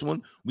pull this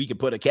one. We can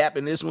put a cap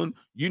in this one.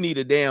 You need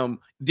a damn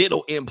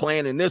dental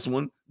implant in this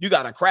one. You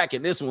got a crack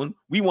in this one.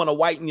 We want to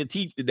whiten your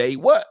teeth today.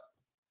 What?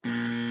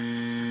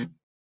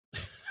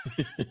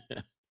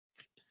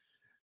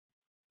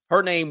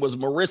 Her name was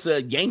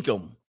Marissa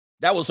Yankum.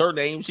 That was her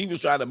name. She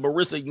was trying to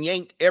Marissa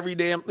yank every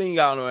damn thing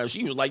out of her.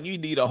 She was like, you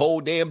need a whole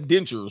damn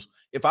dentures.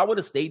 If I would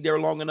have stayed there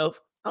long enough,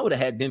 I would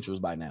have had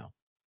dentures by now.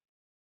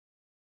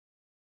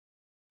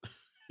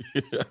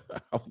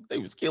 They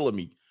was killing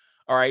me.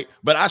 All right.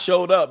 But I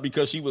showed up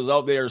because she was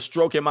out there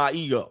stroking my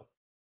ego.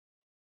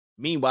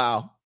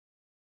 Meanwhile,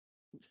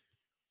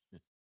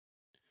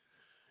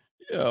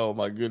 oh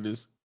my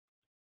goodness.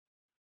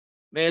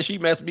 Man,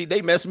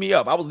 they messed me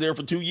up. I was there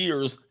for 2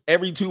 years,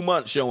 every 2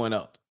 months showing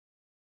up.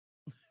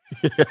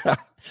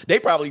 They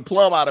probably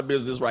plumb out of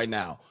business right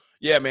now.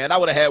 Yeah, man, I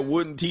would have had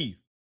wooden teeth.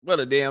 What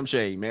a damn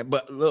shame, man.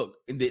 But look,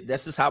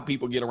 this is how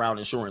people get around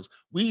insurance.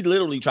 We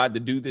literally tried to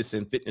do this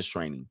in fitness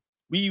training.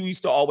 We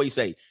used to always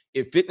say,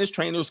 if fitness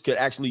trainers could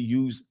actually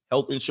use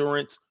health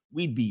insurance,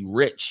 we'd be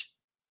rich.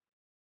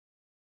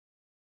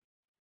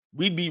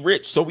 We'd be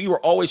rich. So we were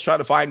always trying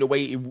to find a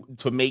way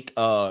to make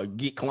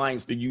get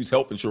clients to use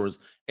health insurance.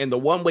 And the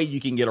one way you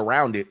can get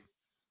around it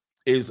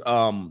is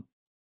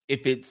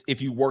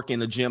if you work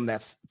in a gym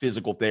that's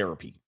physical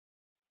therapy.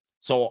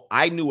 So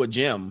I knew a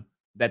gym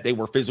that they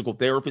were physical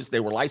therapists. They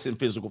were licensed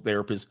physical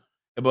therapists,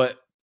 but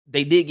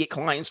they did get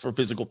clients for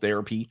physical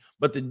therapy,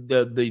 but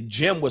the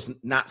gym was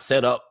not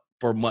set up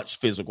for much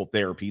physical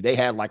therapy. They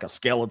had like a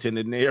skeleton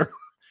in there.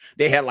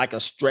 They had like a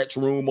stretch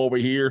room over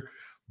here,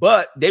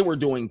 but they were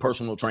doing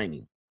personal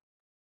training.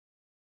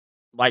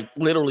 Like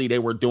literally they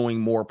were doing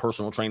more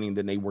personal training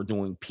than they were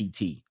doing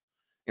PT.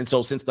 And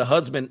so since the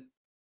husband,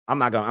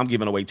 I'm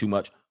giving away too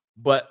much,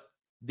 but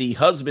the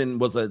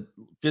husband was a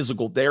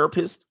physical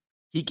therapist,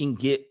 he can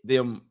get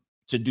them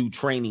to do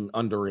training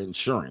under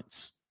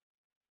insurance.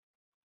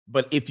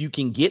 But if you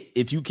can get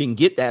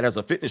that as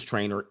a fitness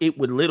trainer, it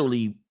would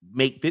literally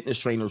make fitness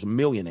trainers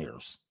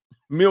millionaires.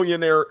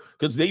 Millionaire,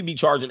 because they'd be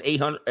charging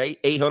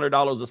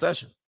 $800 a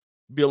session,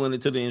 billing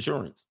it to the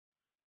insurance.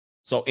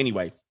 So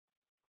anyway,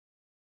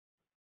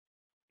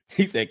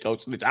 he said,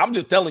 Coach Snitch, I'm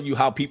just telling you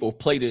how people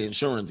play the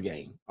insurance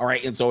game. All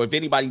right. And so if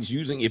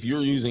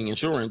you're using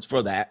insurance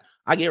for that,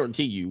 I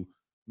guarantee you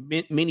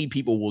many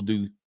people will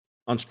do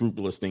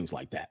unscrupulous things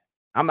like that.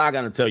 I'm not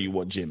going to tell you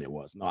what gym it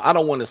was. No, I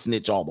don't want to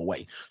snitch all the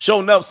way. Show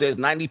Enough says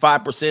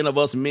 95% of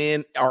us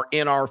men are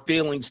in our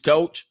feelings,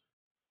 Coach.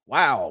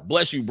 Wow.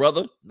 Bless you,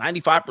 brother.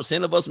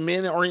 95% of us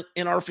men are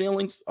in our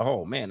feelings.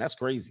 Oh, man, that's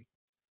crazy.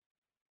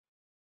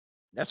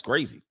 That's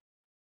crazy.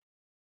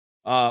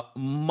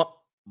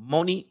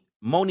 Moni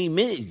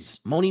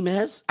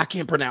Mez. I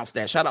can't pronounce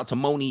that. Shout out to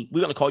Moni.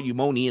 We're going to call you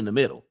Moni in the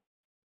middle.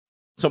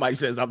 Somebody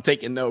says, I'm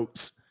taking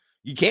notes.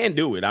 You can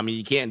do it. I mean,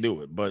 you can't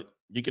do it, but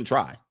you can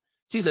try.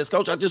 She says,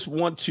 Coach, I just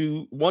want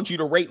you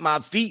to rate my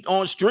feet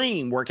on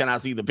stream. Where can I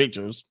see the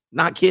pictures?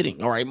 Not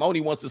kidding. All right.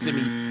 Moni wants to send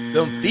me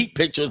them feet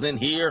pictures in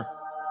here.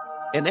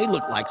 And they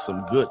look like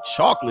some good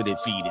chocolated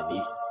feet in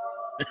here.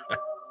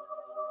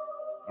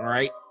 All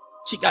right.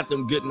 She got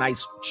them good,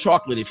 nice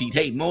chocolated feet.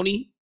 Hey,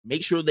 Moni,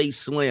 make sure they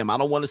slim. I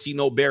don't want to see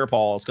no bear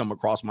paws come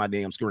across my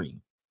damn screen.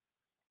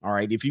 All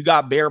right. If you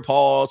got bear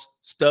paws,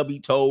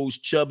 stubby toes,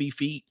 chubby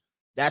feet,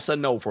 that's a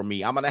no for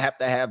me. I'm going to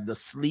have the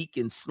sleek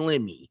and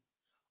slimmy.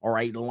 All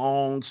right,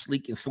 long,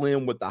 sleek, and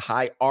slim with the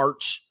high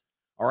arch.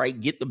 All right,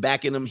 get the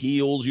back in them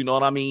heels. You know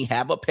what I mean?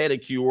 Have a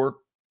pedicure.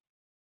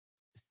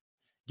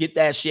 Get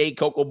that shea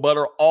cocoa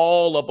butter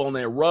all up on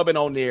there. Rub it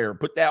on there.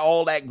 Put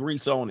all that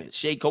grease on it.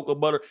 Shea cocoa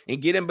butter.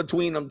 And get in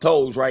between them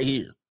toes right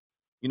here.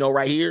 You know,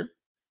 right here.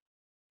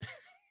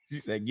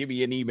 She said, give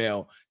me an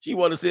email. She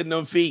want to send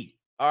them feet.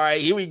 All right,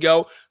 here we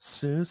go.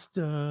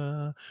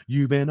 Sister,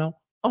 you been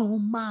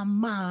on my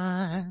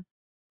mind.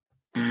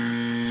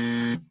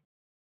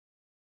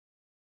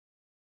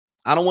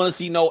 I don't want to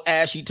see no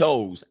ashy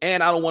toes,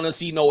 and I don't want to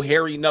see no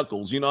hairy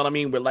knuckles. You know what I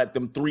mean? With like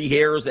them 3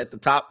 hairs at the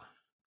top,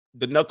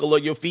 the knuckle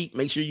of your feet.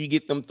 Make sure you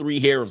get them 3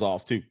 hairs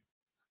off too.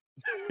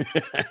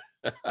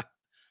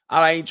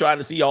 I ain't trying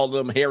to see all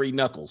them hairy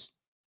knuckles.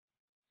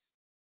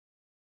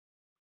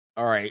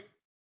 All right.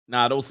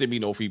 Nah, don't send me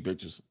no feet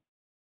pictures.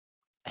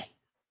 Hey,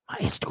 my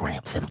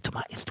Instagram. Send them to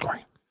my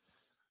Instagram.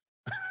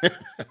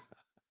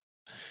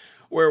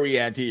 Where are we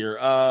at here?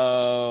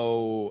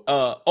 Omar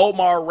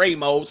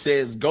Ramo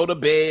says, go to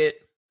bed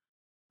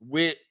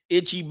with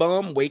itchy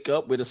bum, wake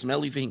up with a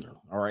smelly finger.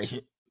 All right.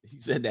 He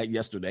said that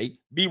yesterday.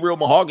 Be Real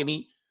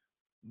Mahogany.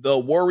 The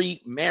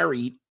worry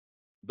married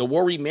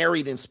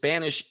in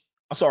Spanish.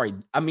 Sorry.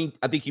 I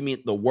think you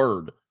meant the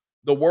word.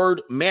 The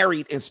word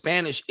married in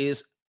Spanish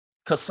is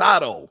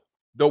casado.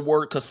 The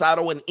word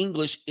casado in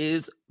English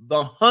is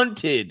the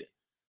hunted.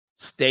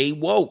 Stay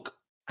woke.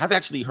 I've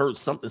actually heard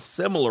something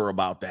similar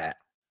about that.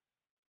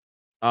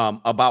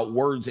 About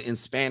words in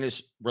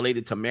Spanish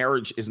related to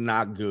marriage is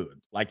not good.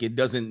 Like it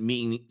doesn't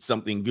mean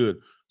something good.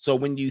 So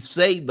when you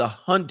say the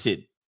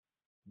hunted,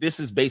 this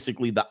is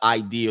basically the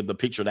idea, the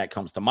picture that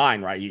comes to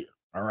mind right here.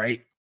 All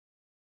right.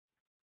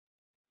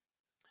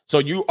 So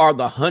you are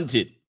the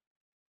hunted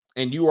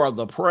and you are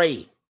the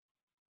prey.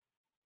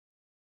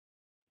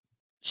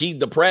 She's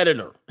the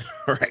predator,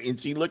 right? And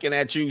she looking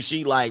at you.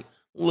 She like,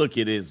 look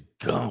at this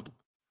gump.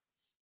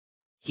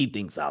 He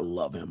thinks I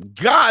love him.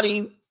 Got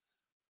him.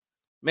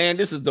 Man,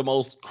 this is the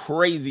most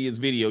craziest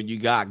video you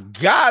got.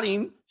 Got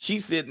him.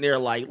 She's sitting there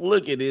like,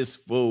 look at this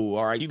fool.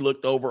 All right. He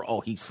looked over.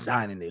 Oh, he's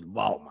signing it.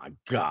 Oh, my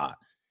God.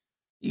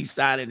 He's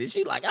signing it.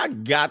 She like, I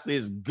got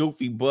this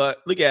goofy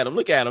butt. Look at him.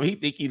 Look at him. He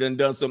think he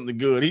done something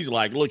good. He's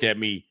like, look at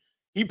me.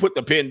 He put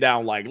the pen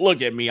down like,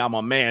 look at me. I'm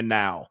a man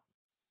now.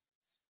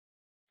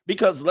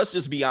 Because let's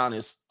just be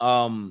honest.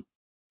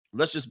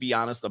 Let's just be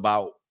honest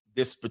about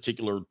this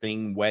particular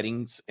thing,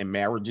 weddings and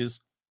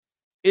marriages.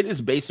 It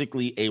is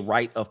basically a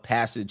rite of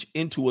passage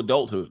into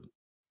adulthood.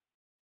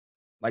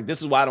 Like,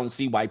 this is why I don't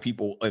see why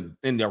people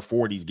in their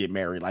 40s get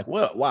married. Like,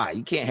 what? Why?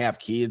 You can't have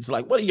kids.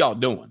 Like, what are y'all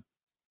doing?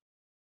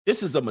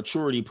 this is a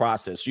maturity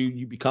process.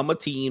 You become a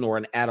teen or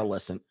an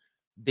adolescent.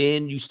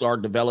 Then you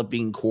start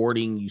developing,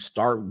 courting, you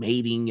start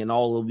mating and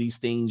all of these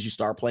things. You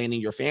start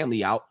planning your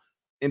family out.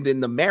 And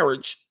then the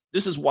marriage,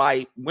 this is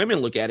why women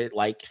look at it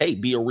like, hey,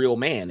 be a real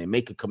man and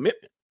make a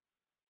commitment.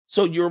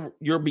 So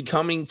you're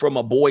becoming from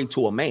a boy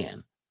to a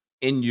man,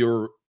 and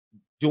you're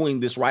doing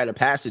this rite of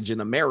passage,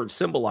 and a marriage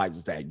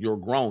symbolizes that. You're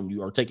grown,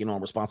 you are taking on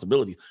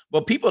responsibilities.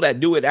 But people that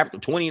do it after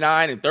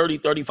 29 and 30,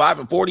 35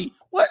 and 40,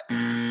 what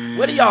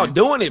are y'all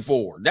doing it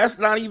for? That's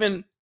not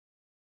even,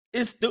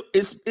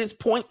 it's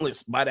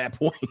pointless by that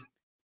point.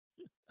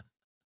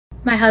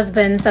 My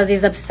husband says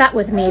he's upset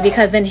with me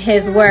because, in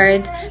his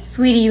words,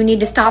 sweetie, you need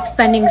to stop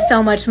spending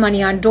so much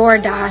money on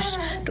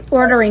DoorDash.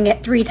 Ordering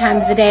it 3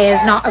 times a day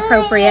is not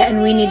appropriate,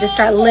 and we need to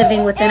start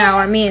living within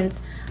our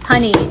means.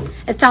 Honey,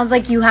 it sounds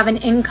like you have an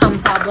income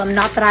problem,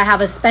 not that I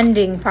have a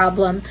spending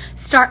problem.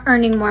 Start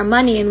earning more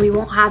money and we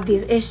won't have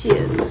these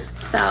issues.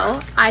 So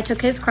I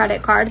took his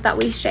credit card that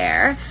we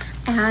share,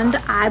 and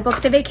I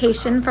booked a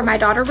vacation for my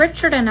daughter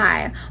Richard and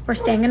I. We're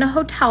staying in a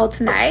hotel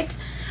tonight,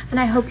 and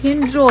I hope he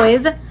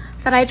enjoys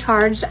that I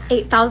charged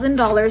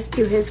 $8,000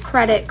 to his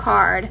credit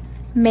card.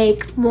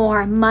 Make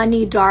more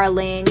money,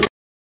 darling.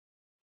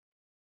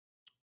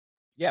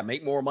 Yeah,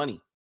 make more money.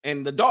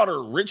 And the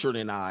daughter Richard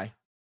and I,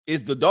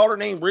 is the daughter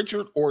named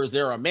Richard, or is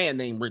there a man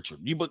named Richard?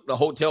 You booked the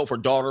hotel for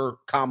daughter,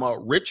 comma,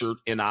 Richard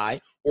and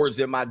I, or is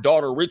it my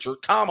daughter Richard,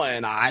 comma,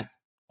 and I,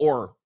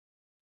 or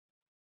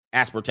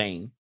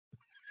aspartame?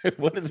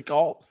 What is it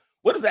called?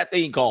 What is that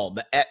thing called?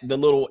 The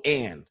little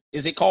and.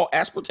 Is it called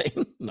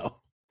aspartame? No.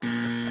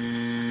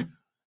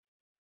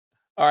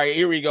 All right,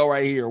 here we go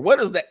right here. What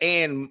is the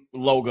and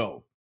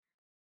logo?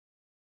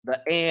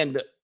 The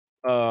and,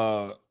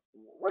 what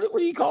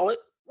do you call it?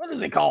 What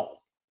is it called?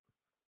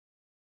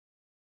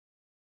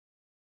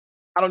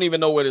 I don't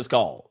even know what it's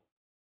called.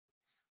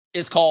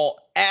 It's called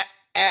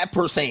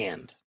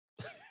ampersand.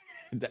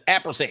 The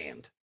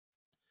ampersand.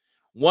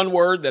 One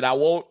word that I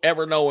won't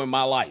ever know in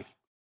my life.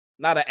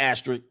 Not an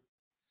asterisk.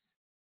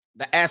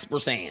 The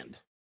ampersand.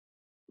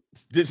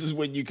 This is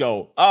when you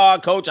go,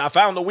 coach, I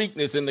found a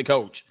weakness in the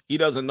coach. He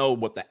doesn't know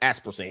what the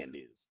ampersand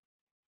is.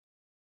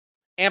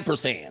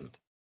 Ampersand.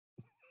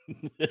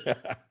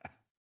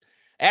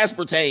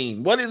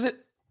 Aspartame. What is it?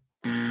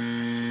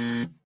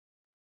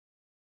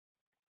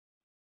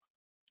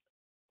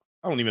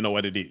 I don't even know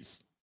what it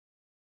is.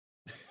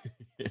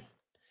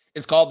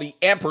 It's called the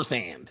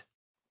ampersand.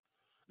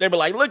 They be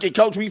like, look at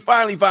coach, we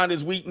finally found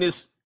his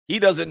weakness. He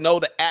doesn't know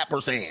the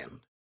ampersand.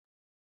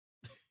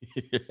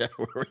 Where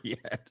are we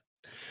at?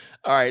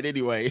 All right,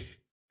 anyway.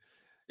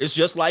 It's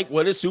just like,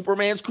 what is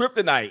Superman's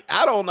kryptonite?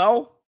 I don't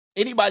know.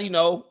 Anybody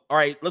know? All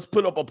right, let's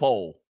put up a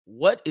poll.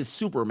 What is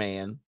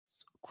Superman's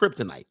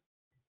kryptonite?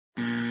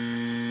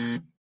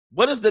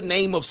 What is the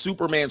name of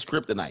Superman's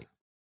kryptonite?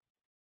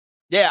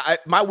 Yeah,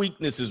 my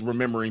weakness is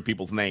remembering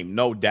people's name,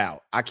 no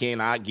doubt. I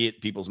cannot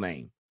get people's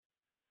name.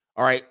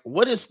 All right,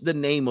 what is the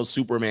name of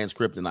Superman's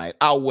kryptonite?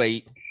 I'll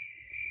wait.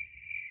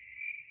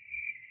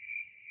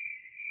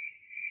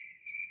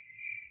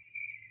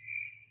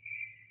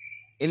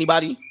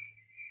 Anybody?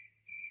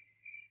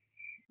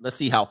 Let's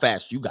see how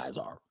fast you guys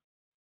are.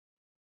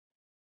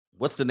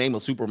 What's the name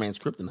of Superman's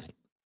kryptonite?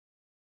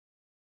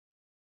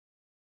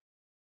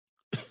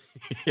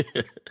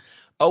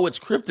 Oh, it's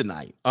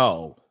kryptonite.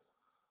 Oh,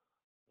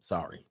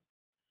 sorry.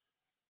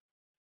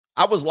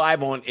 I was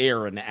live on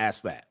air and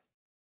asked that.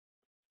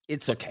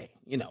 It's okay.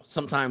 You know,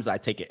 sometimes I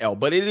take an L,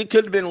 but it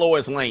could have been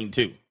Lois Lane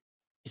too.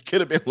 It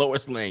could have been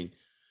Lois Lane.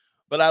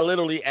 But I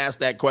literally asked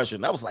that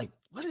question. I was like,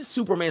 what is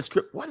Superman's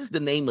kryptonite? What is the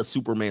name of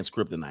Superman's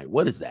kryptonite?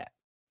 What is that?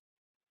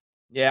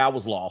 Yeah, I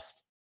was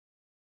lost.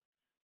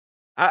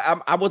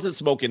 I wasn't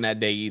smoking that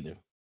day either.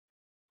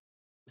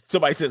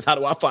 Somebody says, how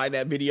do I find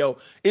that video?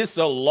 It's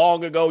so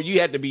long ago.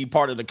 You had to be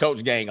part of the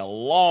coach gang a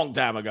long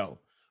time ago.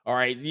 All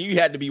right. You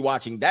had to be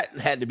watching. That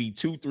had to be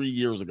 2-3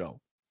 years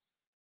ago.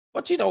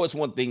 But you know, it's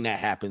one thing that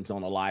happens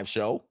on a live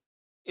show.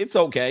 It's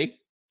okay.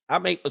 I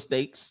make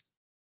mistakes.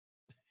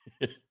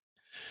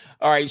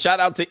 All right. Shout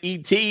out to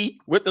ET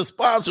with the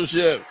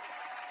sponsorship.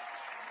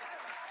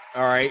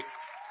 All right.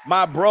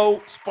 My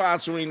bro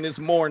sponsoring this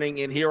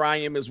morning, and here I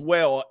am as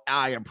well.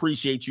 I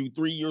appreciate you.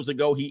 3 years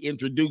ago, he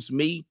introduced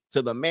me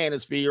to the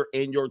manosphere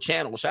in your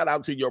channel. Shout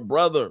out to your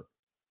brother.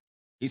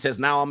 He says,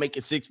 now I'm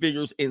making 6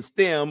 figures in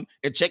STEM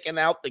and checking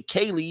out the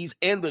Kaylee's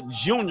and the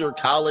junior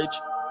college.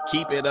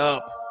 Keep it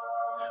up.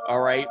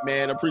 All right,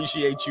 man.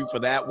 Appreciate you for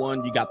that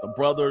one. You got the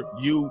brother.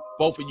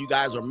 Both of you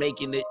guys are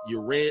making it.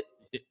 You're it.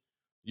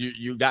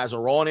 You guys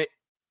are on it.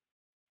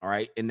 All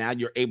right. And now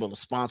you're able to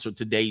sponsor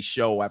today's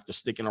show after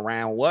sticking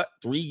around,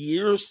 3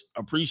 years?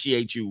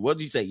 Appreciate you. What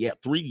did you say? Yeah,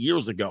 3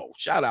 years ago.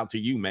 Shout out to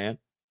you, man.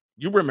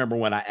 You remember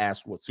when I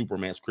asked what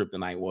Superman's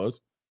kryptonite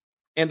was?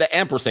 And the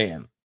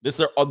ampersand.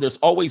 There's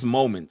always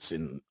moments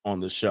on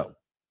this show.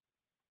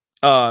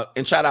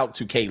 And shout out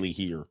to Kaylee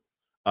here.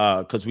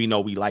 Because we know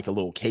we like a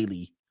little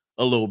Kaylee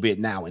a little bit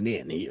now and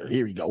then here.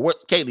 Here we go.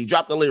 Kaylee,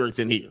 drop the lyrics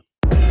in here.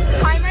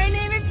 Hi, my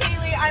name is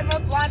Kaylee. I'm a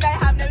blonde. I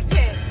have no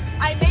tips.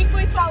 I make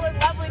boys fall in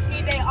love with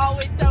me. They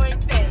always throwing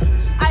fits.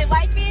 I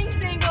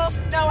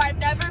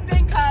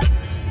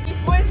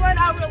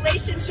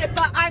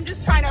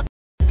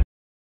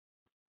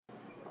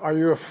Are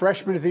you a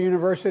freshman at the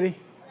university?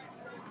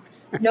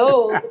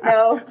 No,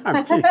 no.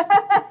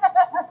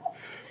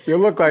 You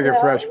look like a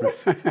freshman.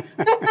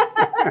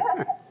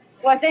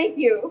 Well, thank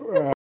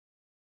you.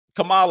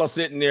 Kamala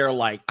sitting there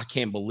like, I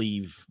can't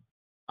believe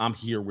I'm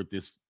here with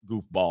this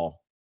goofball.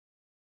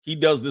 He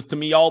does this to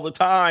me all the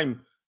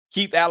time.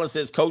 Keith Allen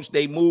says, Coach,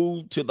 they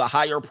moved to the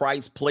higher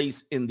price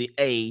place in the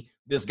A.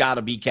 This got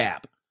to be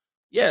cap.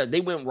 Yeah,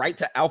 they went right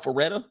to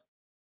Alpharetta.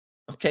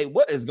 Okay,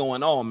 what is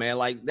going on, man?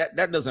 Like,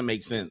 that doesn't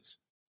make sense.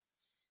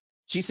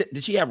 She said,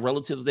 did she have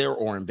relatives there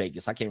or in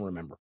Vegas? I can't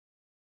remember.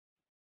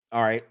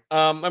 All right,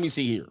 let me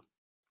see here.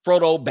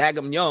 Frodo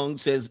Bagum Young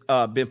says,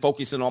 been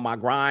focusing on my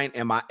grind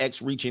and my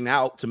ex reaching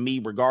out to me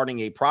regarding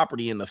a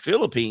property in the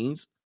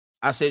Philippines.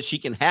 I said she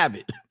can have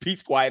it.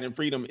 Peace, quiet, and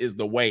freedom is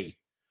the way.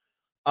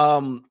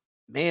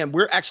 Man,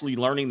 we're actually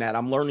learning that.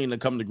 I'm learning to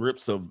come to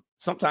grips of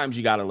sometimes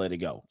you got to let it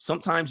go.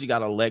 Sometimes you got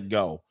to let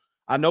go.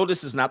 I know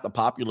this is not the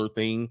popular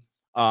thing.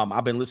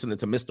 I've been listening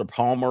to Mr.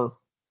 Palmer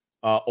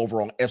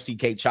over on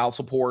FCK Child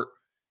Support.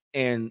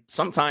 And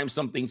sometimes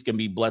some things can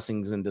be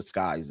blessings in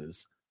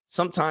disguises.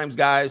 Sometimes,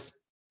 guys,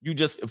 you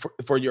just,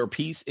 for your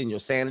peace and your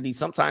sanity,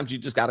 sometimes you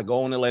just got to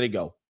go on and let it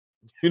go.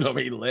 You know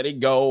what I mean? Let it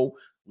go.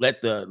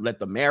 Let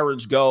the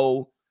marriage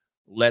go.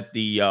 Let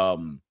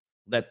the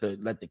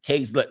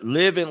case,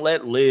 live and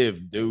let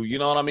live, dude. You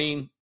know what I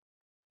mean?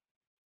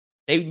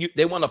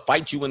 They want to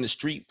fight you in the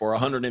street for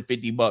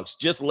 $150.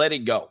 Just let it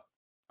go.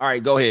 All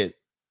right, go ahead.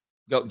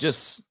 Go,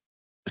 just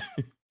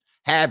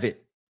have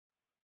it.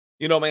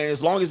 You know, man,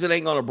 as long as it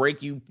ain't going to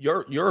break you,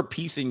 your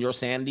peace and your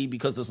sanity,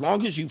 because as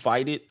long as you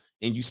fight it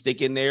and you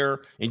stick in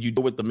there and you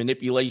do with the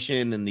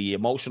manipulation and the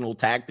emotional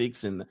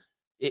tactics, and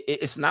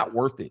it's not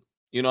worth it.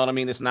 You know what I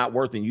mean? It's not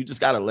worth it. You just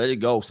got to let it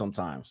go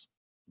sometimes.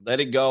 Let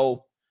it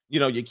go.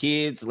 You know, your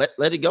kids,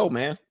 let it go,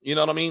 man. You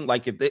know what I mean?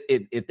 Like if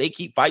they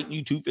keep fighting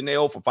you tooth and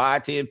nail for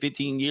 5, 10,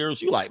 15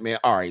 years, you're like, man,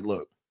 all right,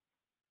 look,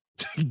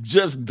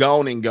 just go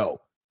on and go.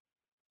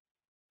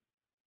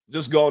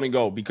 Just go on and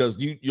go, because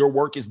your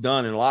work is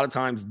done. And a lot of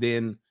times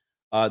then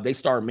they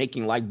start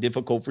making life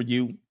difficult for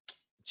you.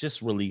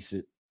 Just release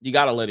it. You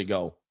got to let it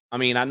go. I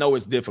mean, I know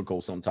it's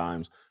difficult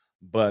sometimes,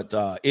 but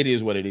it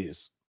is what it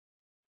is.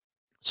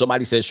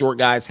 Somebody said short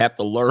guys have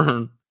to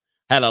learn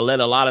how to let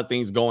a lot of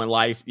things go in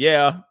life.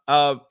 Yeah,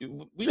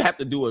 we have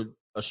to do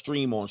a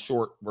stream on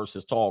short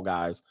versus tall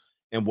guys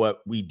and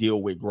what we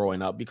deal with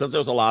growing up, because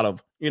there's a lot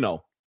of, you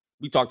know,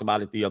 we talked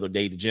about it the other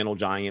day, the gentle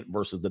giant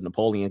versus the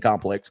Napoleon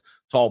complex.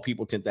 Tall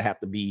people tend to have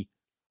to be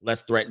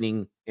less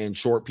threatening, and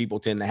short people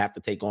tend to have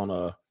to take on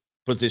a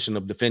position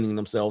of defending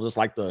themselves. It's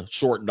like the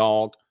short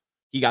dog.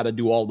 He got to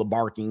do all the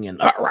barking and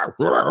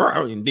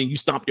then you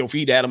stomp your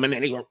feet at him, and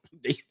then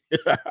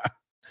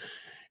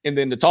and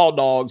then the tall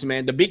dogs,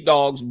 man, the big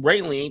dogs,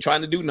 Brainley ain't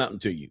trying to do nothing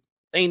to you.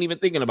 They ain't even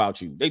thinking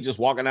about you. They just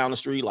walking down the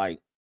street like,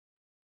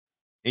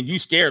 and you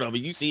scared of it.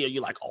 You see it,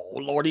 you're like, oh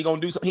Lord, he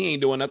gonna do something. He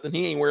ain't doing nothing.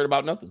 He ain't worried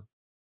about nothing.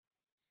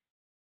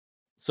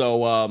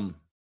 So,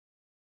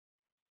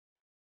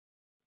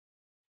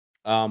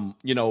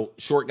 you know,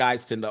 short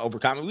guys tend to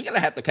overcome. We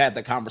gotta have to have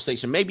that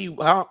conversation. Maybe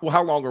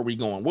how long are we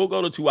going? We'll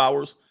go to 2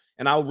 hours,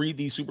 and I'll read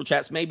these super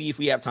chats. Maybe if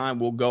we have time,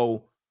 we'll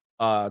go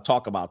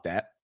talk about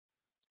that.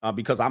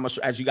 Because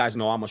as you guys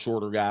know, I'm a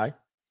shorter guy.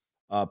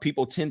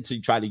 People tend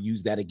to try to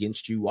use that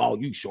against you. Oh,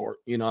 you short.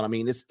 You know what I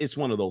mean? It's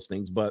one of those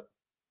things. But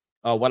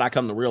what I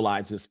come to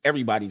realize is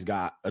everybody's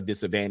got a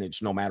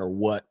disadvantage, no matter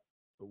what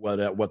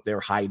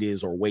their height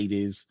is or weight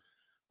is.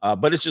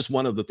 But it's just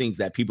one of the things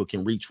that people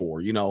can reach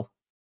for. You know,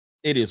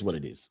 it is what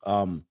it is.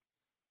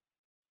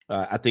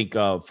 I think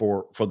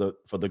for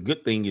the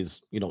good thing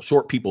is, you know,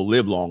 short people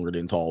live longer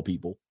than tall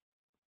people.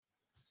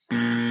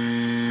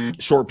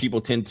 Short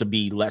people tend to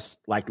be less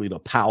likely to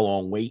pile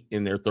on weight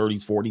in their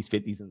 30s, 40s,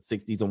 50s, and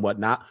 60s and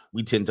whatnot.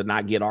 We tend to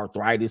not get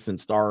arthritis and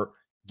start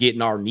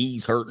getting our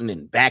knees hurting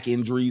and back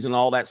injuries and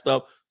all that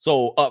stuff.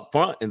 So up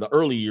front in the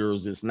early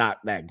years, it's not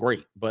that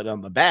great. But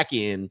on the back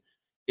end,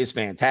 it's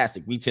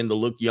fantastic. We tend to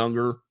look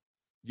younger,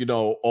 you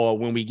know, or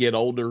when we get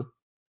older.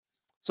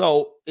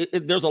 So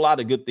there's a lot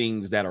of good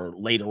things that are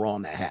later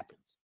on that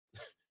happens.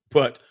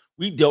 But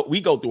we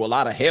go through a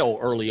lot of hell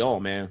early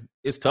on, man.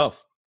 It's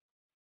tough.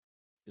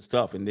 It's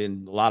tough. And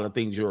then a lot of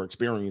things your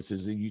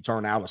experiences, you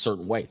turn out a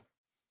certain way.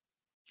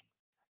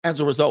 As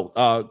a result,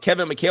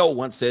 Kevin McHale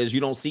once says, you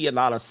don't see a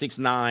lot of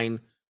 6'9",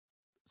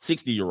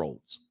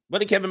 60-year-olds. What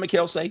did Kevin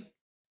McHale say?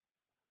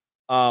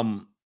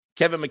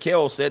 Kevin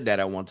McHale said that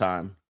at one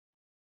time.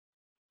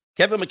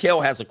 Kevin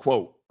McHale has a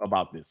quote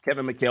about this.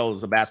 Kevin McHale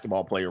is a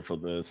basketball player for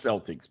the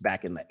Celtics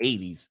back in the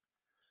 80s.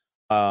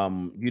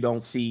 You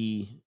don't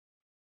see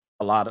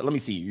a lot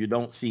of, you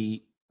don't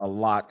see a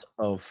lot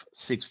of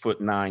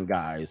 6'9"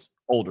 guys,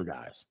 older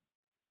guys.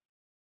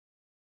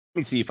 Let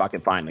me see if I can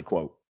find the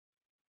quote.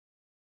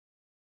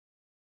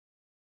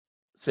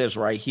 It says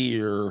right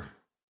here,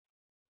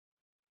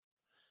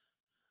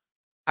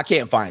 I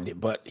can't find it,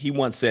 but he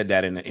once said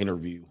that in an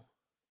interview.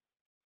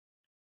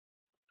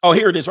 Oh,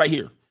 here it is right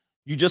here.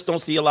 You just don't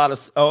see a lot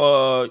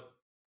of,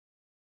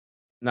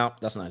 no,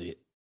 that's not it.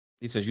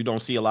 He says you don't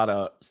see a lot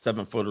of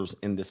 7-footers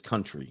in this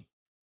country.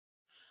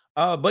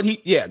 But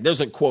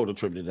there's a quote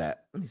attributed to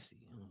that. Let me see.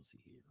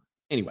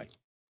 Anyway,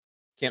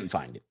 can't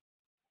find it.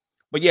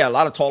 But yeah, a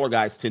lot of taller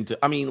guys tend to.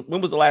 I mean,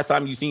 when was the last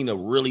time you seen a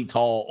really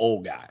tall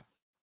old guy?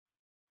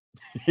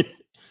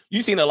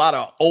 You seen a lot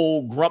of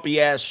old,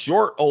 grumpy ass,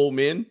 short old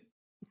men.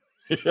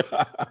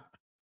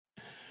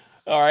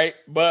 All right,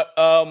 but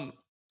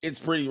it's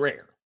pretty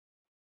rare.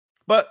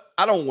 But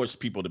I don't wish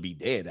people to be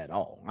dead at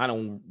all. I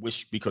don't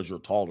wish because you're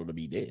taller to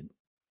be dead.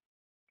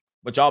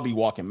 But y'all be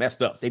walking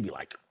messed up. They be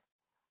like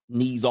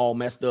knees all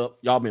messed up.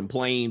 Y'all been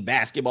playing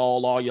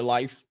basketball all your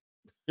life.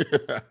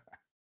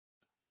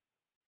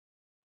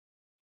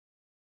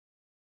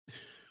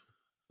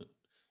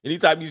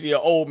 Anytime you see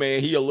an old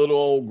man, he a little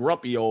old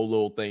grumpy old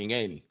little thing,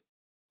 ain't he?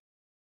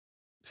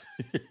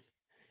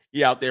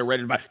 He out there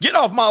ready to get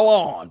off my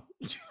lawn.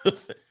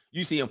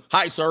 You see him,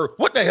 hi sir,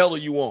 what the hell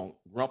do you want?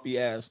 Grumpy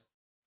ass.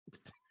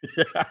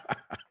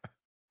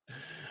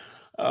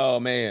 Oh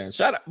man,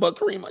 shut up. But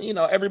Kareem,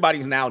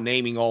 everybody's now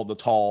naming all the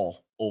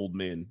tall old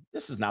men.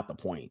 This is not the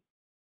point.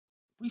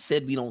 We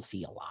said we don't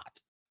see a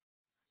lot.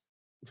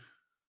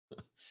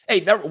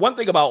 Hey, one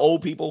thing about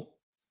old people,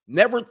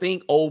 never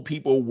think old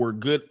people were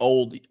good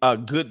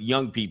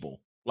young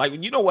people.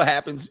 Like, you know what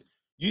happens?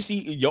 You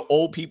see your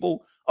old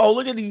people. Oh,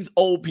 look at these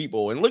old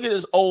people, and look at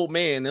this old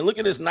man, and look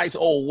at this nice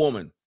old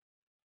woman.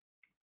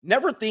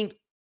 Never think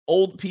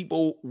old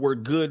people were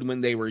good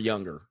when they were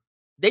younger.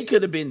 They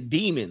could have been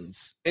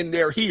demons, and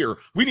they're here.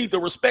 We need to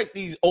respect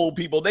these old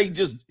people. They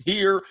just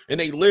here, and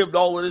they lived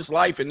all of this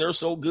life, and they're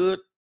so good.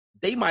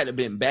 They might have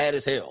been bad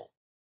as hell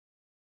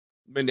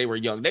when they were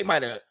young. They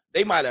might have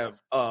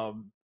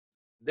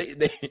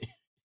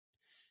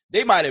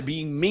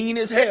been mean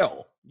as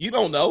hell. You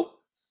don't know.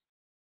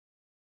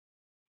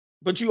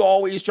 But you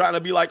always trying to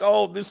be like,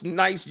 oh, this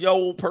nice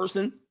old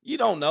person. You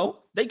don't know.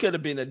 They could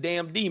have been a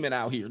damn demon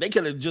out here. They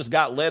could have just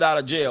got let out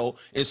of jail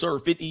and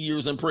served 50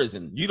 years in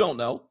prison. You don't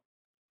know.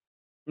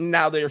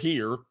 Now they're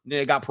here.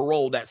 They got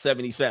paroled at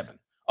 77.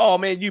 Oh,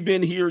 man, you've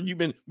been here.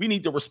 We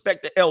need to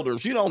respect the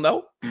elders. You don't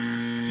know.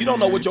 You don't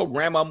know what your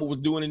grandmama was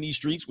doing in these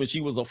streets when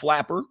she was a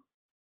flapper.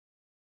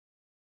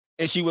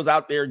 And she was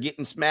out there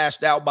getting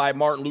smashed out by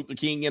Martin Luther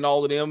King and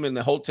all of them in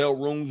the hotel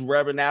rooms,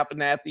 Reverend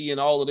Abernathy and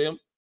all of them.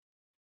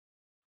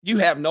 You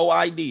have no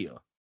idea.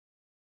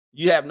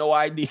 You have no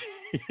idea.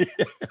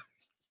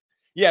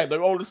 Yeah, the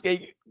Golden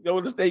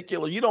State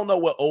Killer. You don't know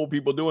what old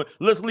people doing.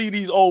 Let's leave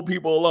these old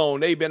people alone.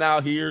 They've been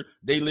out here.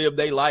 They lived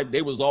their life.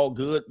 They was all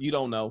good. You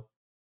don't know.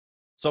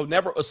 So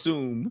never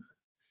assume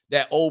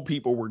that old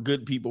people were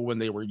good people when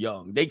they were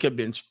young. They could have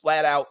been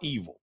flat out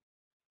evil.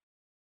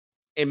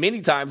 And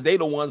many times they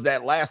the ones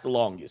that last the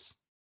longest.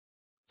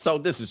 So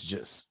this is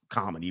just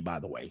comedy, by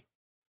the way.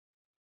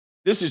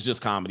 This is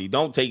just comedy.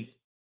 Don't take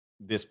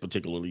this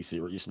particularly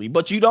seriously,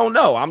 but you don't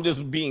know. I'm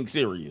just being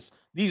serious.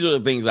 These are the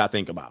things I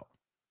think about.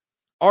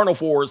 Arnold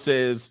Ford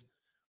says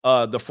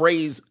the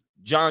phrase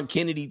John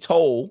Kennedy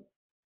told,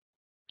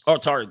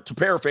 to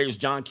paraphrase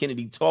John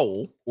Kennedy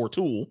told,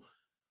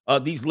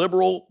 these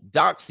liberal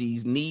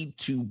doxies need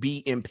to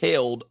be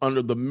impaled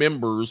under the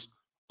members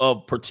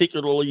of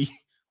particularly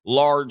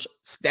large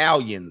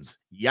stallions.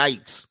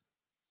 Yikes.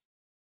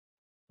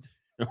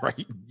 All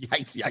right.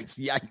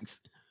 Yikes.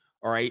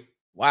 All right.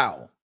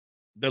 Wow.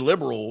 The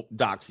liberal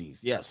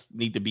doxies, yes,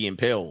 need to be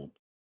impaled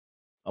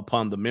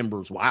upon the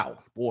members. Wow,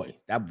 boy,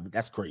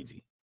 that's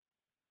crazy.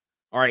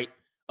 All right.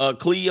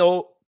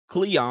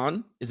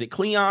 Cleon, is it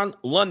Cleon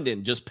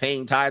London, just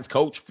paying tithes,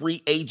 coach,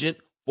 free agent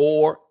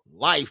for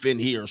life in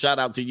here. Shout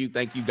out to you.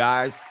 Thank you,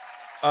 guys.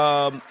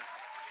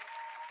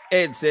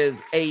 Ed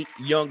says, a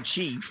young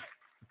chief.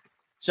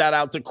 Shout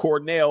out to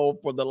Cornell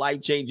for the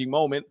life-changing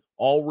moment.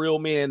 All real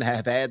men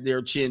have had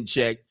their chin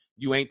checked.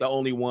 You ain't the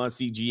only one,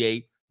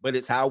 CGA, but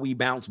it's how we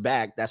bounce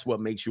back. That's what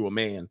makes you a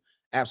man.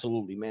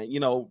 Absolutely, man.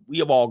 We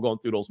have all gone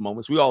through those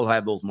moments. We all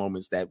have those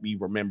moments that we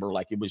remember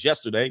like it was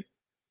yesterday.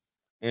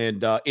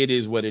 And it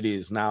is what it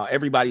is. Now,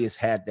 everybody has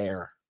had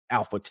their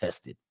alpha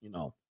tested,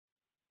 And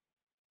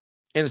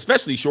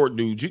especially short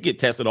dudes, you get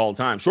tested all the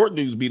time. Short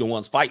dudes be the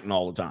ones fighting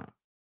all the time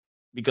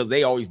because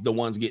they always the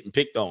ones getting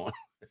picked on.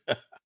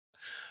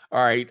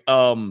 All right.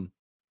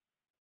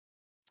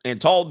 And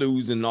tall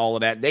dudes and all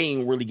of that, they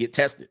ain't really get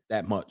tested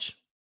that much.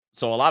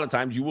 So a lot of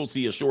times you will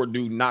see a short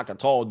dude knock a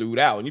tall dude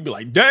out and you'd be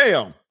like,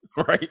 damn,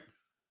 right?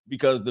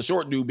 Because the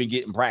short dude been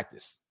getting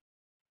practice.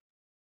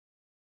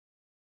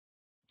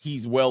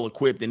 He's well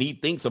equipped and he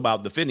thinks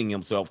about defending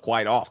himself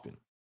quite often.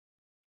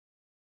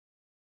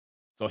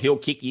 So he'll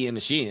kick you in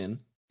the shin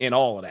and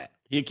all of that.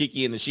 He'll kick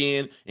you in the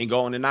shin and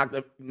go in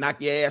and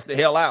knock your ass the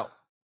hell out.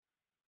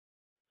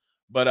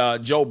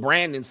 But Joe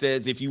Brandon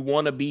says, if you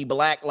want to be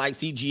black like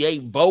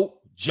CGA, vote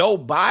Joe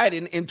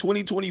Biden in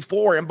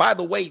 2024. And by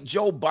the way,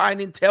 Joe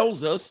Biden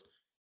tells us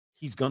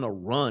he's going to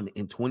run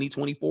in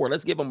 2024.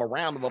 Let's give him a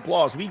round of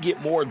applause. We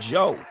get more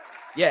Joe.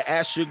 Yeah,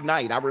 ask Suge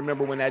Knight. I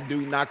remember when that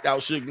dude knocked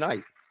out Suge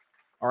Knight.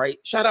 All right.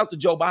 Shout out to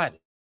Joe Biden.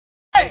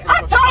 Hey,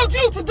 I told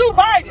you to do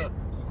Biden.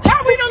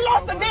 How we done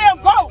lost a damn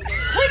vote?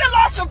 We done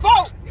lost a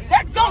vote.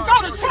 That's going to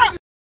go to Trump.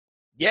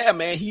 Yeah,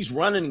 man, he's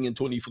running in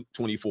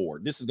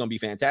 2024. This is going to be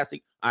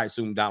fantastic. I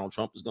assume Donald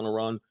Trump is going to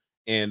run,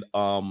 and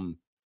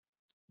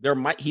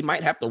he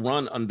might have to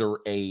run under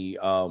a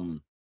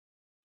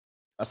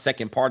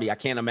second party. I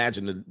can't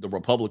imagine the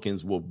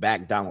Republicans will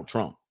back Donald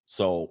Trump.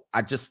 So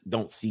I just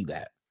don't see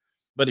that.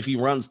 But if he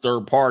runs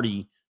third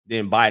party,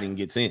 then Biden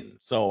gets in.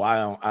 So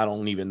I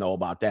don't even know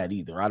about that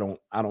either. I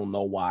don't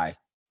know why.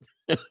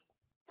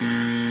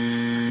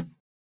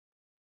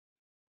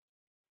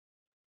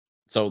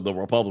 So the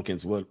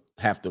Republicans would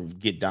have to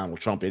get Donald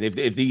Trump in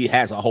if he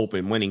has a hope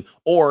in winning,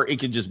 or it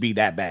could just be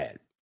that bad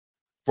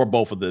for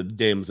both of the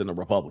Dems and the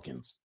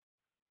Republicans.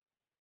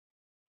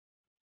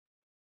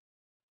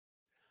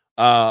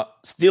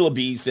 Still a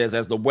Bee says,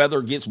 as the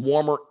weather gets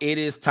warmer,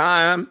 it's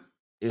time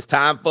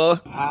for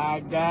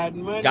I got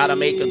money. Gotta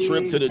make a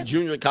trip to the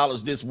junior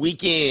college this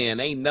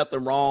weekend. Ain't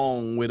nothing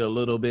wrong with a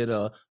little bit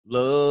of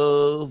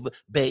love,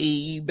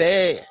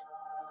 baby.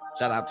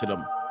 Shout out to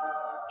them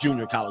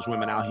junior college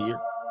women out here.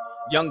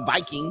 Young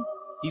Viking,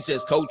 he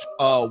says, Coach,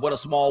 what a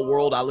small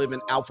world. I live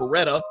in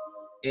Alpharetta,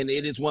 and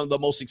it is one of the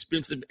most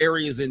expensive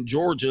areas in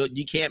Georgia.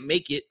 You can't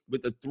make it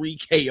with a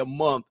 $3K a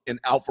month in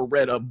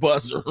Alpharetta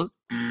buzzer,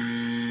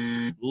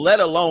 let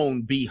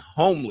alone be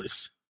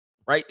homeless,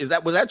 right?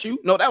 Was that you?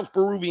 No, that was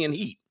Peruvian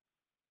Heat.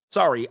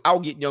 Sorry, I'll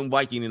get Young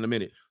Viking in a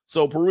minute.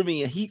 So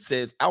Peruvian Heat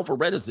says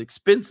Alpharetta is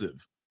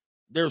expensive.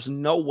 There's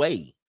no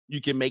way you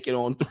can make it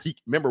on 3.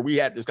 Remember, we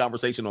had this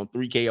conversation on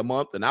 3K a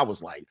month, and I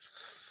was like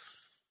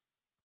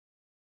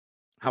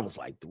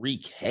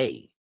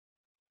 3K.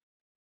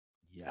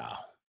 Yeah.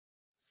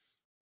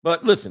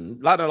 But listen,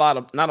 not a lot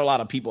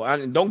of people.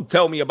 And don't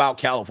tell me about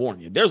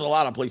California. There's a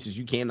lot of places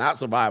you cannot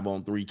survive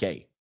on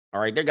 3K. All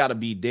right. There got to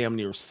be damn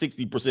near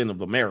 60% of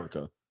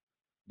America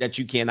that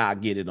you cannot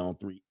get it on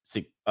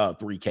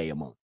 3K a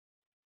month.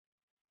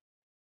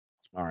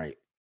 All right.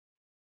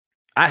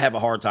 I have a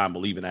hard time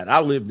believing that.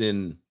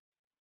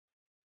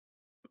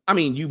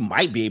 You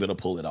might be able to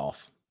pull it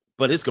off,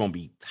 but it's going to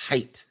be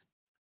tight.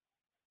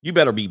 You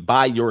better be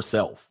by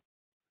yourself.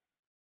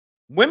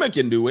 Women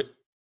can do it.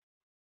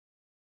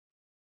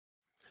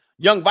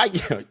 Young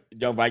Viking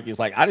is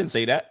like, I didn't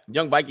say that.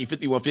 Young Viking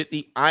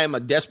 5150. I am a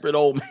desperate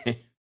old man.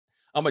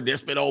 I'm a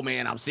desperate old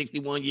man. I'm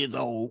 61 years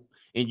old,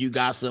 and you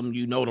got some,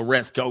 the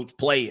rest, Coach.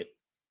 Play it.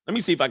 Let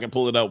me see if I can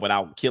pull it up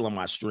without killing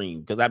my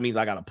stream, because that means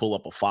I got to pull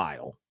up a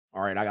file.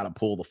 All right, I got to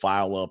pull the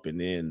file up, and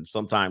then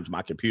sometimes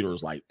my computer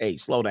is like, hey,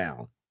 slow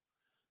down.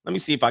 Let me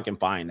see if I can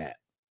find that.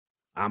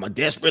 I'm a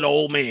desperate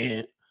old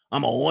man.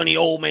 I'm a horny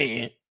old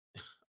man.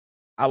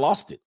 I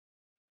lost it.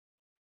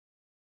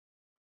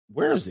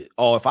 Where is it?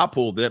 Oh, if I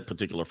pull that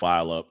particular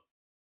file up,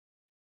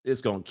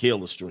 it's going to kill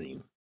the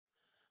stream.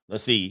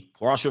 Let's see.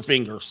 Cross your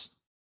fingers.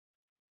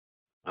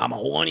 I'm a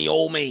horny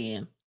old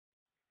man.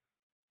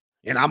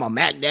 And I'm a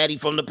Mac Daddy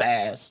from the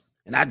past.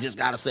 And I just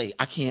got to say,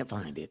 I can't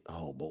find it.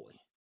 Oh, boy.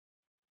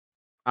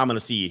 I'm going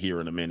to see you here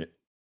in a minute.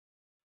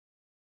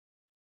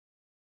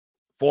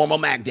 Former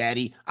Mac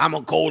Daddy, I'm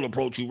going to cold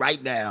approach you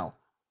right now.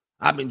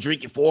 I've been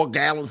drinking 4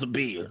 gallons of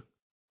beer.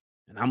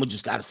 And I'm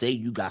just got to say,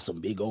 you got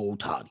some big old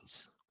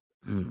toddies.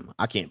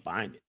 I can't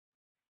find it.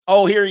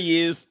 Oh, here he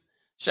is.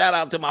 Shout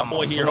out to my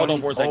boy here. Hold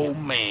on for a second. Oh,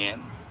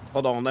 man.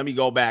 Hold on. Let me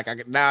go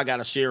back. Now I got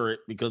to share it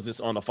because it's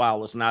on the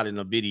file. It's not in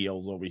the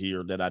videos over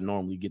here that I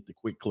normally get the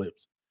quick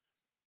clips.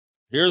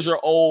 Here's your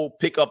old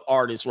pickup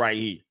artist right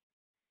here.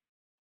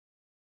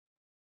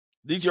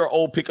 These are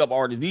old pickup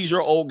artists. These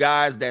are old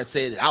guys that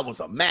said I was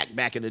a Mac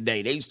back in the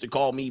day. They used to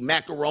call me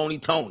Macaroni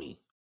Tony.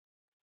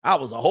 I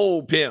was a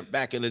whole pimp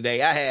back in the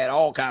day. I had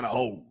all kind of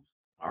hoes.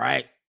 All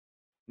right.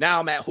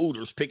 Now I'm at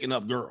Hooters picking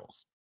up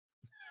girls.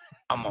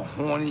 I'm a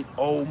horny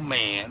old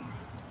man.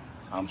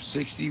 I'm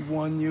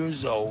 61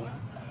 years old.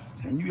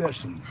 And you have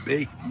some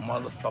big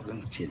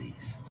motherfucking titties.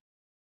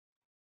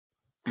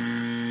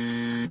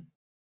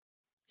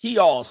 He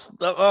all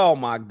stuck. Oh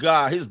my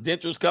God. His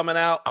dentures coming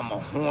out. I'm a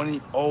horny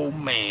old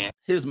man.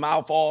 His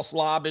mouth all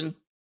slobbing.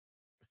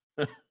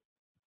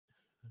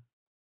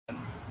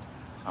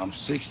 I'm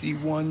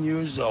 61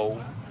 years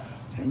old.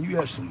 And you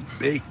have some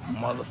big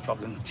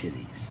motherfucking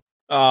titties.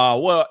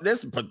 Well,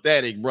 this is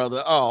pathetic,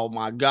 brother. Oh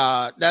my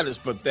God. That is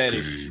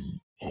pathetic. Game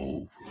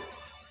over.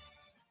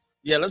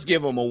 Yeah, let's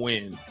give him a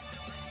win.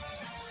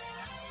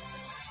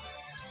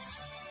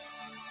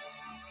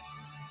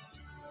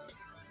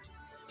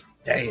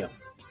 Damn.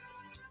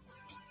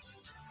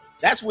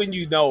 That's when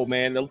you know,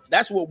 man.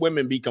 That's what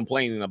women be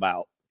complaining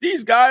about.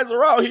 These guys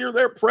are out here.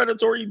 They're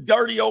predatory,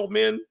 dirty old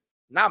men.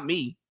 Not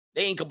me.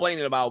 They ain't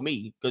complaining about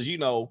me because,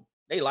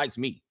 they likes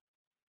me.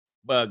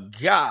 But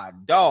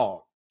God,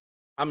 dog.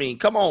 I mean,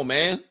 come on,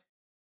 man.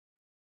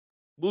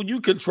 Will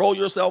you control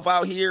yourself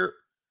out here?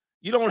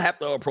 You don't have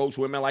to approach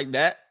women like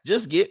that.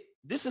 This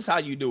is how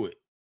you do it.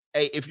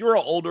 Hey, if you're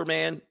an older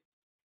man,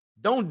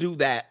 don't do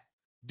that.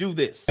 Do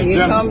this.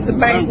 Here comes the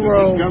bank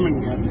roll.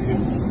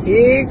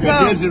 Here it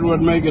comes. This is what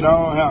make it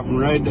all happen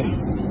right there.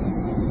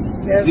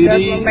 That's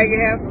what make it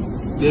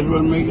happen. This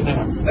what make it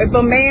happen. If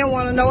a man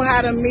want to know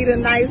how to meet a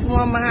nice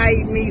woman, how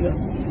you meet her?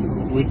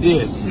 With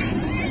this.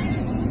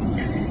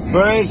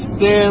 First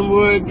damn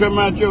word come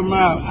out your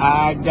mouth,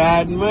 I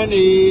got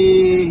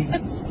money.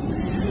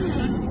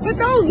 But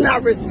those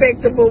not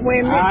respectable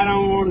women. I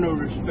don't want no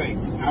respect.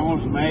 I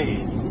want some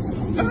ass.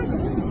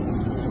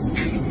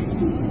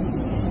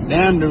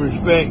 Damn the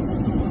respect.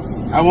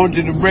 I want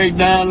you to break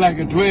down like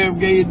a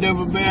 12-gauge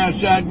double barrel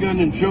shotgun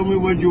and show me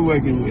what you're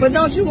working with. But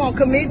don't you want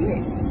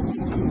commitment?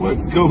 What?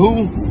 Go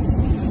who?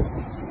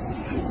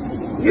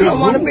 You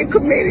don't want to be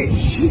committed.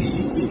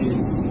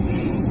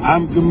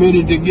 I'm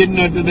committed to getting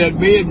her to that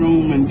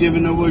bedroom and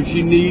giving her what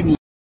she needs.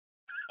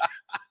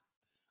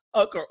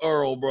 Uncle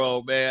Earl,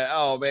 bro, man.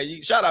 Oh,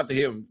 man. Shout out to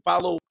him.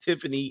 Follow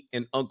Tiffany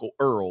and Uncle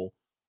Earl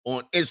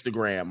on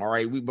Instagram, all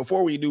right?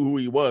 Before we knew who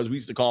he was, we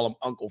used to call him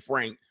Uncle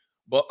Frank.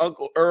 But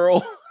Uncle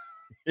Earl,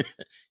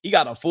 he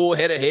got a full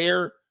head of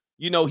hair.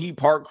 You know, he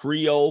part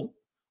Creole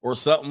or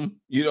something.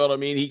 You know what I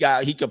mean? He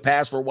could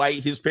pass for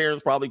white. His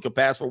parents probably could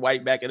pass for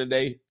white back in the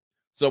day,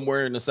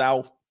 somewhere in the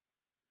South.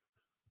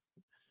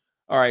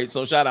 All right,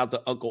 so shout out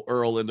to Uncle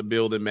Earl in the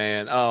building,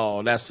 man.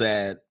 Oh, that's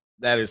sad.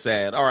 That is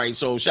sad. All right,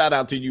 so shout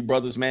out to you,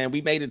 brothers, man.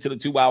 We made it to the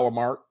 2-hour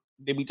mark.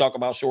 Did we talk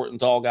about short and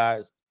tall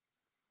guys?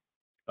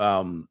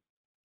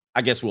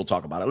 I guess we'll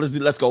talk about it.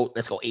 Let's go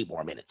 8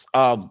 more minutes.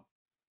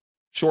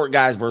 Short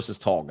guys versus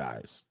tall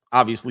guys.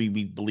 Obviously,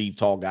 we believe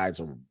tall guys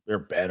they're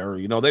better.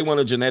 You know, they won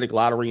a genetic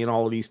lottery and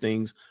all of these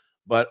things.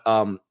 But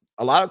a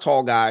lot of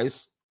tall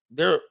guys,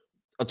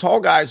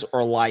 tall guys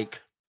are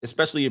like,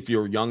 especially if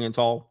you're young and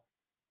tall,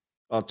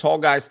 tall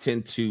guys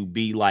tend to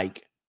be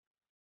like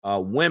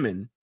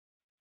women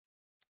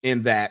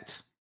in that,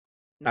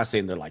 not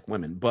saying they're like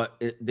women, but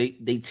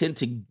they tend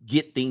to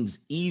get things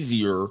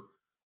easier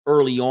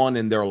early on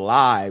in their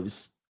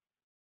lives,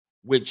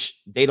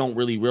 which they don't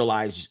really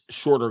realize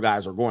shorter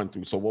guys are going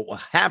through. So what will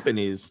happen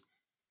is,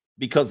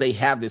 because they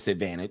have this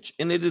advantage,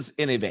 and it is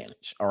an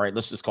advantage, all right,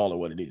 let's just call it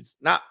what it is.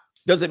 Not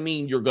doesn't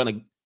mean you're going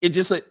to, it's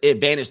just an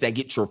advantage that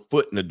gets your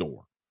foot in the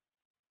door,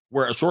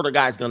 where a shorter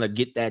guy is going to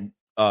get that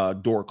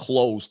door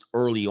closed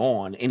early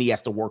on, and he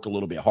has to work a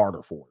little bit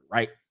harder for it,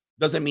 right?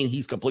 Doesn't mean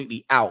he's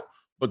completely out,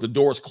 but the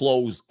door's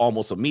closed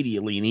almost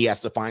immediately, and he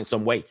has to find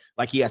some way.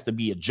 Like he has to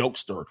be a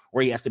jokester,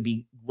 or he has to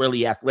be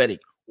really athletic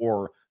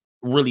or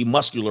really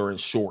muscular and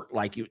short.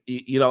 Like,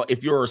 you know,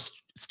 if you're a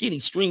skinny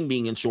string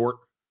being in short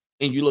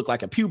and you look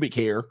like a pubic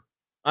hair,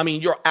 I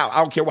mean, you're out. I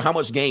don't care how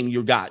much game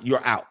you got,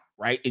 you're out,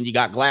 right? And you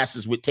got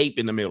glasses with tape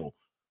in the middle.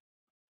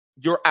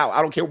 You're out.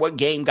 I don't care what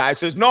game guy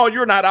says, no,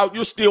 you're not out.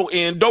 You're still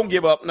in. Don't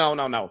give up.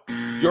 No.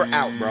 You're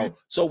out, bro.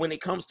 So when it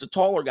comes to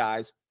taller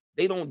guys,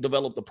 they don't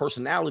develop the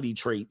personality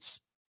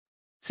traits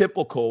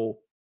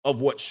typical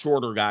of what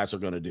shorter guys are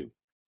going to do.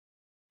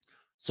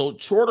 So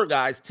shorter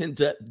guys tend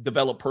to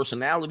develop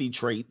personality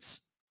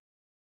traits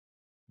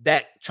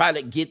that try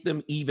to get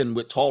them even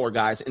with taller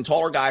guys, and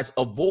taller guys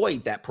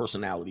avoid that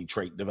personality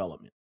trait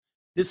development.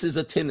 This is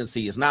a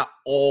tendency. It's not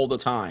all the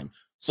time.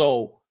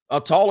 So a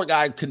taller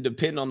guy can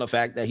depend on the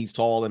fact that he's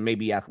tall and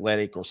maybe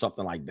athletic or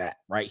something like that,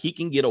 right? He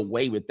can get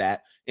away with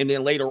that. And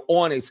then later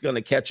on, it's going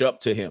to catch up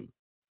to him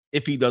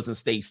if he doesn't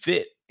stay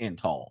fit and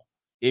tall.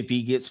 If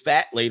he gets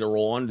fat later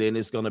on, then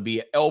it's going to be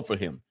an L for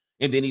him.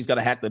 And then he's going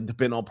to have to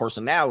depend on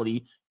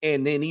personality,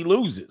 and then he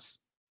loses.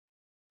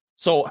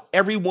 So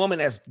every woman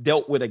that's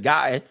dealt with a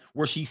guy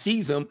where she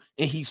sees him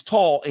and he's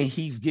tall and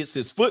he gets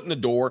his foot in the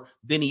door,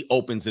 then he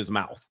opens his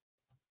mouth.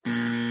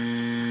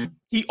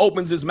 He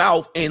opens his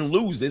mouth and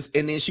loses,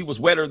 and then she was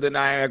wetter than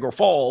Niagara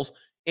Falls,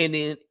 and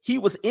then he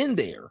was in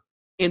there,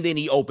 and then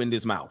he opened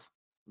his mouth,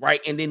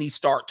 right? And then he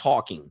start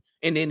talking,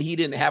 and then he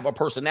didn't have a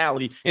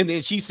personality, and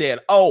then she said,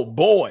 oh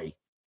boy,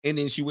 and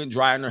then she went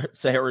dry in the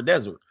Sahara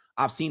Desert.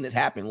 I've seen it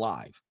happen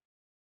live.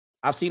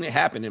 I've seen it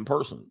happen in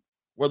person,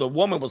 where the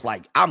woman was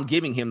like, I'm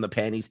giving him the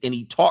panties, and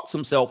he talks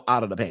himself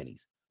out of the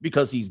panties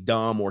because he's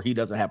dumb or he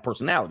doesn't have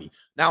personality.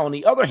 Now, on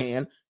the other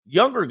hand,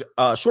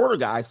 shorter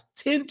guys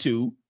tend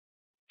to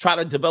try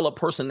to develop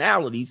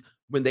personalities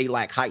when they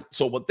lack height.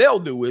 So what they'll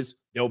do is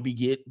they'll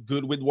get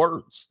good with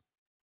words.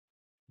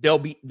 They'll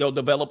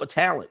develop a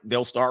talent.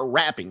 They'll start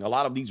rapping. A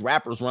lot of these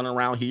rappers running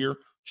around here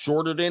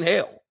shorter than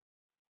hell,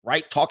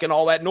 right? Talking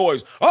all that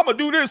noise. I'm going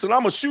to do this and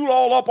I'm going to shoot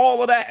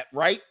all of that,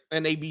 right?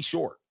 And they be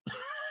short.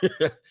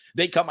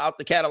 They come out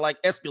the Cadillac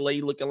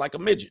Escalade looking like a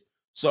midget.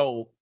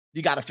 So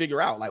you got to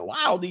figure out, like,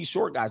 wow, these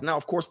short guys. Now,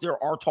 of course,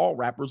 there are tall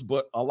rappers,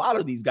 but a lot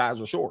of these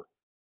guys are short.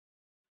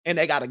 And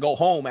they got to go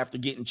home after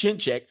getting chin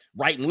checked,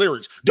 writing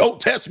lyrics.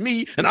 Don't test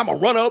me, and I'm going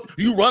to run up.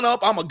 You run up,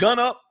 I'm a gun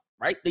up,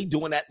 right? They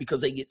doing that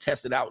because they get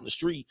tested out in the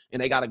street,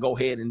 and they got to go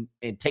ahead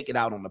and take it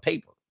out on the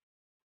paper.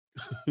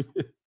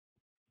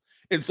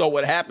 And so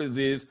what happens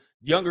is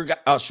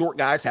short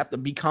guys have to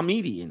be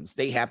comedians.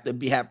 They have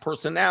to have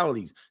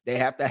personalities. They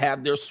have to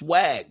have their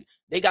swag.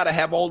 They got to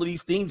have all of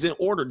these things in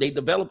order. They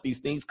develop these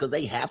things because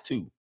they have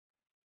to.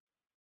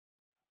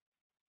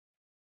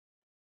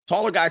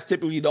 Taller guys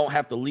typically don't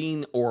have to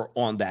lean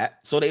on that,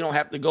 so they don't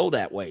have to go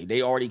that way.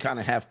 They already kind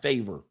of have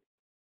favor.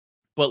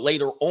 But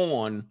later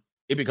on,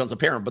 it becomes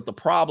apparent. But the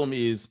problem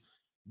is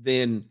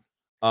then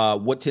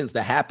what tends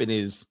to happen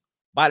is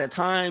by the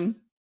time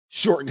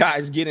short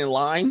guys get in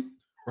line,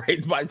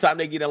 right? By the time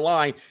they get in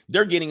line,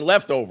 they're getting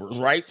leftovers,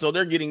 right? So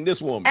they're getting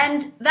this woman.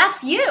 And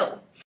that's you.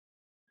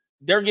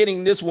 They're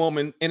getting this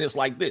woman, and it's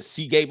like this.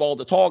 She gave all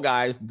the tall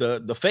guys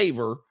the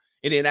favor,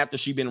 and then after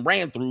she been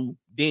ran through,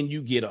 then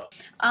you get up.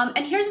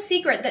 And here's a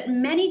secret that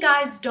many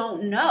guys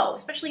don't know,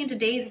 especially in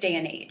today's day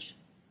and age,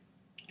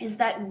 is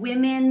that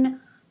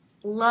women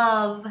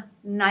love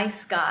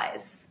nice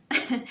guys.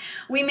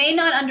 We may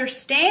not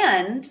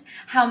understand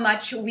how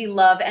much we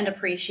love and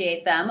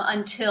appreciate them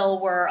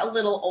until we're a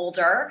little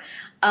older,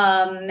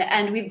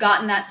 and we've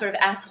gotten that sort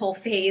of asshole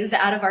phase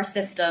out of our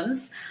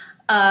systems.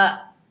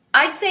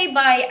 I'd say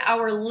by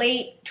our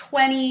late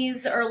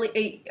 20s,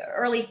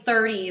 early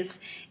 30s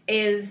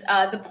is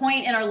the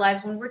point in our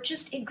lives when we're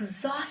just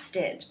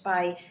exhausted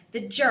by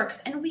the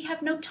jerks and we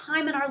have no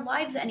time in our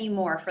lives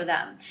anymore for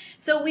them.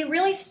 So we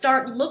really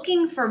start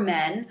looking for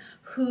men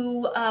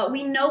who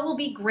we know will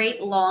be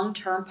great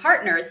long-term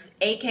partners,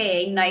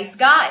 aka nice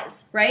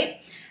guys,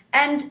 right?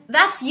 And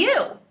that's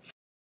you.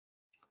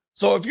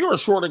 So if you're a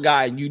shorter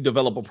guy and you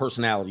develop a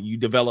personality,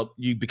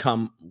 you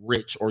become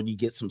rich or you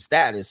get some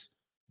status,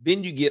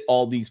 then you get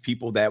all these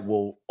people that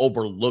will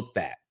overlook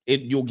that.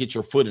 You'll get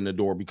your foot in the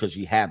door because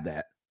you have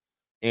that.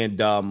 And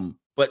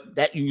but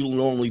that you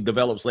normally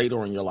develops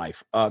later in your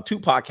life.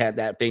 Tupac had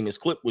that famous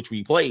clip, which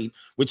we played,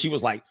 which he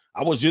was like,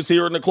 I was just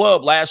here in the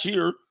club last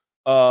year,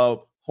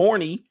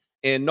 horny,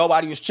 and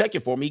nobody was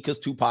checking for me because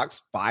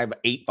Tupac's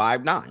 5'8",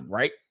 5'9",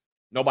 right?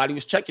 Nobody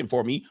was checking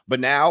for me, but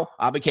now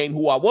I became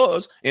who I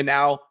was, and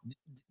now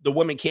the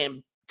women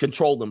can't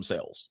control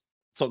themselves.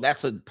 So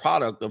that's a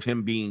product of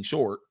him being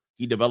short.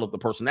 He developed the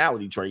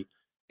personality trait,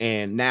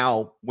 and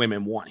now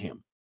women want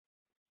him.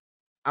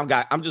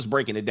 I'm just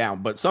breaking it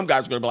down, but some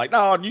guys are going to be like,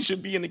 no, you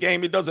should be in the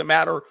game. It doesn't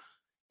matter.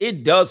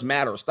 It does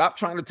matter. Stop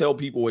trying to tell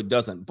people it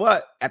doesn't.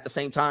 But at the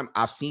same time,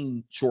 I've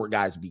seen short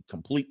guys be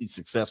completely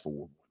successful with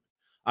women.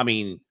 I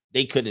mean,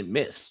 they couldn't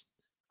miss.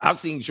 I've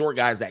seen short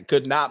guys that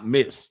could not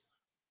miss.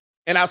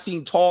 And I've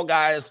seen tall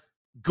guys,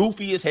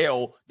 goofy as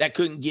hell, that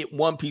couldn't get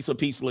one piece of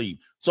peace leave.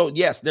 So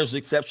yes, there's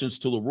exceptions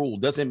to the rule.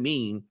 Doesn't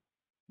mean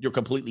you're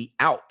completely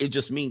out. It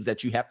just means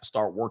that you have to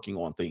start working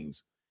on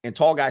things. And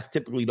tall guys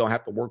typically don't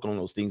have to work on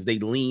those things. They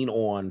lean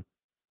on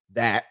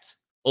that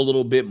a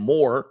little bit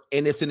more,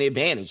 and it's an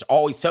advantage. I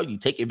always tell you,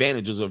 take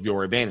advantages of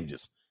your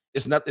advantages.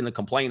 It's nothing to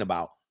complain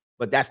about,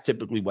 but that's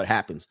typically what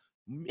happens.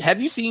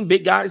 Have you seen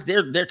big guys?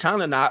 They're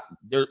kind of not.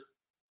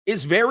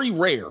 It's very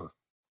rare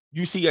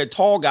you see a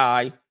tall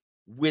guy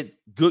with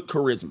good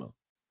charisma.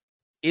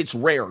 It's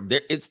rare.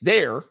 It's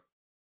there,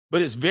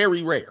 but it's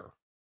very rare.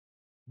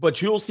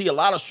 But you'll see a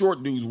lot of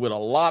short dudes with a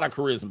lot of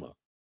charisma.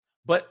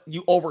 But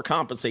you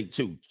overcompensate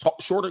too.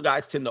 Shorter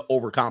guys tend to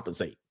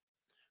overcompensate.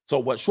 So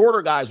what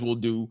shorter guys will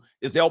do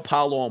is they'll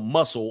pile on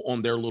muscle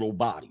on their little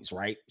bodies,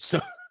 right? So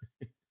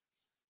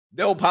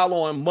they'll pile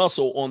on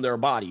muscle on their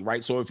body,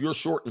 right? So if you're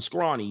short and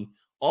scrawny,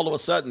 all of a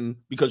sudden,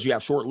 because you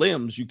have short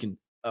limbs, you can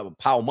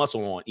pile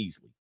muscle on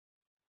easily,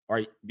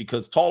 right?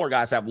 Because taller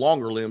guys have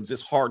longer limbs.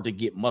 It's hard to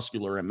get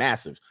muscular and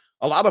massive.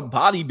 A lot of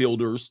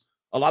bodybuilders,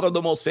 a lot of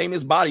the most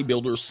famous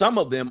bodybuilders, some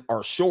of them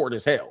are short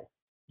as hell.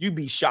 You'd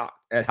be shocked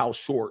at how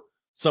short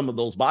some of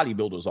those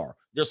bodybuilders are.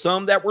 There's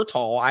some that were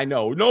tall. I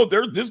know. No,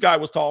 this guy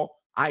was tall.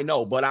 I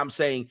know. But I'm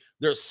saying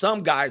there's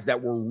some guys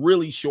that were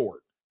really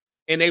short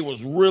and they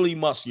was really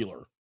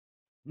muscular.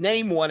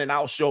 Name one and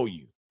I'll show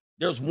you.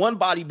 There's one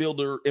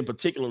bodybuilder in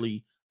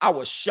particularly. I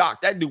was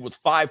shocked. That dude was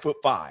 5'5".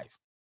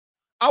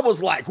 I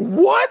was like,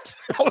 what?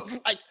 I was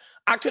like,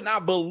 I could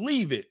not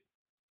believe it.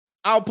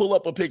 I'll pull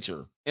up a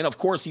picture. And of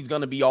course, he's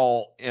going to be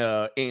all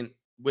in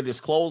with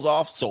his clothes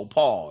off. So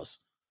pause.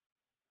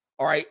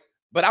 All right.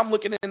 But I'm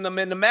looking at them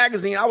in the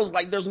magazine. I was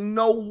like, there's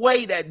no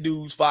way that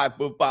dude's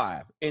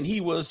 5'5". And he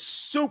was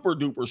super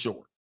duper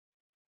short.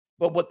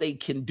 But what they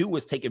can do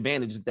is take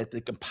advantage that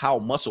they can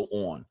pile muscle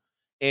on.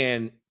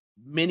 And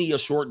many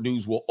of short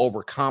dudes will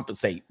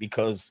overcompensate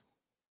because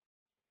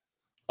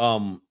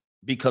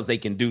they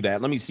can do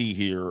that. Let me see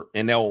here.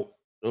 And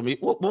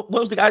what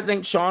was the guy's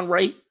name? Sean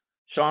Ray?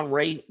 Sean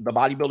Ray, the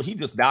bodybuilder. He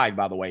just died,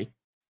 by the way.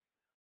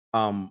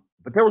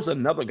 But there was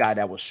another guy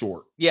that was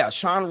short. Yeah,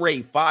 Sean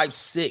Ray,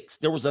 5'6".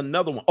 There was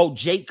another one. Oh,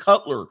 Jay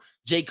Cutler.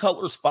 Jay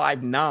Cutler's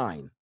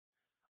 5'9".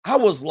 I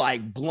was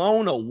like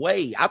blown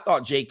away. I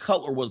thought Jay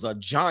Cutler was a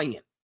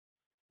giant.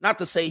 Not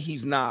to say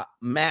he's not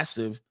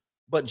massive,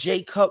 but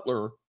Jay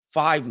Cutler,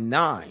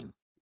 5'9".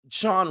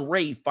 Sean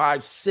Ray,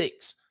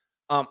 5'6".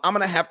 I'm going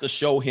to have to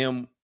show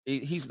him.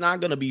 He's not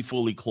going to be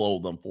fully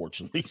clothed,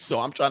 unfortunately. So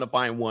I'm trying to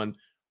find one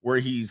where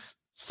he's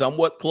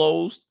somewhat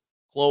clothed.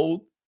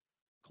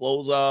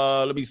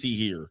 Let me see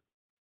here.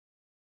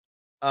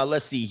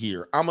 Let's see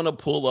here. I'm going to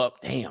pull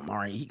up. Damn. All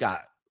right.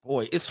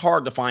 Boy, it's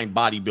hard to find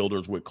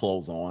bodybuilders with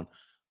clothes on,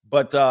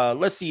 but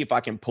let's see if I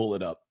can pull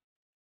it up.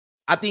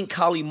 I think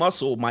Kali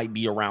Muscle might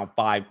be around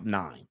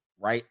 5'9",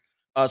 right?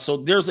 So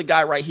there's a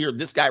guy right here.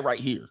 This guy right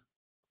here,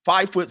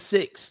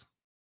 5'6".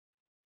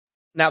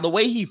 Now, the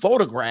way he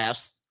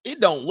photographs,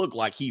 it don't look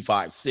like he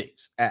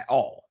 5'6" at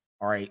all.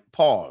 All right.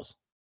 Pause.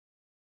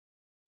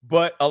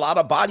 But a lot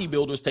of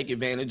bodybuilders take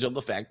advantage of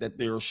the fact that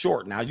they're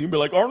short. Now, you'd be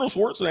like, Arnold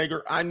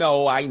Schwarzenegger. I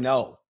know.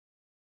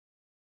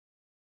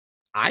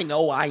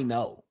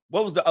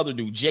 What was the other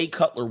dude? Jay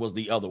Cutler was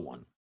the other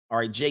one. All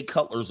right, Jay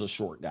Cutler's a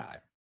short guy.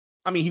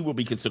 I mean, he will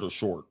be considered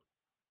short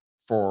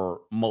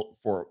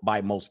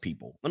by most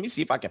people. Let me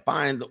see if I can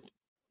find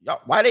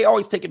why they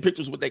always taking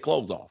pictures with their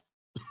clothes off.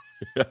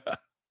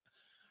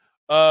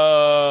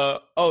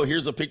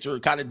 Here's a picture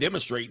kind of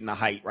demonstrating the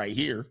height right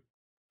here.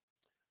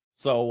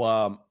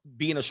 So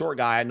being a short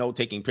guy, I know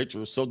taking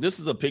pictures. So this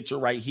is a picture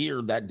right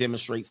here that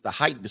demonstrates the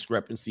height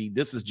discrepancy.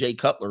 This is Jay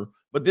Cutler,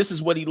 but this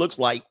is what he looks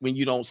like when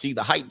you don't see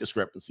the height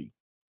discrepancy,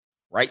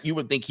 right? You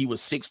would think he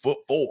was 6'4".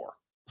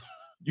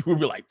 You would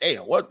be like,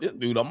 damn, what, this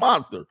dude a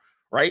monster,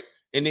 right?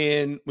 And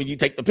then when you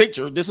take the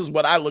picture, this is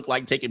what I look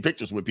like taking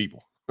pictures with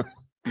people.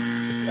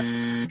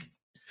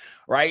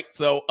 Right?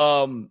 So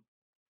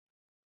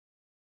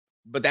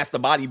but that's the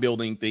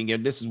bodybuilding thing,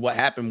 and this is what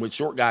happened with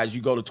short guys.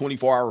 You go to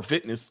 24-hour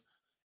fitness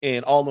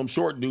and all them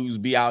short dudes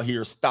be out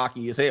here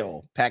stocky as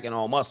hell, packing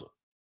on muscle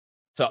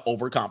to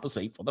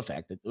overcompensate for the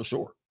fact that they're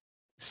short.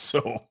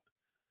 So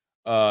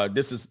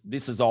this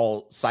is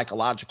all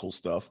psychological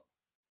stuff.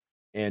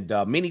 And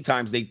many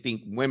times they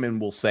think women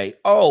will say,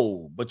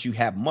 oh, but you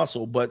have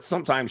muscle. But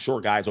sometimes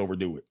short guys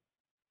overdo it.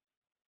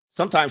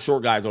 Sometimes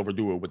short guys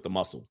overdo it with the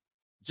muscle.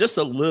 Just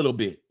a little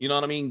bit. You know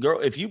what I mean? Girl,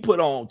 if you put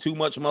on too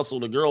much muscle,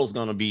 the girl's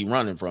going to be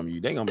running from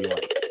you. They're going to be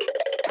like,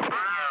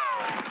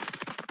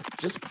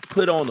 just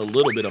put on a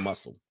little bit of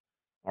muscle.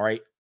 All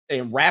right.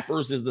 And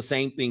rappers is the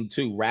same thing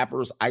too.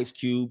 Rappers, Ice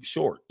Cube,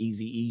 short.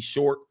 Eazy-E,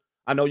 short.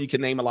 I know you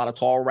can name a lot of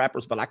tall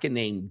rappers, but I can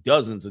name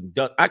dozens and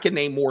I can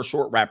name more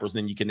short rappers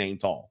than you can name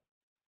tall.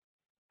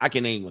 I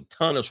can name a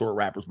ton of short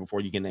rappers before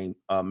you can name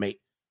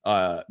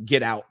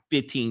get out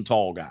 15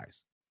 tall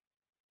guys.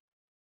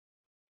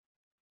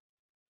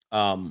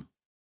 And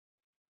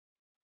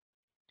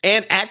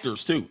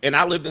actors too. And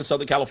I lived in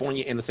Southern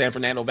California in the San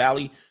Fernando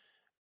Valley.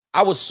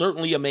 I was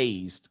certainly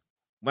amazed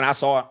when I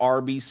saw an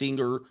R&B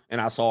singer and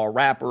I saw a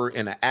rapper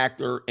and an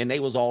actor, and they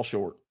was all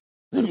short.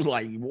 It was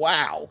like,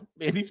 wow,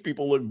 man, these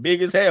people look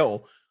big as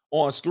hell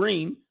on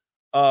screen.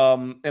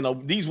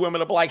 These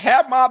women are like,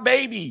 have my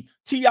baby,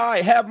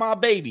 T.I., have my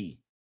baby.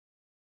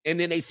 And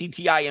then they see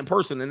T.I. in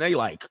person and they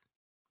like,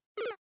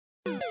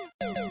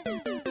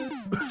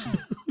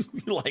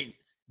 like,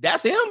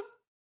 that's him.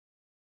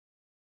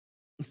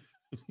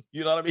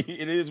 You know what I mean?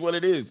 It is what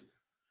it is.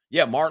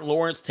 Yeah, Martin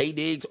Lawrence, Taye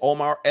Diggs,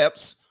 Omar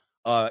Epps,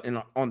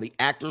 and on the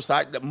actor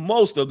side,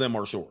 most of them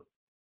are short.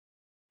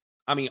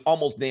 I mean,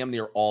 almost damn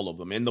near all of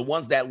them. And the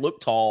ones that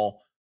look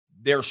tall,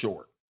 they're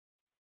short.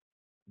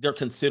 They're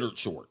considered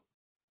short.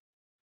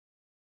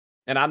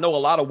 And I know a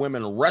lot of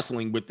women are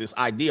wrestling with this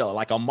idea,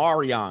 like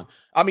Omarion.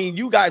 I mean,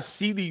 you guys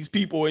see these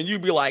people and you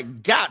be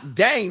like, God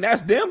dang,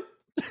 that's them.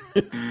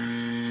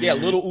 Yeah,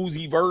 little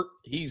Uzi Vert,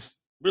 he's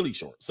really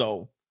short.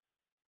 So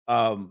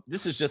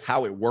this is just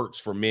how it works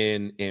for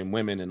men and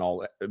women and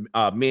all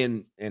that,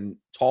 men and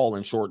tall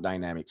and short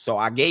dynamics. So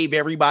I gave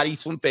everybody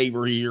some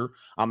favor here.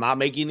 I'm not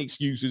making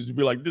excuses to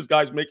be like, this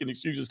guy's making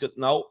excuses, because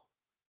no,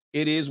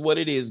 it is what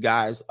it is,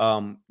 guys.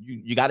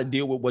 You got to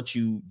deal with what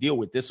you deal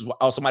with. This is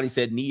what somebody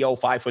said, Neo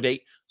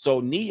 5'8". So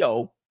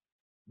Neo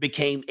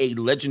became a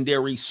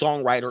legendary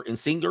songwriter and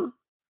singer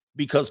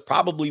because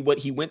probably what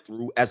he went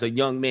through as a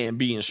young man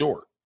being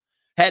short.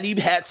 Had he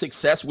had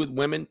success with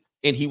women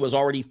and he was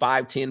already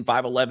 5'10",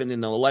 5'11"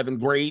 in the 11th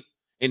grade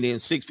and then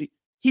 6 feet,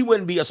 he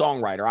wouldn't be a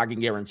songwriter. I can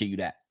guarantee you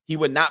that. He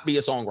would not be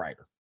a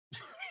songwriter.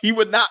 He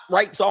would not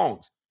write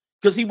songs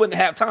because he wouldn't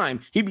have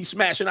time. He'd be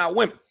smashing out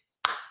women.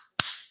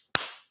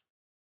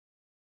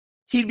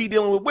 He'd be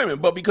dealing with women,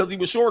 but because he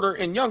was shorter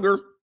and younger,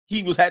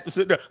 he had to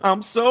sit there.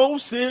 I'm so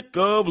sick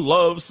of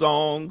love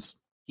songs.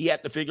 He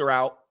had to figure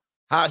out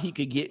how he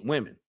could get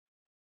women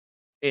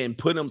and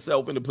put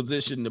himself in a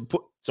position to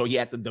put, so he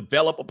had to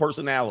develop a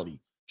personality.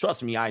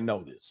 Trust me, I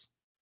know this.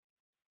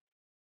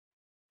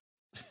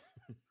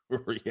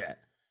 Where we at?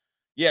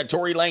 Yeah,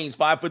 Tory Lanez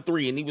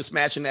 5'3", and he was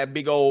smashing that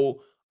big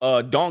old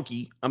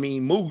donkey. I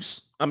mean,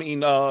 moose. I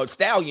mean,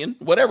 stallion,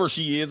 whatever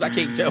she is. I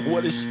can't tell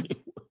what is she.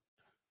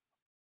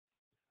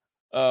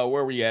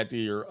 Where we at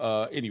here?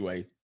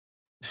 Anyway.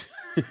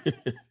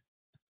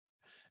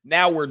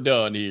 Now we're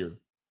done here.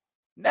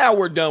 Now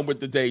we're done with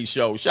today's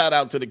show. Shout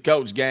out to the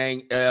Coach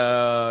Gang.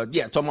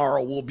 Yeah,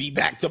 tomorrow we'll be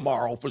back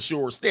tomorrow for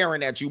sure.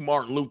 Staring at you,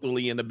 Martin Luther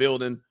Lee in the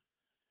building.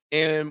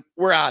 And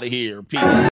we're out of here. Peace.